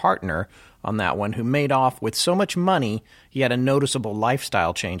teacher partner on that one, who made off with so much money he had a noticeable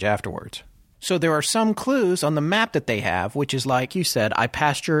lifestyle change afterwards. So there are some clues on the map that they have, which is like you said, I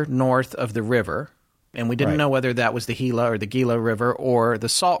pasture north of the river, and we didn't Right. know whether that was the Gila or the Gila River or the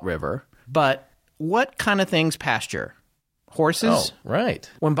Salt River, but what kind of things pasture? Horses? Oh, right.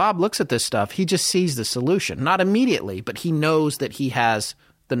 When Bob looks at this stuff, he just sees the solution. Not immediately, but he knows that he has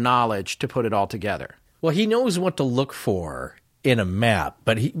the knowledge to put it all together. Well, he knows what to look for in a map,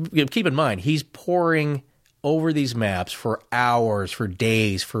 but keep in mind, he's pouring over these maps for hours, for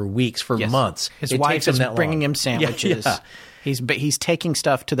days, for weeks, for months. His wife is bringing him sandwiches. Yeah. He's taking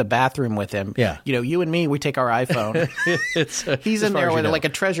stuff to the bathroom with him. Yeah. You and me, we take our iPhone. He's in there with like a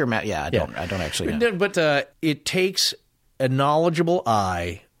treasure map. Yeah, I don't actually know. But it takes a knowledgeable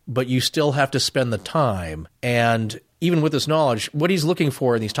eye, but you still have to spend the time. And even with this knowledge, what he's looking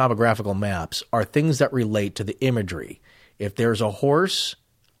for in these topographical maps are things that relate to the imagery. If there's a horse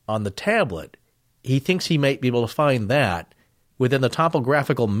on the tablet, he thinks he might be able to find that within the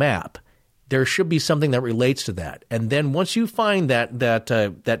topographical map. There should be something that relates to that. And then once you find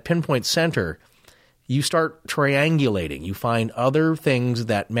that pinpoint center, you start triangulating. You find other things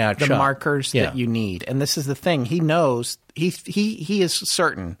that match up. The markers that you need. And this is the thing. He knows, he is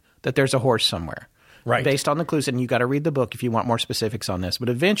certain that there's a horse somewhere. Right. Based on the clues. And you got to read the book if you want more specifics on this. But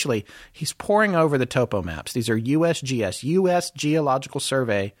eventually, he's poring over the topo maps. These are USGS, U.S. Geological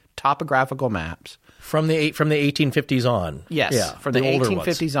Survey topographical maps. From the 1850s on. Yes, yeah, from the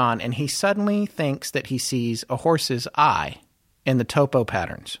 1850s on. And he suddenly thinks that he sees a horse's eye in the topo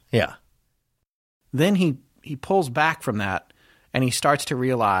patterns. Yeah. Then he pulls back from that and he starts to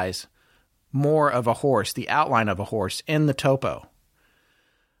realize more of a horse, the outline of a horse in the topo.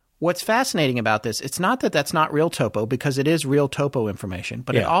 What's fascinating about this, it's not that that's not real topo, because it is real topo information,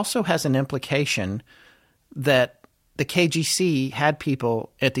 but it also has an implication that the KGC had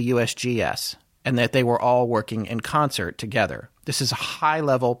people at the USGS and that they were all working in concert together. This is a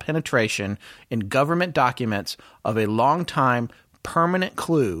high-level penetration in government documents of a long-time permanent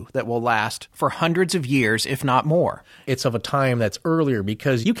clue that will last for hundreds of years, if not more. It's of a time that's earlier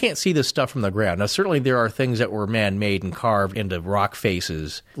because you can't see this stuff from the ground. Now, certainly there are things that were man-made and carved into rock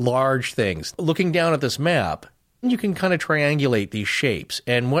faces, large things. Looking down at this map, you can kind of triangulate these shapes.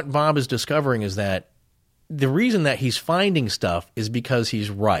 And what Bob is discovering is that the reason that he's finding stuff is because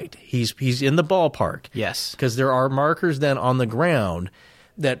he's right. He's in the ballpark. Yes. Because there are markers then on the ground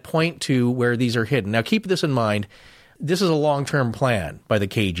that point to where these are hidden. Now, keep this in mind. This is a long-term plan by the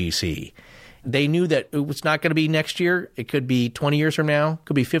KGC. They knew that it was not going to be next year. It could be 20 years from now. It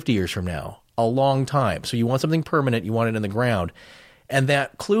could be 50 years from now. A long time. So you want something permanent. You want it in the ground. And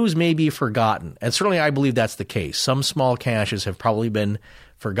that clues may be forgotten. And certainly I believe that's the case. Some small caches have probably been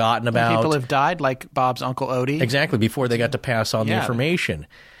forgotten about. People have died, like Bob's Uncle Odie. Exactly, before they got to pass on the information.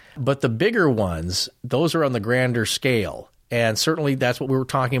 But the bigger ones, those are on the grander scale. And certainly that's what we were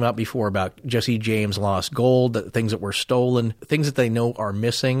talking about before about Jesse James' lost gold, the things that were stolen, things that they know are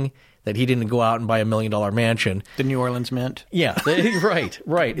missing, that he didn't go out and buy $1 million mansion. The New Orleans Mint. Yeah,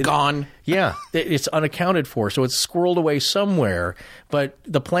 right. Gone. Yeah, it's unaccounted for, so it's squirreled away somewhere. But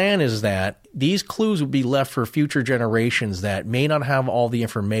the plan is that these clues would be left for future generations that may not have all the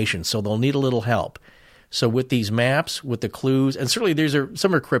information, so they'll need a little help. So with these maps, with the clues, and certainly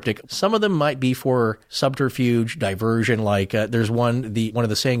some are cryptic. Some of them might be for subterfuge, diversion. Like there's one of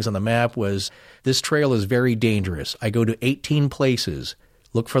the sayings on the map was, "This trail is very dangerous. I go to 18 places.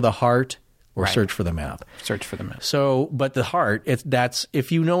 Look for the heart or search for the map." Search for the map. So, but the heart, that's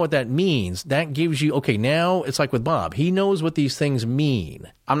if you know what that means, that gives you, okay, now it's like with Bob. He knows what these things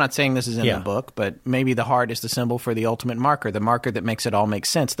mean. I'm not saying this is in the book, but maybe the heart is the symbol for the ultimate marker, the marker that makes it all make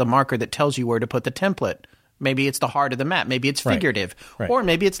sense, the marker that tells you where to put the template. Maybe it's the heart of the map. Maybe it's figurative. Right. Or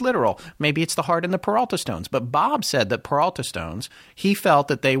maybe it's literal. Maybe it's the heart in the Peralta stones. But Bob said that Peralta stones, he felt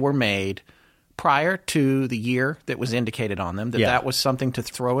that they were made prior to the year that was indicated on them, that was something to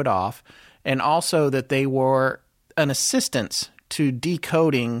throw it off, and also that they were an assistance to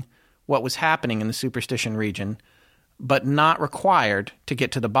decoding what was happening in the superstition region, but not required to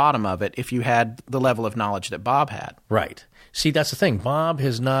get to the bottom of it if you had the level of knowledge that Bob had. Right. See, that's the thing. Bob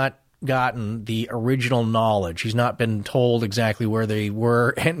has not gotten the original knowledge. He's not been told exactly where they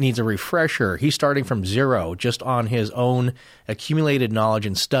were and needs a refresher. He's starting from zero just on his own accumulated knowledge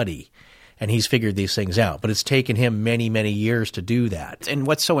and study. And he's figured these things out. But it's taken him many, many years to do that. And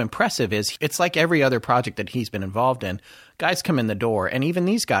what's so impressive is it's like every other project that he's been involved in. Guys come in the door, and even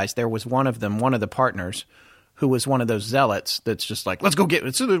these guys, there was one of them, one of the partners, who was one of those zealots that's just like, let's go get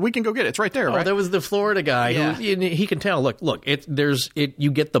it. So we can go get it. It's right there, right? There was the Florida guy who he can tell, look,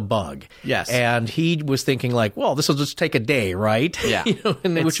 you get the bug. Yes. And he was thinking like, well, this will just take a day, right? Yeah.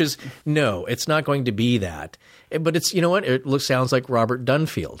 Which is, no, it's not going to be that. But it's, you know what? It sounds like Robert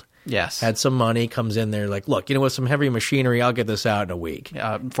Dunfield. Yes. Had some money, comes in there like, look, you know what, some heavy machinery, I'll get this out in a week.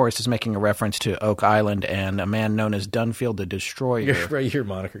 Forrest is making a reference to Oak Island and a man known as Dunfield the Destroyer. Your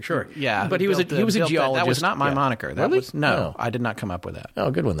moniker, sure. Yeah. But he was a geologist. That was not my moniker. That really? was, no, I did not come up with that. Oh,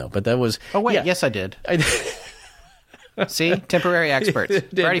 good one, though. But that was... Oh, wait, yes, I did. See? Temporary expert.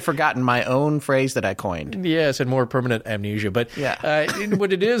 I've already forgotten my own phrase that I coined. Yes, and more permanent amnesia. But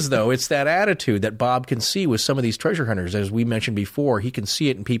what it is, though, it's that attitude that Bob can see with some of these treasure hunters. As we mentioned before, he can see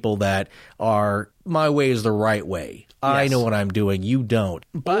it in people that are, my way is the right way. I know what I'm doing. You don't.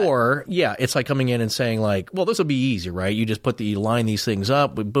 Or, it's like coming in and saying like, well, this will be easy, right? You just line these things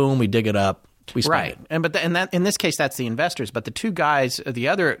up, boom, we dig it up. Right. In this case, that's the investors. But the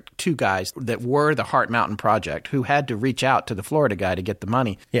other two guys that were the Heart Mountain Project who had to reach out to the Florida guy to get the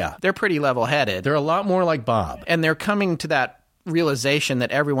money, they're pretty level-headed. They're a lot more like Bob. And they're coming to that realization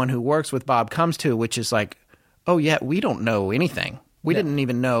that everyone who works with Bob comes to, which is like, oh, yeah, we don't know anything. We didn't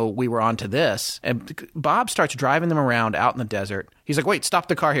even know we were onto this. And Bob starts driving them around out in the desert. He's like, wait, stop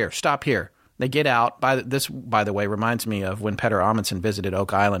the car here. Stop here. They get out. This, by the way, reminds me of when Petter Amundsen visited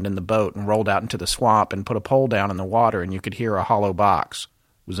Oak Island in the boat and rolled out into the swamp and put a pole down in the water and you could hear a hollow box.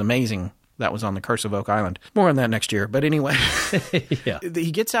 It was amazing. That was on the Curse of Oak Island. More on that next year. But anyway,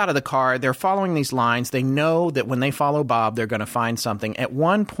 he gets out of the car. They're following these lines. They know that when they follow Bob, they're going to find something. At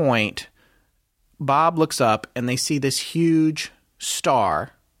one point, Bob looks up and they see this huge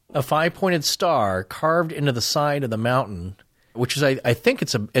star. A 5-pointed star carved into the side of the mountain, which is, I think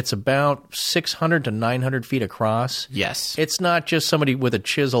it's about 600 to 900 feet across. Yes. It's not just somebody with a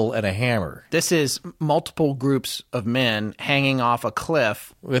chisel and a hammer. This is multiple groups of men hanging off a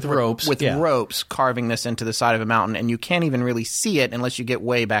cliff. With ropes. With ropes carving this into the side of a mountain, and you can't even really see it unless you get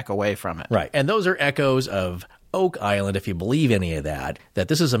way back away from it. Right. And those are echoes of Oak Island, if you believe any of that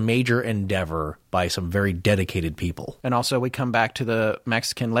this is a major endeavor by some very dedicated people. And also we come back to the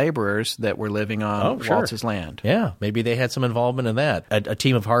Mexican laborers that were living on Waltz's land. Yeah, maybe they had some involvement in that. A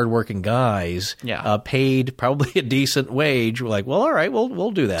team of hardworking guys paid probably a decent wage. We're like, well, all right,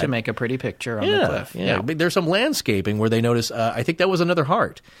 we'll do that. To make a pretty picture on the cliff. Yeah, but there's some landscaping where they notice, I think that was another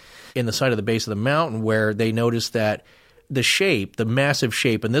heart in the side of the base of the mountain where they noticed that the shape, the massive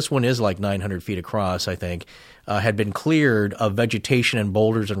shape, and this one is like 900 feet across, I think, had been cleared of vegetation and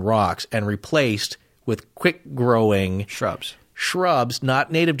boulders and rocks and replaced with quick-growing shrubs,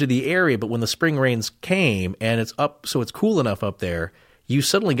 not native to the area, but when the spring rains came and it's up, so it's cool enough up there, you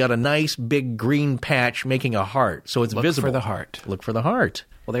suddenly got a nice big green patch making a heart. So it's visible. Look for the heart. Look for the heart.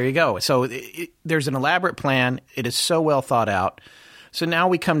 Well, there you go. So there's an elaborate plan. It is so well thought out. So now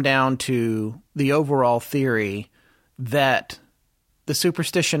we come down to the overall theory that the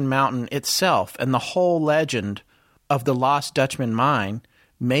Superstition Mountain itself and the whole legend of the Lost Dutchman mine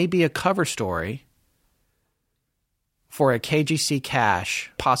may be a cover story for a KGC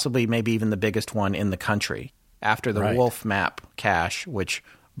cache, possibly maybe even the biggest one in the country, after the Wolf Map cache, which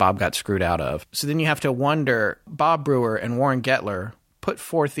Bob got screwed out of. So then you have to wonder, Bob Brewer and Warren Gettler put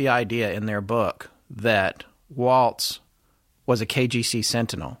forth the idea in their book that Waltz was a KGC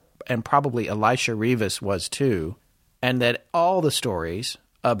sentinel, and probably Elisha Rivas was too, and that all the stories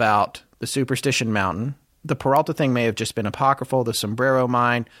about the Superstition Mountain, the Peralta thing may have just been apocryphal, the Sombrero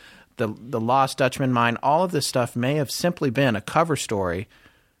mine, the Lost Dutchman mine, all of this stuff may have simply been a cover story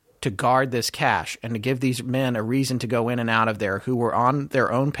to guard this cache and to give these men a reason to go in and out of there who were on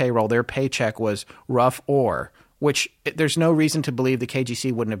their own payroll. Their paycheck was rough ore, which there's no reason to believe the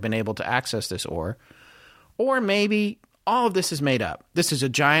KGC wouldn't have been able to access this ore. Or maybe all of this is made up. This is a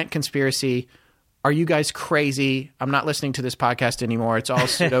giant conspiracy. Are you guys crazy? I'm not listening to this podcast anymore. It's all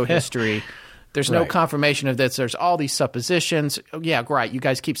pseudo-history. There's no confirmation of this. There's all these suppositions. Yeah, right. You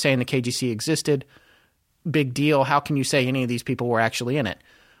guys keep saying the KGC existed. Big deal. How can you say any of these people were actually in it?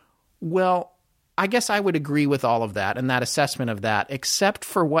 Well, I guess I would agree with all of that and that assessment of that, except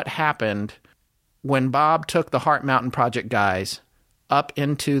for what happened when Bob took the Heart Mountain Project guys up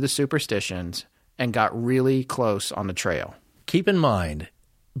into the Superstitions and got really close on the trail. Keep in mind,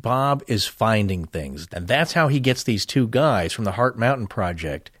 Bob is finding things, and that's how he gets these two guys from the Heart Mountain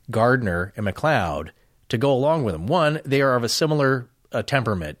Project, Gardner and McLeod, to go along with him. One, they are of a similar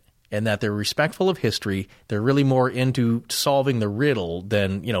temperament in that they're respectful of history. They're really more into solving the riddle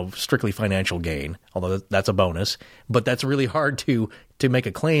than, strictly financial gain, although that's a bonus. But that's really hard to make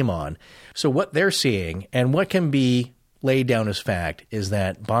a claim on. So what they're seeing and what can be laid down as fact is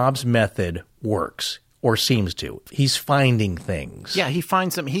that Bob's method works. Or seems to. He's finding things. Yeah, he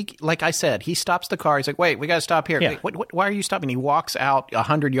finds them. Like I said, he stops the car. He's like, wait, we got to stop here. Yeah. Wait, why are you stopping? He walks out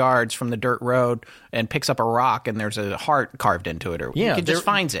 100 yards from the dirt road and picks up a rock, and there's a heart carved into it. Or he just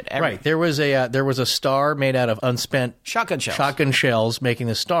finds it. Right. There was a star made out of unspent shotgun shells making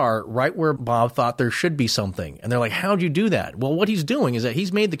the star right where Bob thought there should be something. And they're like, how'd you do that? Well, what he's doing is that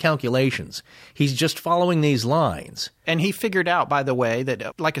he's made the calculations. He's just following these lines. And he figured out, by the way,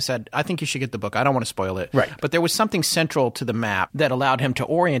 that, like I said, I think you should get the book. I don't want to spoil tinfoil it. Right. But there was something central to the map that allowed him to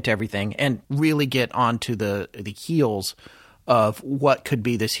orient everything and really get onto the heels of what could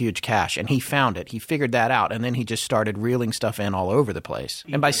be this huge cache. And he found it. He figured that out. And then he just started reeling stuff in all over the place.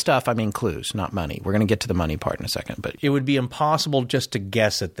 And by stuff, I mean clues, not money. We're going to get to the money part in a second. But It would be impossible just to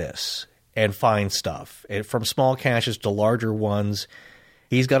guess at this and find stuff. From small caches to larger ones,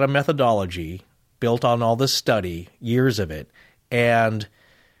 he's got a methodology built on all this study, years of it. And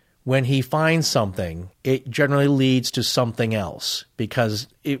when he finds something, it generally leads to something else because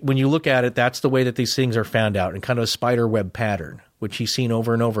when you look at it, that's the way that these things are found out in kind of a spider web pattern, which he's seen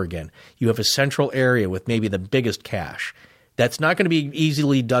over and over again. You have a central area with maybe the biggest cache. That's not going to be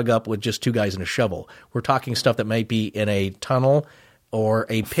easily dug up with just two guys and a shovel. We're talking stuff that might be in a tunnel or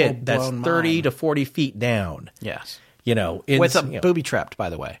a pit that's 30 to 40 feet down. yes. With booby-trapped, by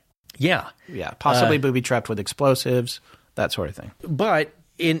the way. Yeah. Yeah, possibly booby-trapped with explosives, that sort of thing. But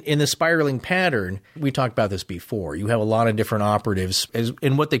in the spiraling pattern, we talked about this before. You have a lot of different operatives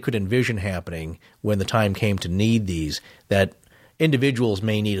in what they could envision happening when the time came to need these, that individuals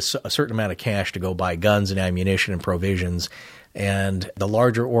may need a certain amount of cash to go buy guns and ammunition and provisions, and the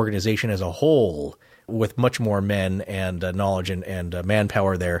larger organization as a whole, with much more men and knowledge and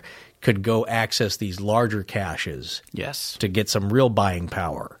manpower there, could go access these larger caches Yes. to get some real buying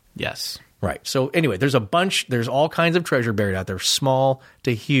power. Yes. Right. So anyway, there's all kinds of treasure buried out there, small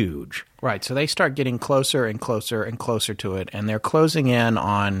to huge. Right. So they start getting closer and closer and closer to it, and they're closing in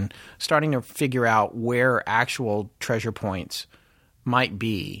on starting to figure out where actual treasure points might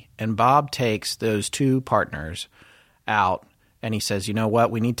be. And Bob takes those two partners out, and he says, you know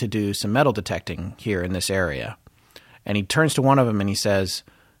what? We need to do some metal detecting here in this area. And he turns to one of them and he says,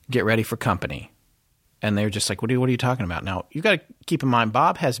 get ready for company. And they're just like, what are you talking about? Now, you got to keep in mind,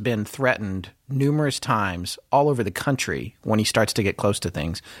 Bob has been threatened numerous times all over the country when he starts to get close to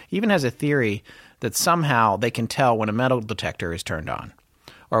things. He even has a theory that somehow they can tell when a metal detector is turned on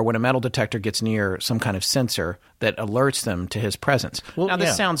or when a metal detector gets near some kind of sensor that alerts them to his presence. Well, now,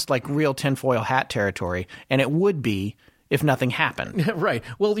 this sounds like real tinfoil hat territory, and it would be if nothing happened. Right.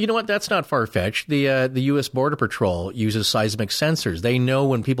 Well, you know what? That's not far-fetched. The U.S. Border Patrol uses seismic sensors. They know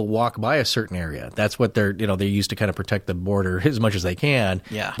when people walk by a certain area. That's what they use to kind of protect the border as much as they can.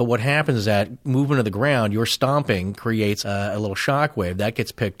 Yeah. But what happens is that movement of the ground, your stomping creates a little shock wave that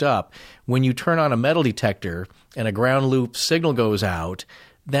gets picked up. When you turn on a metal detector and a ground loop signal goes out,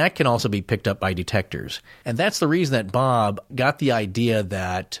 that can also be picked up by detectors. And that's the reason that Bob got the idea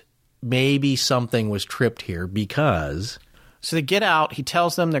that maybe something was tripped here because... So they get out. He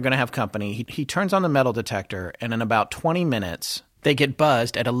tells them they're going to have company. He turns on the metal detector, and in about 20 minutes, they get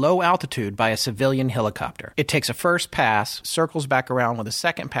buzzed at a low altitude by a civilian helicopter. It takes a first pass, circles back around with a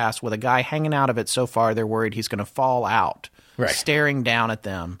second pass with a guy hanging out of it so far they're worried he's going to fall out, staring down at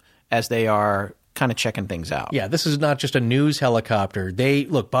them as they are kind of checking things out. Yeah, this is not just a news helicopter.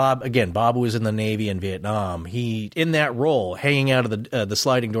 Bob was in the Navy in Vietnam. He, in that role, hanging out of the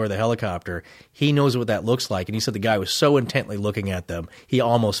sliding door of the helicopter, he knows what that looks like. And he said the guy was so intently looking at them, he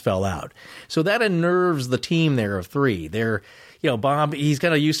almost fell out. So that unnerves the team there of three. Bob, he's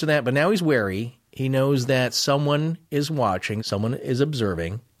kind of used to that, but now he's wary. He knows that someone is watching, someone is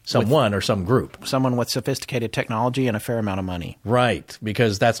observing. Someone or some group. Someone with sophisticated technology and a fair amount of money. Right,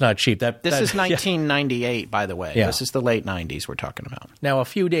 because that's not cheap. This is 1998, by the way. Yeah. This is the late 90s we're talking about. Now, a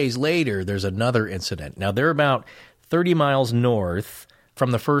few days later, there's another incident. Now, they're about 30 miles north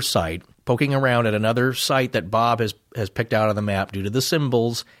from the first site, poking around at another site that Bob has picked out on the map due to the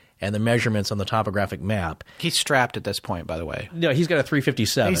symbols and the measurements on the topographic map. He's strapped at this point, by the way. No, he's got a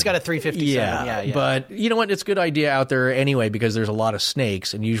 357. He's got a 357. Yeah. But you know what? It's a good idea out there anyway because there's a lot of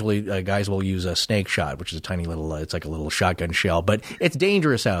snakes, and usually guys will use a snake shot, which is a tiny little, it's like a little shotgun shell, but it's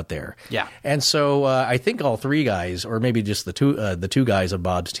dangerous out there. Yeah. And so I think all three guys, or maybe just the two guys of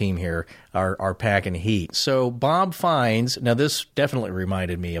Bob's team here, are packing heat. So Bob finds, now this definitely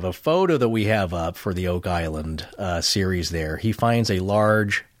reminded me of a photo that we have up for the Oak Island series there. He finds a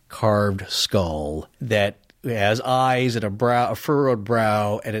large carved skull that has eyes and a furrowed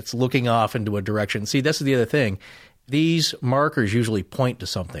brow, and it's looking off into a direction. See, this is the other thing. These markers usually point to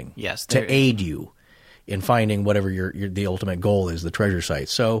something to aid you in finding whatever the ultimate goal is, the treasure site.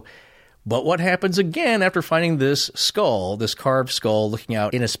 So, but what happens again after finding this skull, this carved skull looking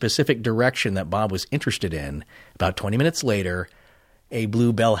out in a specific direction that Bob was interested in, about 20 minutes later, a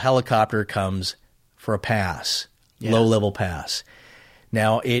Blue Bell helicopter comes for a pass, low-level pass.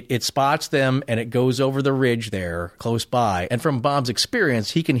 Now, it spots them, and it goes over the ridge there close by. And from Bob's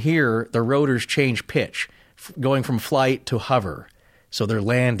experience, he can hear the rotors change pitch, going from flight to hover. So they're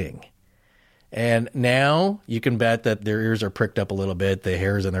landing. And now you can bet that their ears are pricked up a little bit. The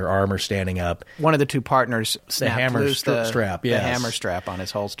hairs in their arm are standing up. One of the two partners snapped hammer loose strap, the yes. hammer strap on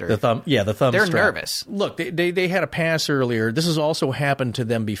his holster. The thumb They're strap. nervous. Look, they had a pass earlier. This has also happened to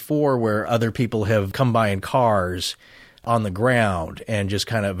them before where other people have come by in cars on the ground and just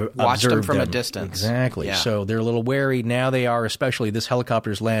kind of watched them observed from a distance. Exactly. Yeah. So they're a little wary. Now they are, especially this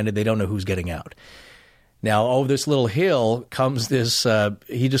helicopter's landed. They don't know who's getting out. Now, over this little hill comes this,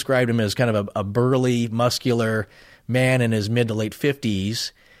 he described him as kind of a burly, muscular man in his mid to late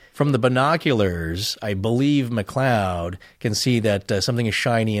 50s. From the binoculars, I believe McLeod can see that something is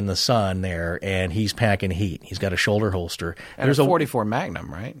shiny in the sun there, and he's packing heat. He's got a shoulder holster. And there's a 44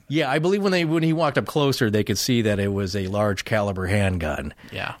 Magnum, right? Yeah, I believe when he walked up closer, they could see that it was a large caliber handgun.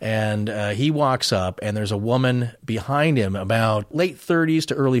 Yeah. And he walks up, and there's a woman behind him, about late 30s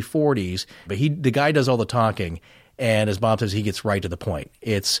to early 40s. But the guy does all the talking, and as Bob says, he gets right to the point.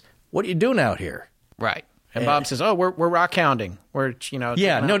 It's, what are you doing out here? Right. And Bob says, "Oh, we're rock hounding. We're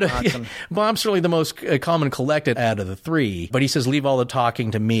Bob's certainly the most calm and collected out of the three, but he says, leave all the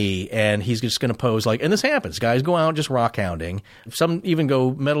talking to me, and he's just going to pose like, and this happens. Guys go out just rock hounding. Some even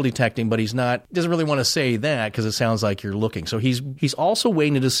go metal detecting, but doesn't really want to say that because it sounds like you're looking. So he's also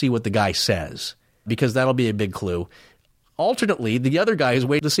waiting to see what the guy says, because that'll be a big clue. Alternately, the other guy is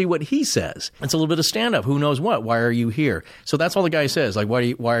waiting to see what he says. It's a little bit of stand-up. Who knows what? Why are you here? So that's all the guy says. Like,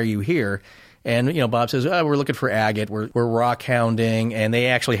 why are you here? And, Bob says, we're looking for agate. We're rock hounding. And they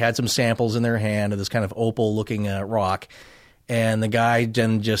actually had some samples in their hand of this kind of opal-looking rock. And the guy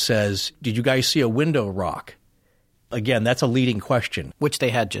then just says, did you guys see a window rock? Again, that's a leading question. Which they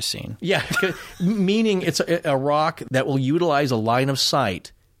had just seen. Yeah, meaning it's a rock that will utilize a line of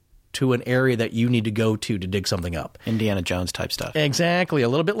sight to an area that you need to go to dig something up. Indiana Jones type stuff. Exactly. A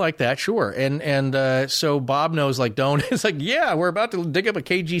little bit like that, sure. And so Bob knows, it's like, yeah, we're about to dig up a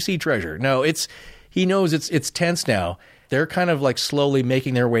KGC treasure. No, he knows it's tense now. They're kind of like slowly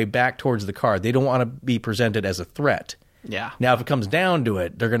making their way back towards the car. They don't want to be presented as a threat. Yeah. Now, if it comes down to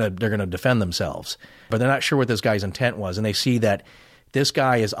it, they're gonna defend themselves. But they're not sure what this guy's intent was, and they see that this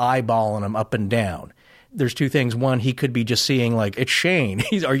guy is eyeballing them up and down. There's two things. One, he could be just seeing, like, it's Shane.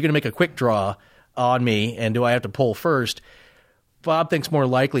 Are you going to make a quick draw on me, and do I have to pull first? Bob thinks more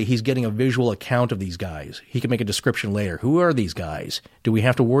likely he's getting a visual account of these guys. He can make a description later. Who are these guys? Do we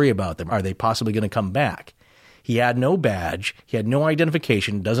have to worry about them? Are they possibly going to come back? He had no badge. He had no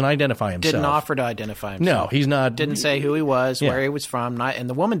identification. Doesn't identify himself. Didn't offer to identify himself. No, he's not. Didn't say who he was, where he was from, and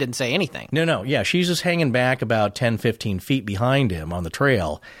the woman didn't say anything. No. Yeah, she's just hanging back about 10, 15 feet behind him on the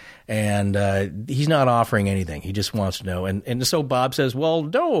trail. And he's not offering anything. He just wants to know. And so Bob says, well,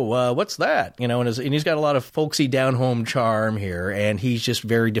 no, what's that? And he's got a lot of folksy down-home charm here, and he's just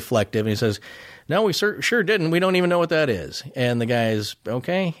very deflective. And he says, no, we sure didn't. We don't even know what that is. And the guy's,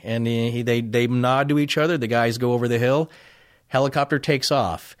 okay. And they nod to each other. The guys go over the hill. Helicopter takes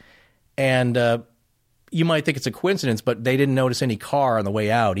off. And you might think it's a coincidence, but they didn't notice any car on the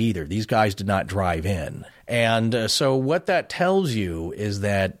way out either. These guys did not drive in. And so what that tells you is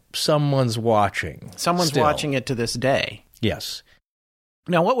that someone's watching. Someone's still. watching it to this day. Yes.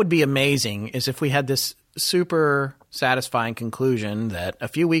 Now, what would be amazing is if we had this super satisfying conclusion that a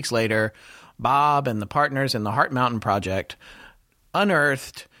few weeks later, Bob and the partners in the Heart Mountain Project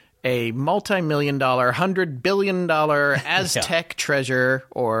unearthed a multi-million-dollar, $100 billion Aztec treasure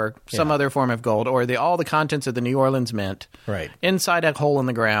or some other form of gold, or all the contents of the New Orleans Mint inside a hole in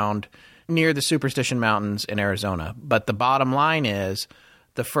the ground near the Superstition Mountains in Arizona. But the bottom line is,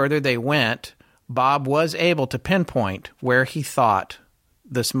 the further they went, Bob was able to pinpoint where he thought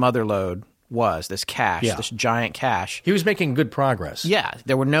this mother lode was, this cache, this giant cache. He was making good progress. Yeah,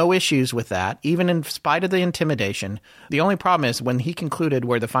 there were no issues with that, even in spite of the intimidation. The only problem is when he concluded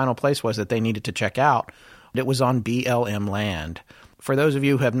where the final place was that they needed to check out, it was on BLM land. For those of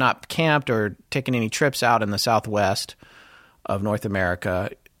you who have not camped or taken any trips out in the southwest of North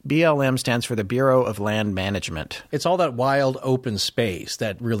America, BLM stands for the Bureau of Land Management. It's all that wild open space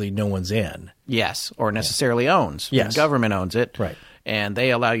that really no one's in. Yes, or necessarily owns. Yes. The government owns it. Right. And they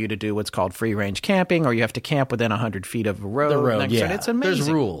allow you to do what's called free-range camping, or you have to camp within 100 feet of a road. The road, yeah. It's amazing.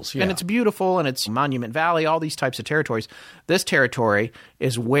 There's rules, yeah. And it's beautiful, and it's Monument Valley, all these types of territories. This territory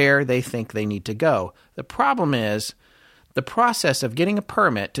is where they think they need to go. The problem is the process of getting a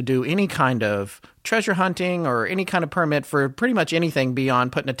permit to do any kind of treasure hunting or any kind of permit for pretty much anything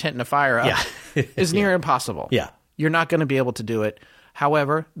beyond putting a tent and a fire up is near impossible. Yeah. You're not going to be able to do it.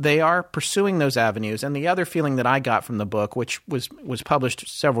 However, they are pursuing those avenues. And the other feeling that I got from the book, which was published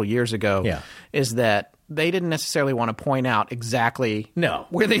several years ago, is that they didn't necessarily want to point out exactly No.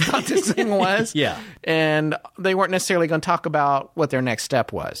 where they thought this thing was. Yeah. And they weren't necessarily going to talk about what their next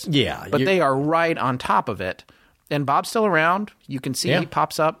step was. Yeah. But they are right on top of it. And Bob's still around. You can see he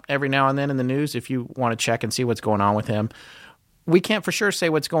pops up every now and then in the news if you want to check and see what's going on with him. We can't for sure say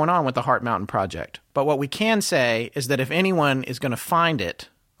what's going on with the Heart Mountain Project. But what we can say is that if anyone is going to find it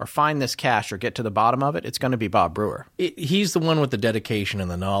or find this cache or get to the bottom of it, it's going to be Bob Brewer. He's the one with the dedication and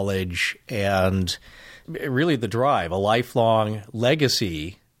the knowledge and really the drive, a lifelong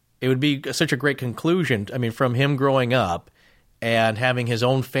legacy. It would be such a great conclusion, I mean, from him growing up and having his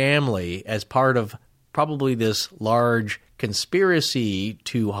own family as part of probably this large conspiracy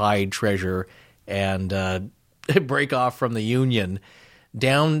to hide treasure and break off from the Union,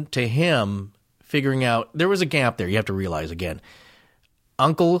 down to him figuring out there was a gap there. You have to realize again,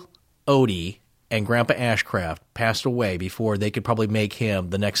 Uncle Odie and Grandpa Ashcraft passed away before they could probably make him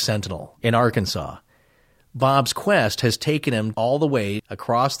the next Sentinel in Arkansas. Bob's quest has taken him all the way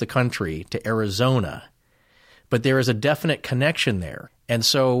across the country to Arizona, but there is a definite connection there. And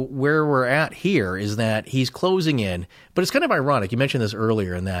so where we're at here is that he's closing in, but it's kind of ironic. You mentioned this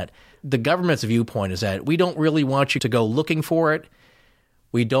earlier in that the government's viewpoint is that we don't really want you to go looking for it.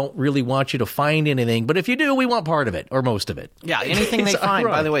 We don't really want you to find anything, but if you do, we want part of it or most of it. Yeah, anything they find,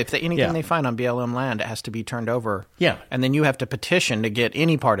 ironic. by the way, if anything they find on BLM land, it has to be turned over. Yeah. And then you have to petition to get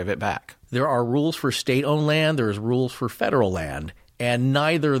any part of it back. There are rules for state-owned land. There's rules for federal land. And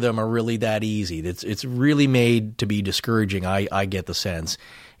neither of them are really that easy. It's really made to be discouraging, I get the sense,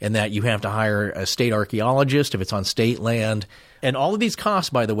 in that you have to hire a state archaeologist if it's on state land. And all of these costs,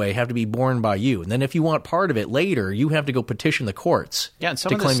 by the way, have to be borne by you. And then if you want part of it later, you have to go petition the courts and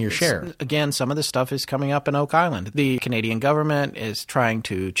to claim your share. Again, some of this stuff is coming up in Oak Island. The Canadian government is trying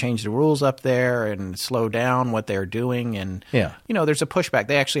to change the rules up there and slow down what they're doing. And, there's a pushback.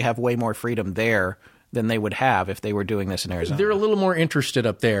 They actually have way more freedom there than they would have if they were doing this in Arizona. They're a little more interested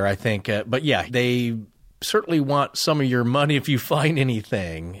up there, I think. But yeah, they certainly want some of your money if you find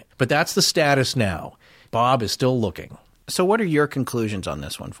anything. But that's the status now. Bob is still looking. So what are your conclusions on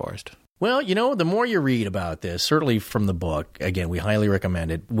this one, Forrest? Well, the more you read about this, certainly from the book, again, we highly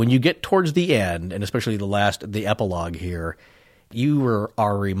recommend it. When you get towards the end, and especially the epilogue here, you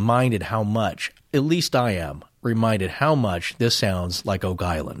are reminded how much, at least I am, reminded how much this sounds like Oak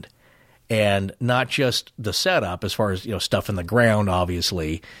Island. And not just the setup as far as, stuff in the ground,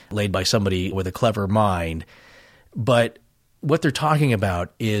 obviously, laid by somebody with a clever mind. But what they're talking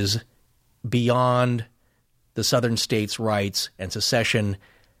about is beyond the southern states' rights and secession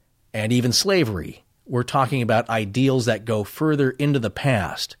and even slavery. We're talking about ideals that go further into the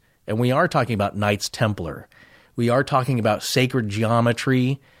past. And we are talking about Knights Templar. We are talking about sacred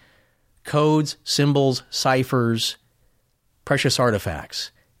geometry, codes, symbols, ciphers, precious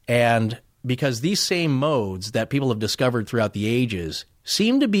artifacts. And because these same modes that people have discovered throughout the ages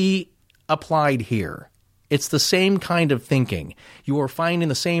seem to be applied here. It's the same kind of thinking. You are finding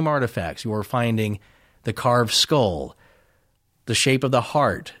the same artifacts. You are finding the carved skull, the shape of the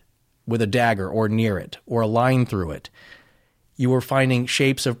heart with a dagger or near it, or a line through it. You are finding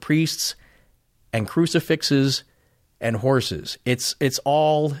shapes of priests and crucifixes and horses. It's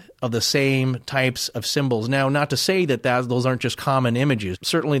all of the same types of symbols. Now, not to say that those aren't just common images.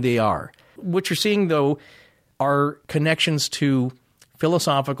 Certainly they are. What you're seeing, though, are connections to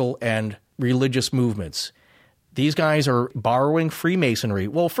philosophical and religious movements. These guys are borrowing Freemasonry.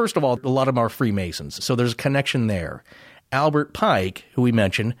 Well, first of all, a lot of them are Freemasons, so there's a connection there. Albert Pike, who we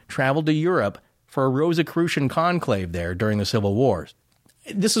mentioned, traveled to Europe for a Rosicrucian conclave there during the Civil War.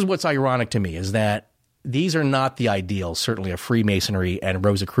 This is what's ironic to me, is that these are not the ideals, certainly, of Freemasonry and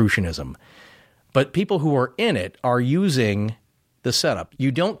Rosicrucianism. But people who are in it are using the setup.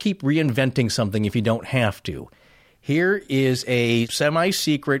 You don't keep reinventing something if you don't have to. Here is a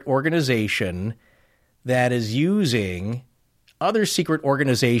semi-secret organization that is using other secret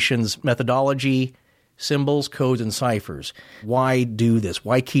organizations' methodology, symbols, codes, and ciphers. Why do this?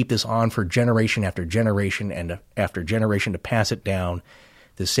 Why keep this on for generation after generation and after generation to pass it down,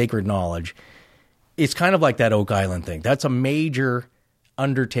 this sacred knowledge? It's kind of like that Oak Island thing. That's a major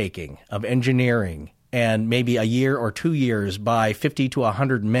undertaking of engineering, and maybe a year or 2 years by 50 to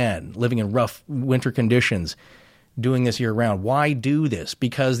 100 men living in rough winter conditions, doing this year-round. Why do this?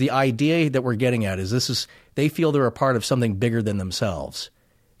 Because the idea that we're getting at is they feel they're a part of something bigger than themselves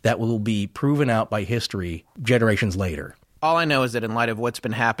that will be proven out by history generations later. All I know is that in light of what's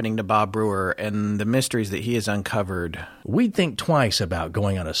been happening to Bob Brewer and the mysteries that he has uncovered, we'd think twice about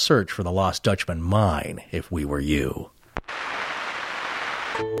going on a search for the Lost Dutchman mine if we were you.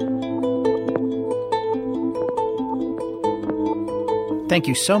 Thank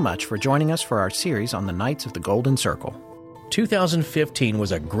you so much for joining us for our series on the Knights of the Golden Circle. 2015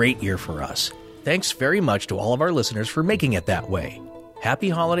 was a great year for us. Thanks very much to all of our listeners for making it that way. Happy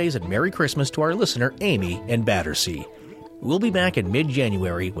holidays and Merry Christmas to our listener, Amy in Battersea. We'll be back in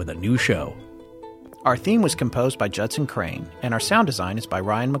mid-January with a new show. Our theme was composed by Judson Crane, and our sound design is by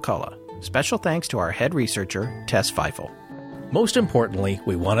Ryan McCullough. Special thanks to our head researcher, Tess Feifel. Most importantly,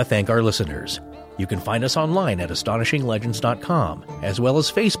 we want to thank our listeners. You can find us online at astonishinglegends.com, as well as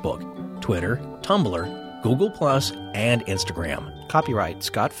Facebook, Twitter, Tumblr, Google+, and Instagram. Copyright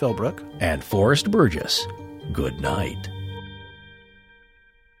Scott Philbrook and Forrest Burgess. Good night.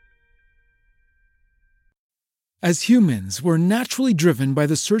 As humans, we're naturally driven by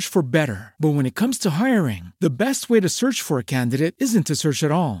the search for better. But when it comes to hiring, the best way to search for a candidate isn't to search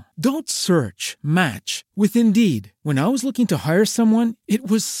at all. Don't search, match with Indeed. When I was looking to hire someone, it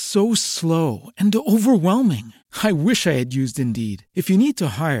was so slow and overwhelming. I wish I had used Indeed. If you need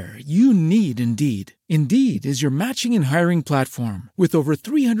to hire, you need Indeed. Indeed is your matching and hiring platform with over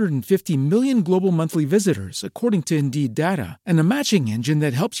 350 million global monthly visitors, according to Indeed data, and a matching engine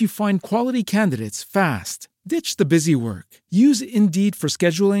that helps you find quality candidates fast. Ditch the busy work. Use Indeed for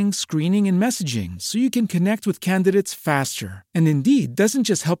scheduling, screening, and messaging so you can connect with candidates faster. And Indeed doesn't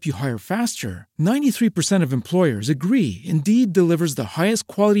just help you hire faster. 93% of employers agree Indeed delivers the highest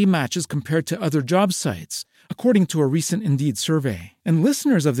quality matches compared to other job sites, according to a recent Indeed survey. And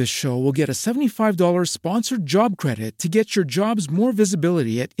listeners of this show will get a $75 sponsored job credit to get your jobs more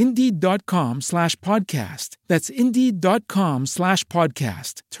visibility at Indeed.com/podcast. That's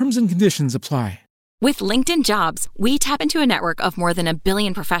Indeed.com/podcast. Terms and conditions apply. With LinkedIn Jobs, we tap into a network of more than 1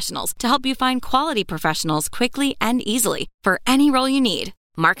 billion professionals to help you find quality professionals quickly and easily for any role you need.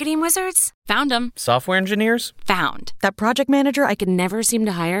 Marketing wizards? Found them. Software engineers? Found. That project manager I could never seem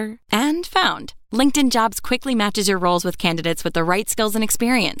to hire? And found. LinkedIn Jobs quickly matches your roles with candidates with the right skills and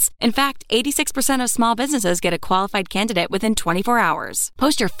experience. In fact, 86% of small businesses get a qualified candidate within 24 hours.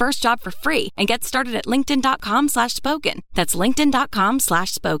 Post your first job for free and get started at linkedin.com/spoken. That's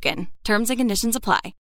linkedin.com/spoken. Terms and conditions apply.